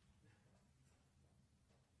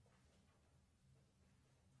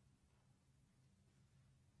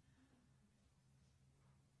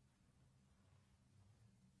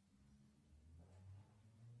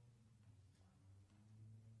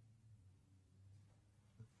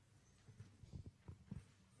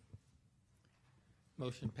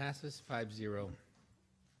 Motion passes 5-0.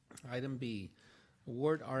 Item B,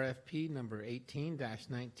 award RFP number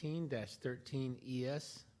 18-19-13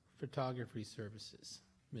 ES photography services.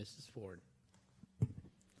 Mrs. Ford.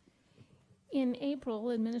 In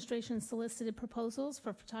April, administration solicited proposals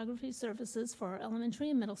for photography services for our elementary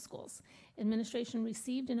and middle schools. Administration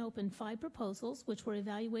received and opened 5 proposals, which were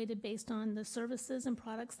evaluated based on the services and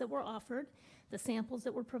products that were offered, the samples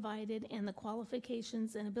that were provided, and the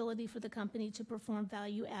qualifications and ability for the company to perform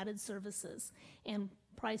value-added services and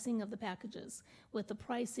pricing of the packages, with the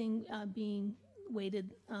pricing being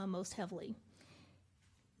weighted most heavily.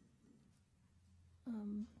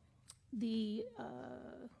 The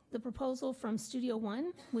proposal from Studio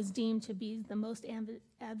One was deemed to be the most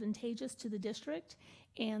advantageous to the district,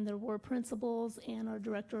 and there were principals and our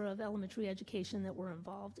director of elementary education that were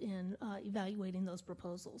involved in evaluating those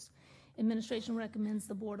proposals. Administration recommends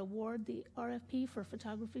the board award the RFP for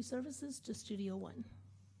photography services to Studio One.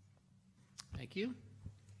 Thank you.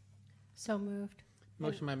 So moved.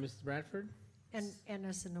 Motion by Mrs. Bradford. And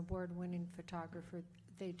as an award-winning photographer,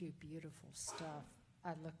 they do beautiful stuff.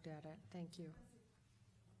 I looked at it. Thank you.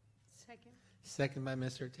 Second. Second by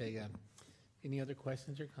Ms. Ortega. Any other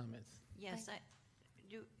questions or comments? Yes,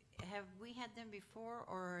 have we had them before,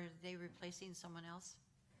 or are they replacing someone else?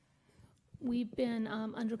 We've been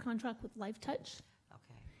under contract with Life Touch.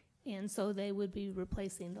 Okay. And so they would be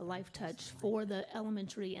replacing the Life Touch for the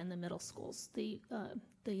elementary and the middle schools. The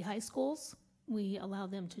high schools, we allow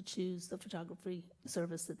them to choose the photography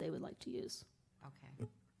service that they would like to use. Okay.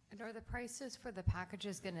 And are the prices for the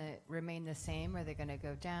packages going to remain the same? Are they going to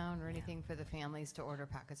go down or anything for the families to order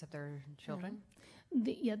packets of their children?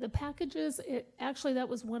 The packages, actually that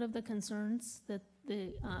was one of the concerns that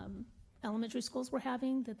the elementary schools were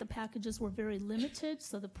having, that the packages were very limited.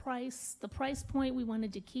 So the price point we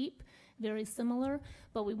wanted to keep very similar,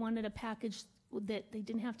 but we wanted a package that they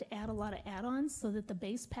didn't have to add a lot of add-ons, so that the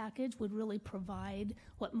base package would really provide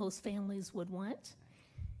what most families would want.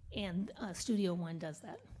 And Studio One does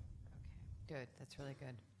that. Okay, good. That's really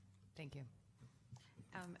good. Thank you.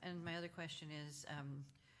 And my other question is,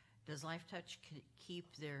 does Life Touch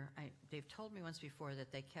keep their, they've told me once before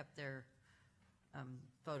that they kept their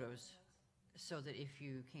photos, so that if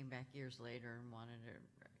you came back years later and wanted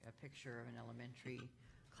a picture of an elementary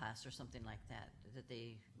class or something like that, that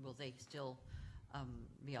will they still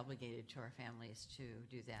be obligated to our families to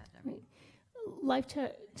do that? I mean, Life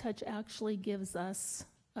Touch actually gives us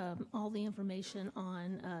all the information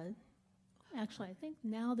on, actually I think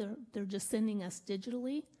now they're just sending us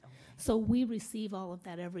digitally. Okay. So we receive all of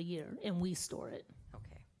that every year and we store it.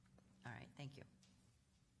 Okay. All right. Thank you.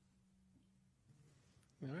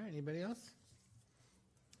 All right, anybody else?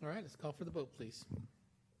 All right, let's call for the vote, please.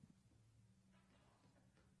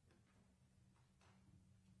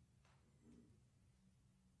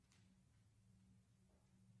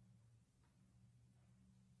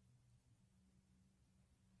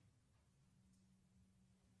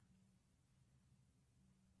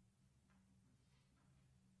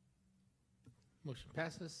 Motion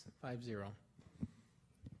passes 5-0.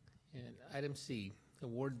 And item C,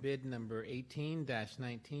 award bid number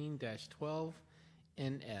 18-19-12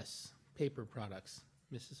 NS, paper products.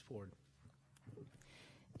 Mrs. Ford.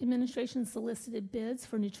 Administration solicited bids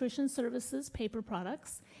for nutrition services paper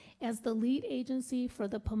products. As the lead agency for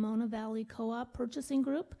the Pomona Valley Co-op Purchasing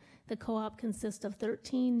Group, the co-op consists of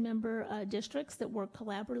 13 member districts that work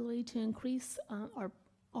collaboratively to increase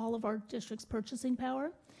all of our district's purchasing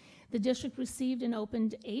power. The district received and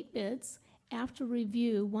opened 8 bids. After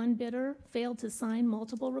review, one bidder failed to sign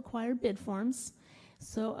multiple required bid forms,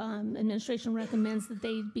 so administration recommends that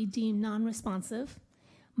they be deemed non-responsive.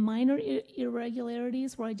 Minor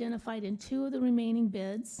irregularities were identified in 2 of the remaining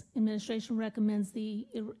bids. Administration recommends the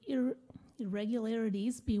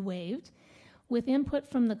irregularities be waived. With input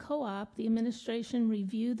from the co-op, the administration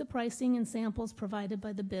reviewed the pricing and samples provided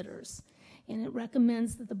by the bidders, and it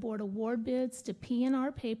recommends that the board award bids to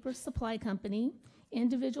P&R Paper Supply Company,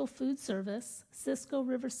 Individual Food Service, Cisco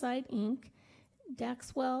Riverside Inc.,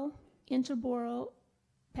 Daxwell, Interboro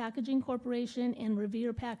Packaging Corporation, and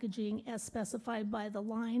Revere Packaging as specified by the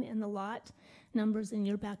line and the lot numbers in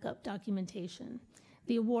your backup documentation.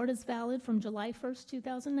 The award is valid from July 1st,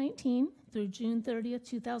 2019 through June 30th,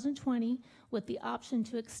 2020, with the option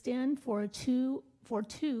to extend for two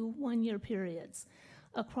one-year periods.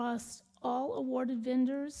 Across all awarded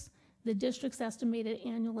vendors, the district's estimated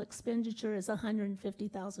annual expenditure is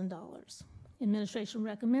 $150,000. Administration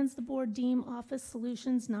recommends the board deem Office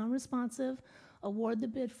Solutions non-responsive, award the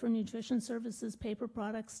bid for nutrition services paper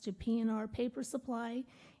products to P&R Paper Supply,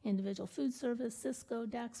 Individual Food Service, Cisco,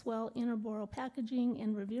 Daxwell, Interboro Packaging,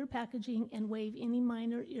 and Revere Packaging, and waive any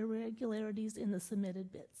minor irregularities in the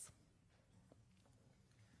submitted bids.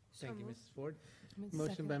 Thank you, Mrs. Ford.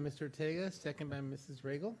 Motion by Mr. Ortega, second by Mrs.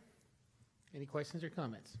 Regal. Any questions or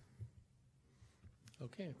comments?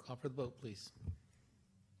 Okay, call for the vote, please.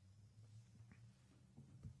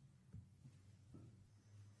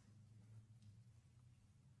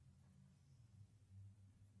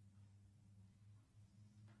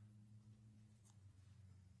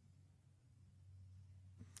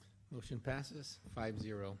 Motion passes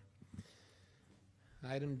 5-0.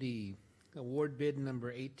 Item D, award bid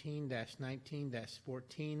number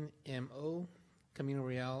 18-19-14 MO, Camino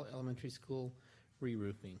Real Elementary School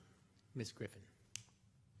re-roofing. Ms. Griffin.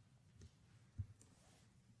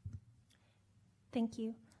 Thank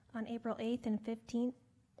you. On April 8th and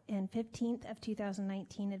 15th of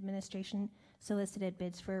 2019, administration solicited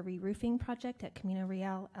bids for a re-roofing project at Camino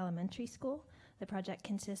Real Elementary School. The project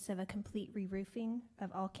consists of a complete re-roofing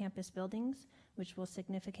of all campus buildings, which will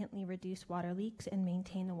significantly reduce water leaks and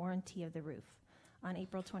maintain the warranty of the roof. On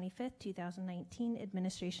April 25th, 2019,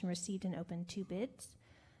 administration received and opened 2 bids.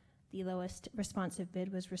 The lowest responsive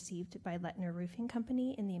bid was received by Lettner Roofing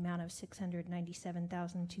Company in the amount of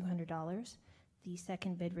 $697,200. The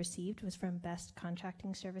second bid received was from Best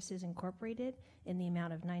Contracting Services Incorporated in the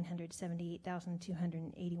amount of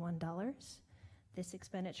 $978,281. This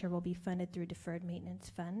expenditure will be funded through deferred maintenance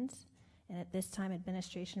funds. And at this time,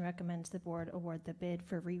 administration recommends the board award the bid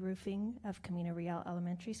for re-roofing of Camino Real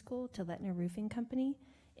Elementary School to Lettner Roofing Company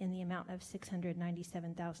in the amount of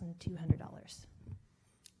 $697,200.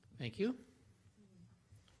 Thank you.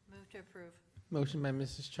 Move to approve. Motion by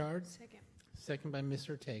Mrs. Chard. Second. Second by Mr.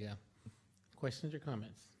 Ortega. Questions or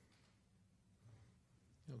comments?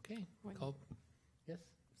 Okay, called. Yes?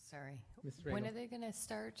 Sorry. Mrs. When Regal. are they going to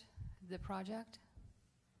start the project?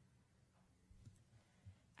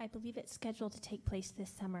 I believe it's scheduled to take place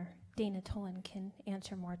this summer. Dana Tolan can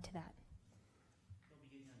answer more to that. They'll be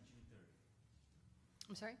getting on June 3rd.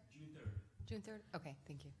 I'm sorry? June 3rd. June 3rd? Okay,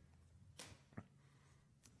 thank you.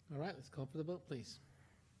 All right, let's call for the vote, please.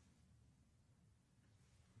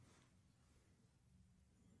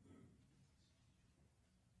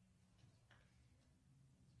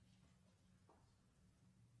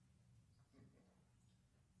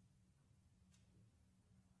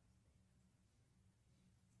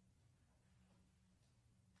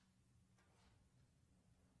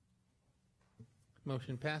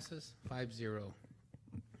 Motion passes 5-0.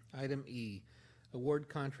 Item E, award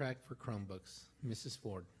contract for Chromebooks. Mrs.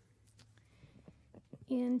 Ford.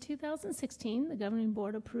 In 2016, the governing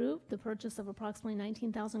board approved the purchase of approximately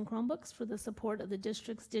 19,000 Chromebooks for the support of the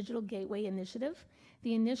district's Digital Gateway Initiative.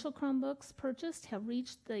 The initial Chromebooks purchased have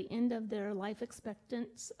reached the end of their life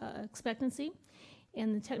expectancy,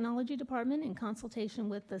 and the technology department, in consultation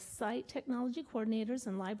with the site technology coordinators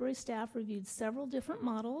and library staff, reviewed several different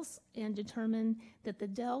models and determined that the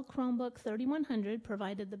Dell Chromebook 3100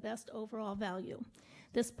 provided the best overall value.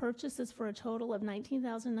 This purchase is for a total of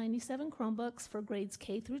 19,097 Chromebooks for grades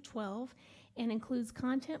K through 12 and includes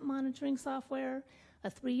content monitoring software, a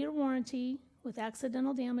 3-year warranty with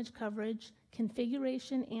accidental damage coverage,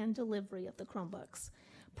 configuration, and delivery of the Chromebooks.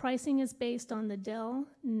 Pricing is based on the Dell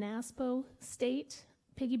NASPO state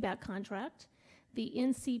piggyback contract, the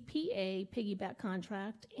NCPA piggyback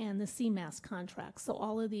contract, and the CMAS contract. So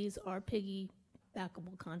all of these are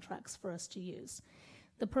piggybackable contracts for us to use.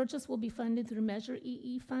 The purchase will be funded through Measure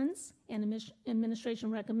EE funds, and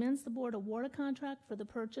administration recommends the board award a contract for the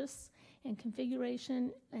purchase and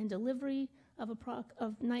configuration and delivery of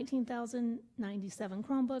 19,097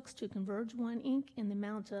 Chromebooks to Converge One Inc. in the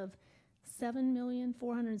amount of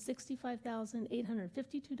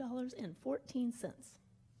 $7,465,852.14.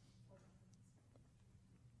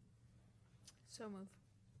 So move.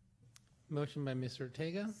 Motion by Ms.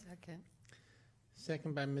 Ortega, Second.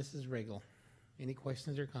 second by Mrs. Regal. Any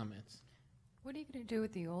questions or comments? What are you going to do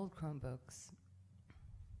with the old Chromebooks?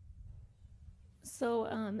 So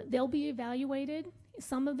they'll be evaluated.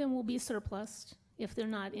 Some of them will be surplused if they're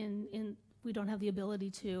not we don't have the ability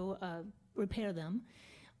to repair them.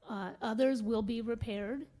 Others will be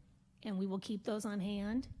repaired, and we will keep those on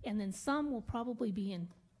hand. And then some will probably be in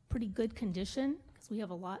pretty good condition, because we have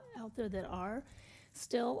a lot out there that are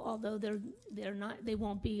still, although they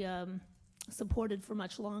won't be supported for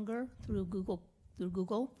much longer through Google.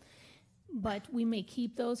 But we may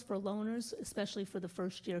keep those for loaners, especially for the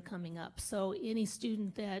first year coming up. So any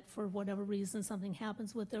student that, for whatever reason, something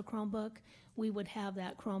happens with their Chromebook, we would have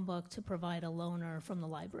that Chromebook to provide a loaner from the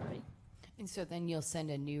library. And so then you'll send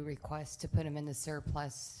a new request to put them in the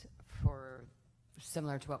surplus for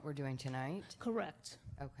similar to what we're doing tonight? Correct.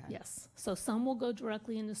 Okay. Yes. So some will go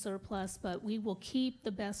directly into surplus, but we will keep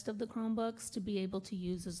the best of the Chromebooks to be able to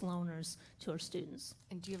use as loaners to our students.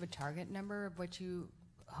 And do you have a target number of what you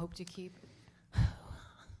hope to keep?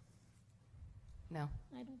 No?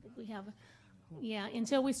 I don't think we have. Yeah,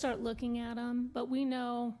 until we start looking at them. But we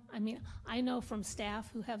know, I know from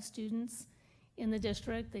staff who have students in the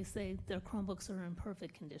district, they say their Chromebooks are in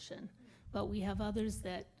perfect condition. But we have others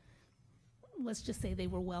that, let's just say they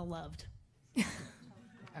were well loved.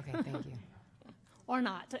 Okay, thank you. Or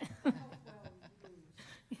not.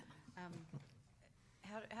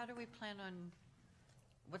 How do we plan on,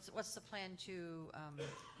 what's the plan to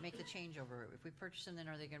make the changeover? If we purchase them, then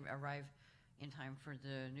are they going to arrive in time for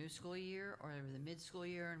the new school year or the mid-school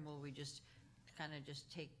year? And will we just kind of just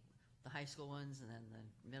take the high school ones and then the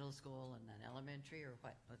middle school and then elementary, or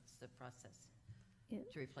what? What's the process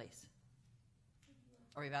to replace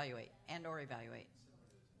or evaluate or evaluate?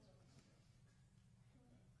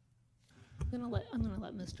 I'm gonna let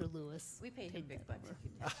Mr. Lewis. We pay him big bucks if you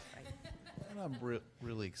take it, right? And I'm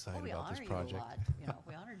really excited we about this honor project. you a lot. You know,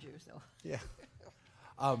 we honored you, so. Yeah.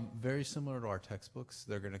 Very similar to our textbooks.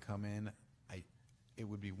 They're going to come in. It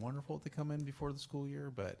would be wonderful if they come in before the school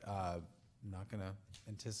year, but I'm not going to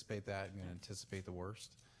anticipate that. I'm going to anticipate the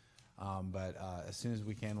worst. But as soon as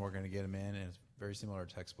we can, we're going to get them in, and it's very similar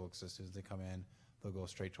to textbooks. As soon as they come in, they'll go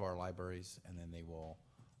straight to our libraries, and then they will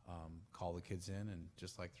call the kids in, and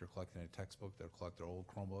just like they're collecting a textbook, they'll collect their old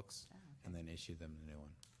Chromebooks and then issue them the new one.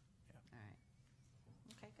 All right.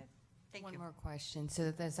 Okay, good. Thank you. One more question.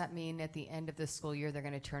 So does that mean at the end of the school year, they're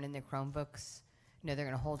going to turn in their Chromebooks? No, they're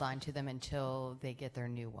going to hold on to them until they get their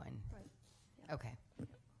new one? Right. Okay.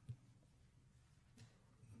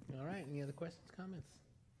 All right, any other questions, comments?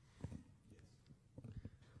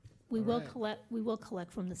 We All will right.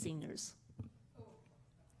 collect from the seniors.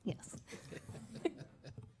 Yes.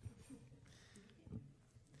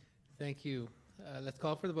 Thank you. Let's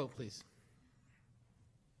call for the vote, please.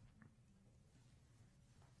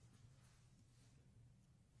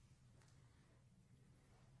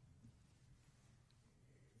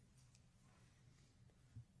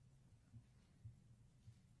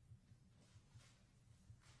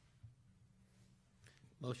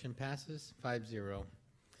 Motion passes 5-0.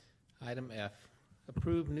 Item F,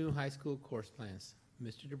 approve new high school course plans.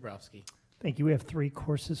 Mr. Dabrowski. Thank you. We have 3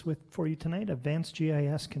 courses for you tonight. Advanced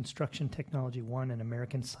GIS Construction Technology 1 and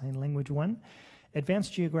American Sign Language 1.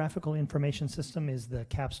 Advanced Geographical Information System is the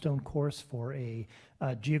capstone course for a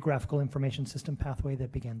geographical information system pathway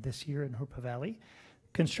that began this year in Jurupa Valley.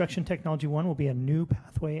 Construction Technology 1 will be a new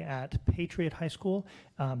pathway at Patriot High School.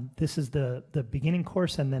 This is the beginning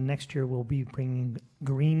course, and then next year we'll be bringing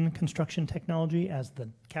Green Construction Technology as the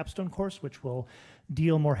capstone course, which will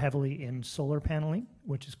deal more heavily in solar paneling,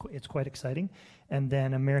 which is it's quite exciting. And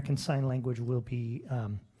then American Sign Language will be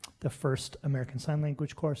the first American Sign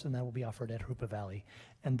Language course, and that will be offered at Jurupa Valley.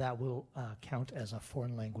 And that will count as a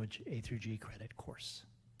foreign language A through G credit course.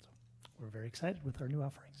 So we're very excited with our new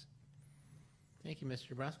offerings. Thank you,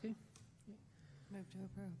 Mr. Dabrowski. Move to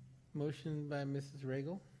approve. Motion by Mrs.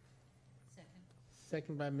 Regal, Second.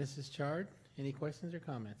 second by Mrs. Chard. Any questions or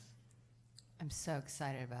comments? I'm so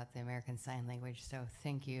excited about the American Sign Language, so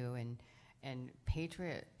thank you. And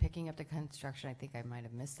Patriot picking up the construction, I think I might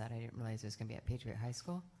have missed that. I didn't realize it was going to be at Patriot High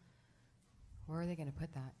School. Where are they going to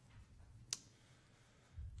put that?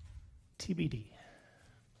 TBD.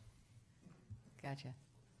 Gotcha.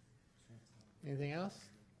 Anything else?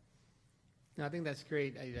 No, I think that's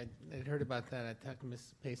great. I heard about that. I talked to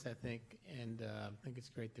Ms. Pace, I think, and I think it's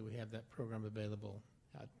great that we have that program available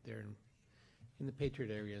out there in the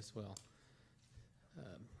Patriot area as well.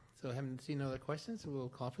 So I haven't seen no other questions, so we'll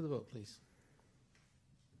call for the vote, please.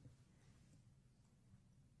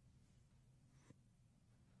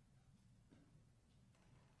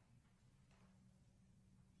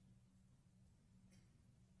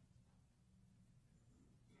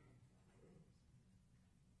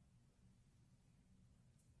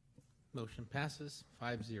 Motion passes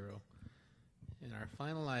 5-0. And our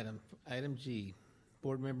final item, item G,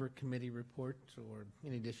 board member committee reports or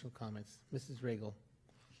any additional comments. Mrs. Regal,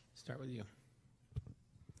 start with you.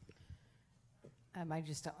 I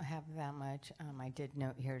just don't have that much. I did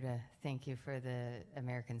note here to thank you for the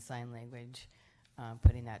American Sign Language,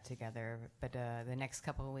 putting that together. But the next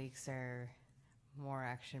couple of weeks are more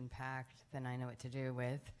action-packed than I know what to do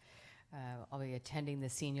with. I'll be attending the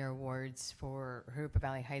senior awards for Jurupa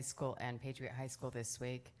Valley High School and Patriot High School this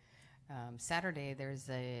week. Saturday, there's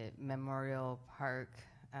a Memorial Park,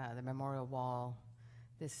 the Memorial Wall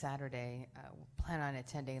this Saturday. We'll plan on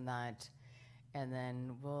attending that. And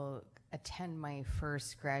then we'll attend my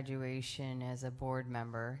first graduation as a board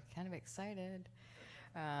member. Kind of excited.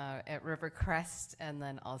 At Rivercrest. And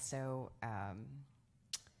then also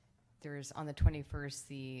there's on the 21st,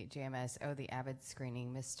 the JMSO, the AVID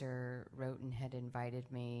screening. Mr. Roten had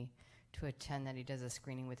invited me to attend that. He does a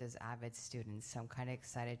screening with his AVID students. So I'm kind of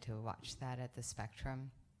excited to watch that at the Spectrum.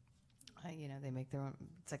 You know, they make their own,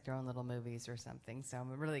 it's like their own little movies or something. So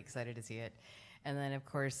I'm really excited to see it. And then, of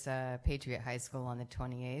course, Patriot High School on the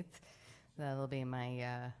 28th. That'll be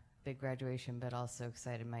my big graduation, but also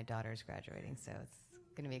excited my daughter's graduating. So it's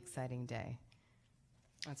going to be an exciting day.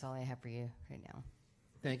 That's all I have for you right now.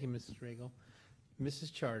 Thank you, Mrs. Regal.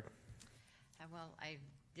 Mrs. Chard. Well, I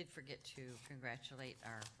did forget to congratulate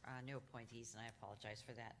our new appointees, and I apologize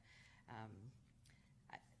for that.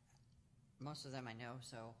 Most of them I know,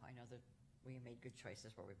 so I know that we made good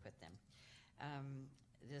choices where we put them.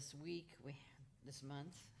 This week, this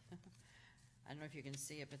month, I don't know if you can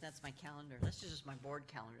see it, but that's my calendar. This is just my board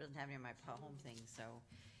calendar. It doesn't have any of my home things, so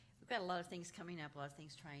we've got a lot of things coming up, a lot of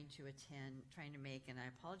things trying to attend, trying to make, and I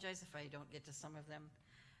apologize if I don't get to some of them.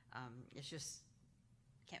 It's just,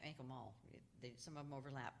 can't make them all. Some of them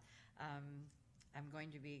overlap. I'm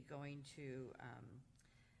going to be going to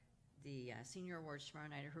the Senior Awards tomorrow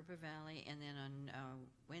night at Jurupa Valley, and then on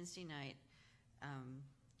Wednesday night,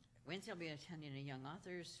 Wednesday I'll be attending a Young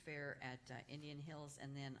Authors Fair at Indian Hills,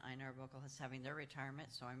 and then Einar Vocal is having their retirement,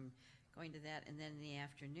 so I'm going to that. And then in the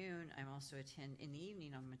afternoon, I'm also in the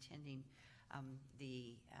evening, I'm attending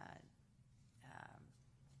the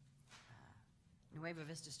Nueva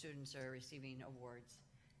Vista students are receiving awards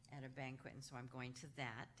at a banquet, and so I'm going to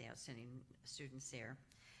that, the outstanding students there.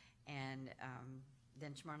 And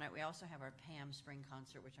then tomorrow night we also have our PAM spring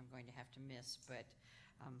concert, which I'm going to have to miss, but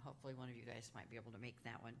hopefully one of you guys might be able to make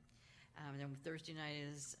that one. Then Thursday night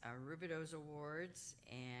is Rubido's Awards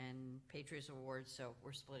and Patriots Awards, so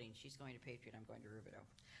we're splitting. She's going to Patriot, I'm going to Rubido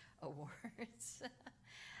Awards.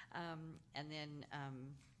 And then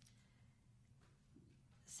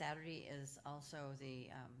Saturday is also the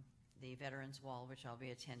Veterans Wall, which I'll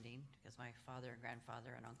be attending because my father and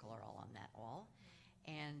grandfather and uncle are all on that wall.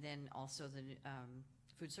 And then also the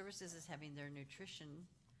Food Services is having their nutrition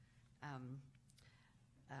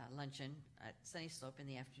luncheon at Sunny Slope in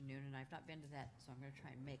the afternoon, and I've not been to that, so I'm going to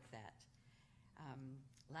try and make that.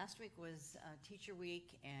 Last week was Teacher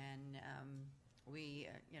Week, and we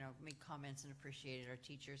made comments and appreciated our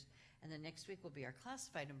teachers. And then next week will be our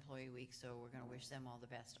Classified Employee Week, so we're going to wish them all the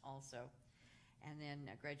best also. And then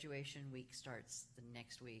Graduation Week starts the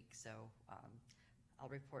next week, so I'll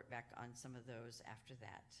report back on some of those after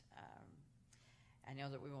that. I know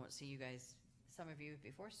that we won't see you guys, some of you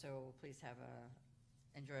before, so please have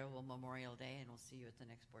a enjoyable Memorial Day, and we'll see you at the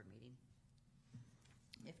next board meeting,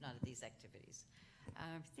 if not at these activities.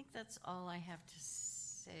 I think that's all I have to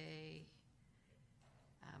say.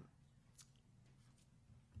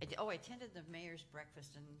 I attended the mayor's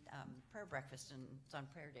breakfast and prayer breakfast, and it's on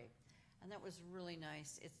prayer day, and that was really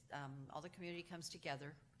nice. It's all the community comes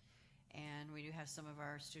together, and we do have some of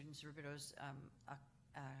our students, Rubido's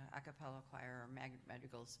a cappella choir or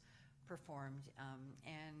madrigals performed,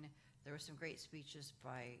 and there were some great speeches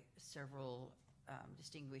by several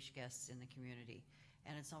distinguished guests in the community.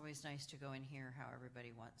 And it's always nice to go and hear how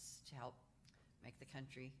everybody wants to help make the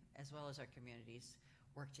country, as well as our communities,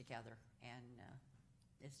 work together. And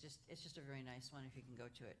it's just a very nice one if you can go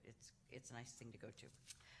to it. It's a nice thing to go to.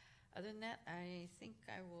 Other than that, I think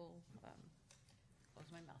I will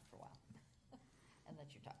close my mouth for a while and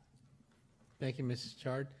let you talk. Thank you, Mrs.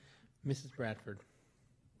 Chard. Mrs. Bradford.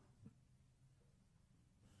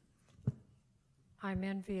 I'm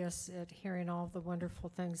envious at hearing all the wonderful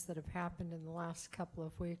things that have happened in the last couple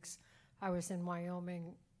of weeks. I was in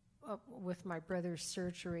Wyoming with my brother's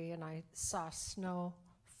surgery, and I saw snow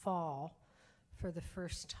fall for the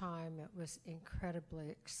first time. It was incredibly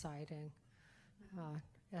exciting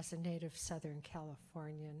as a native Southern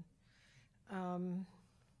Californian.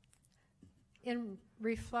 In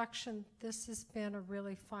reflection, this has been a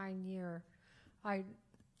really fine year. I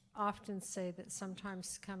often say that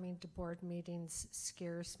sometimes coming to board meetings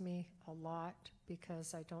scares me a lot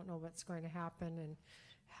because I don't know what's going to happen, and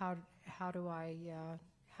how do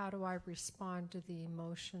I respond to the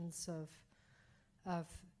emotions of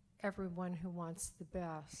everyone who wants the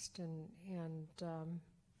best, and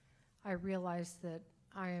I realize that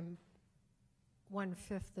I am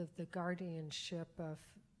 1/5 of the guardianship of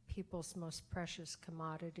people's most precious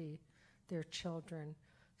commodity, their children.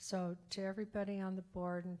 So to everybody on the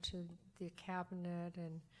board and to the cabinet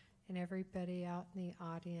and everybody out in the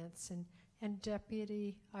audience and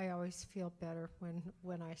deputy, I always feel better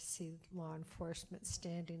when I see law enforcement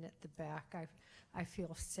standing at the back. I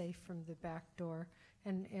feel safe from the back door.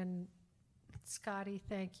 And Scotty,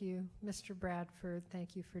 thank you. Mr. Bradford,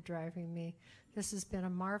 thank you for driving me. This has been a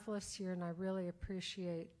marvelous year, and I really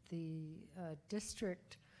appreciate the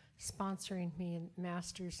district sponsoring me in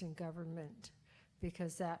Masters in Government,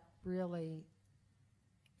 because that really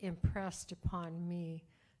impressed upon me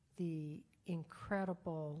the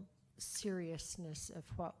incredible seriousness of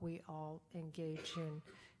what we all engage in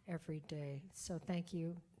every day. So thank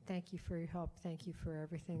you. Thank you for your help. Thank you for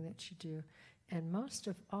everything that you do. And most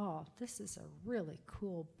of all, this is a really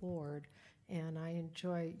cool board, and I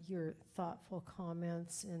enjoy your thoughtful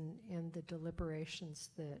comments and the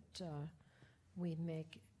deliberations that we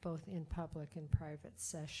make both in public and private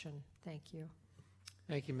session. Thank you.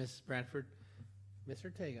 Thank you, Mrs. Bradford. Ms.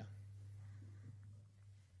 Ortega.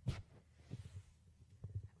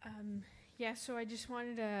 Yeah, so I just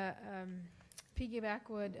wanted to piggyback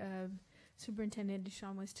what Superintendent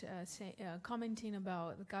Deshawn was commenting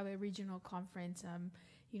about the Gabe Regional Conference.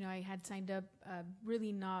 I had signed up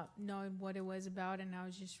really not knowing what it was about, and I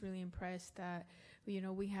was just really impressed that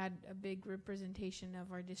we had a big representation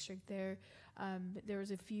of our district there. There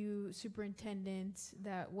was a few superintendents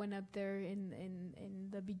that went up there in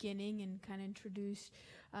the beginning and kind of introduced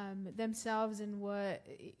themselves and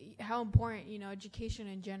how important education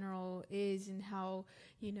in general is, and how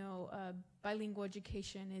bilingual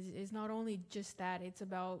education is not only just that. It's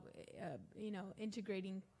about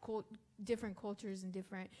integrating different cultures and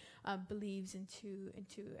different beliefs into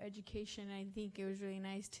education. And I think it was really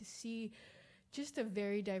nice to see just a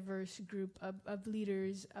very diverse group of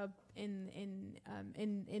leaders up in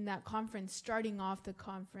that conference. Starting off the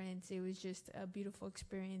conference, it was just a beautiful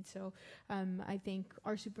experience. So I thank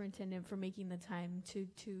our superintendent for making the time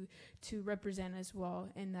to represent as well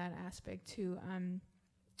in that aspect too.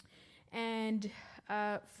 And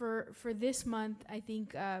for this month, I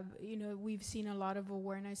think we've seen a lot of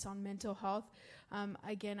awareness on mental health.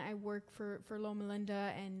 Again, I work for Loma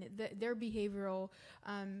Linda, and their behavioral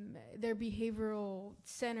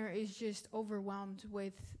center is just overwhelmed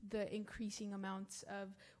with the increasing amounts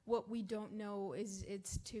of what we don't know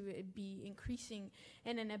it's to be increasing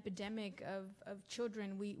in an epidemic of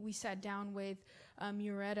children. We sat down with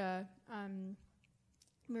Murrieta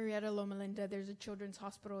Loma Linda. There's a children's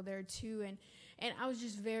hospital there too, and I was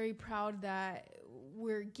just very proud that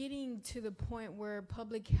we're getting to the point where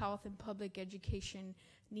public health and public education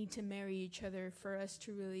need to marry each other for us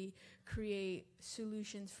to really create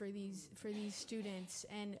solutions for these students,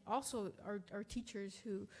 and also our teachers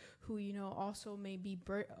who also may be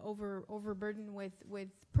overburdened with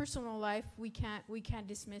personal life. We can't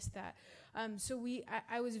dismiss that. So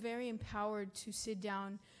I was very empowered to sit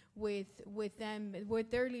down with them,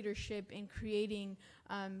 with their leadership in creating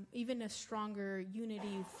even a stronger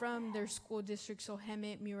unity from their school districts. So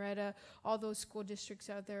Hemet, Murrieta, all those school districts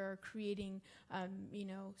out there are creating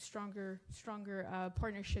stronger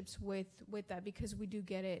partnerships with that, because we do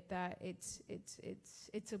get it that it's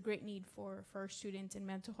a great need for our students in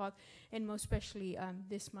mental health, and most especially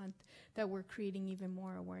this month that we're creating even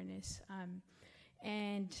more awareness.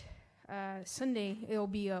 And Sunday it'll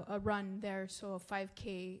be a run there, so a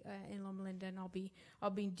 5K in Loma Linda, and I'll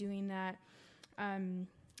be doing that.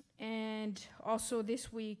 And also this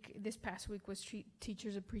past week was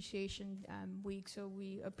Teachers Appreciation Week, so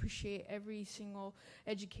we appreciate every single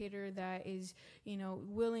educator that is,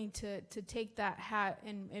 willing to take that hat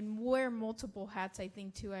and wear multiple hats. I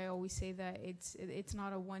think too. I always say that it's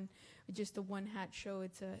not just a one hat show.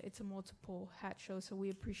 It's a multiple hat show. So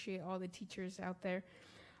we appreciate all the teachers out there,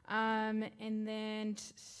 and then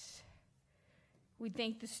we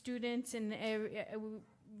thank the students and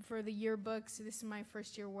for the yearbooks. This is my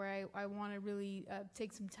first year where I want to really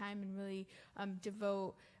take some time and really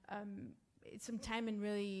devote some time and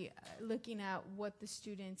really looking at what the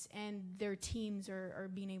students and their teams are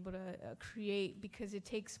being able to create, because it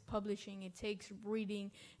takes publishing, it takes reading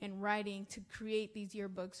and writing to create these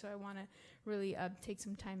yearbooks. So I want to really take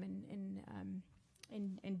some time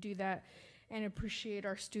and do that, and appreciate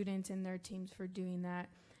our students and their teams for doing that.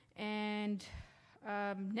 And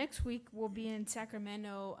next week we'll be in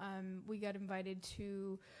Sacramento. We got invited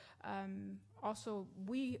to also,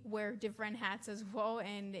 we wear different hats as well,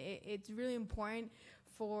 and it's really important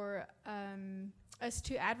for us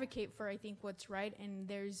to advocate for, I think, what's right. And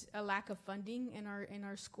there's a lack of funding in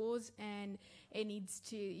our schools, and it needs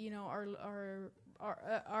to,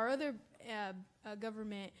 our other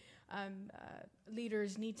government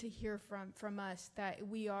leaders need to hear from us that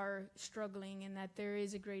we are struggling and that there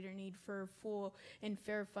is a greater need for full and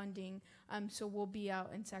fair funding. So we'll be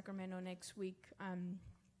out in Sacramento next week.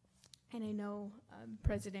 And I know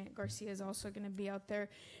President Garcia is also going to be out there,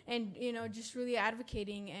 and just really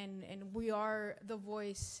advocating, and we are the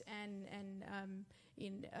voice and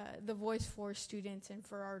the voice for students and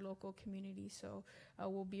for our local community. So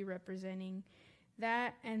we'll be representing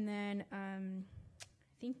that, and then I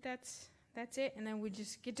think that's it. And then we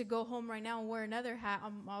just get to go home right now and wear another hat.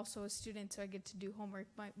 I'm also a student, so I get to do homework.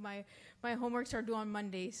 My homeworks are due on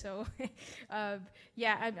Monday, so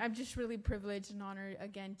I'm just really privileged and honored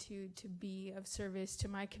again to be of service to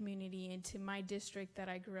my community and to my district that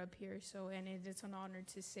I grew up here. So, and it's an honor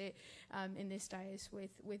to sit in this dais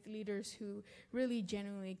with leaders who really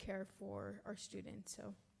genuinely care for our students.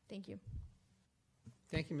 So thank you.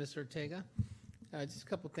 Thank you, Ms. Ortega. Just a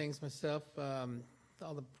couple things myself.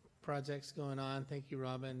 All the projects going on. Thank you,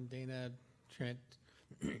 Robin, Dana, Trent,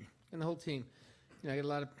 and the whole team. I get a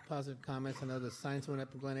lot of positive comments. I know the signs went up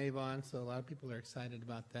in Glen Avon, so a lot of people are excited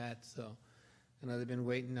about that. So I know they've been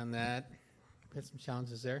waiting on that. Had some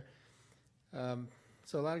challenges there.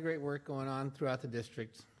 So a lot of great work going on throughout the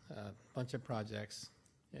district. A bunch of projects,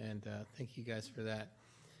 and thank you guys for that.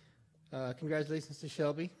 Congratulations to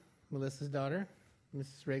Shelby, Melissa's daughter,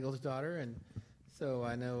 Mrs. Regal's daughter, and so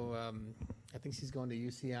I know, I think she's going to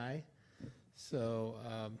UCI. So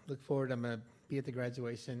look forward. I'm going to be at the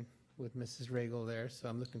graduation with Mrs. Regal there, so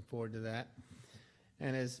I'm looking forward to that.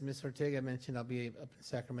 And as Ms. Ortega mentioned, I'll be up in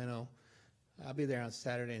Sacramento. I'll be there on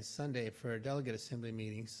Saturday and Sunday for a delegate assembly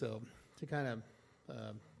meeting, so to kind of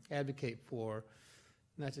advocate for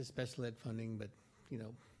not just special ed funding, but,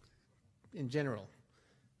 in general.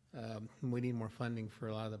 We need more funding for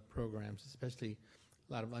a lot of the programs, especially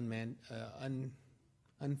a lot of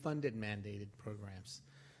unfunded mandated programs.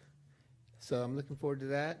 So I'm looking forward to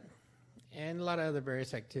that, and a lot of other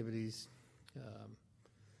various activities,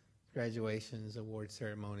 graduations, award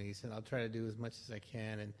ceremonies, and I'll try to do as much as I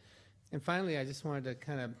can. And finally, I just wanted to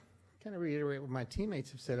kind of reiterate what my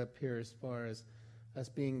teammates have said up here as far as us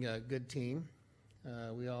being a good team.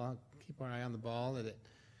 We all keep our eye on the ball, that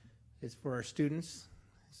it's for our students,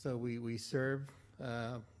 so we serve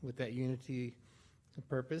with that unity of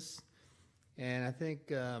purpose. And I think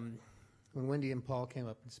when Wendy and Paul came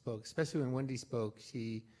up and spoke, especially when Wendy spoke,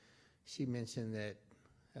 she mentioned that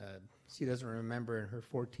she doesn't remember in her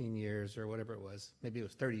 14 years or whatever it was, maybe it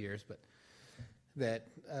was 30 years, but that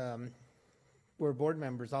we're board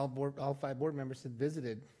members, all 5 board members had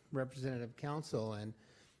visited representative council, and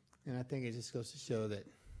I think it just goes to show that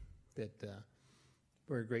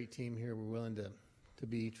we're a great team here. We're willing to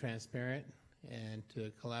be transparent and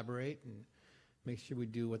to collaborate and make sure we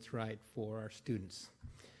do what's right for our students.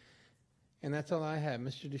 And that's all I have.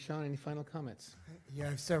 Mr. Duchamp, any final comments? Yeah, I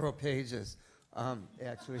have several pages,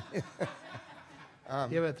 actually. You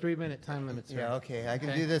have a 3-minute time limit, sir. Yeah, okay. I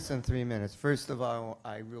can do this in 3 minutes. First of all,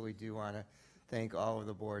 I really do want to thank all of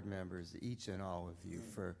the board members, each and all of you,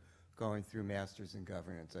 for going through Masters in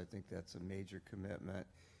Governance. I think that's a major commitment,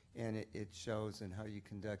 and it shows in how you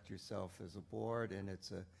conduct yourself as a board, and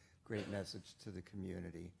it's a great message to the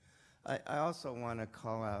community. I also want to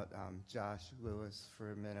call out Josh Lewis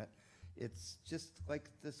for a minute. It's just like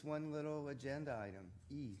this one little agenda item,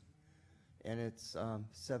 E, and it's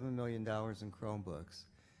 $7 million in Chromebooks.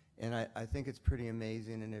 And I think it's pretty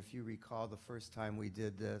amazing, and if you recall the first time we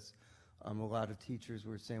did this, A lot of teachers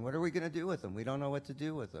were saying, what are we going to do with them? We don't know what to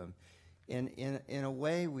do with them. And in a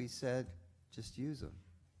way, we said, just use them.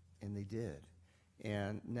 And they did.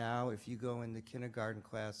 And now if you go into kindergarten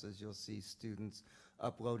classes, you'll see students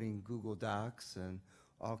uploading Google Docs and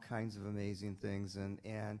all kinds of amazing things.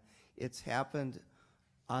 And it's happened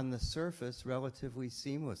on the surface relatively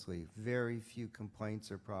seamlessly. Very few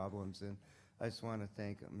complaints or problems. And I just want to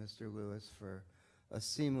thank Mr. Lewis for a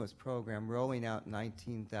seamless program, rolling out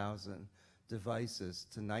 19,000 devices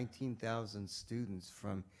to 19,000 students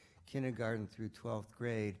from kindergarten through 12th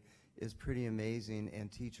grade is pretty amazing, and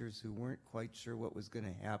teachers who weren't quite sure what was going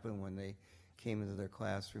to happen when they came into their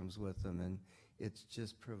classrooms with them, and it's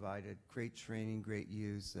just provided great training, great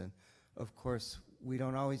use, and of course, we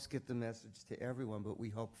don't always get the message to everyone, but we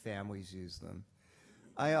hope families use them.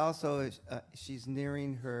 I also, she's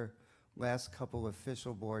nearing her last couple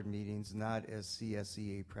official board meetings, not as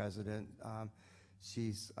CSEA president.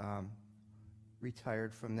 She's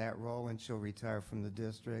retired from that role, and she'll retire from the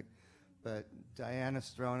district. But Diana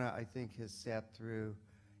Strona, I think, has sat through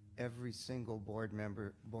every single board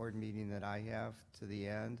meeting that I have to the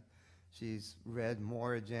end. She's read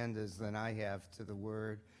more agendas than I have to the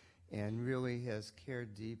word, and really has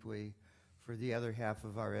cared deeply for the other half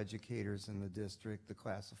of our educators in the district, the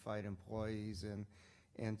classified employees,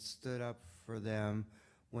 and stood up for them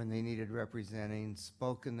when they needed representing,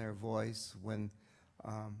 spoken their voice when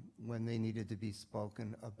they needed to be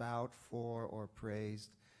spoken about, for, or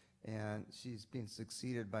praised. And she's been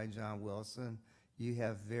succeeded by John Wilson. You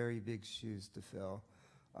have very big shoes to fill.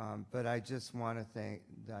 But I just want to thank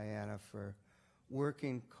Diana for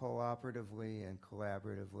working cooperatively and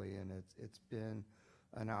collaboratively, and it's been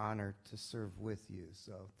an honor to serve with you,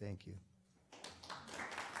 so thank you.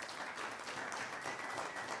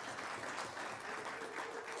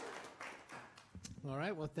 All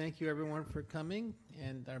right, well, thank you everyone for coming,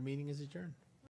 and our meeting is adjourned.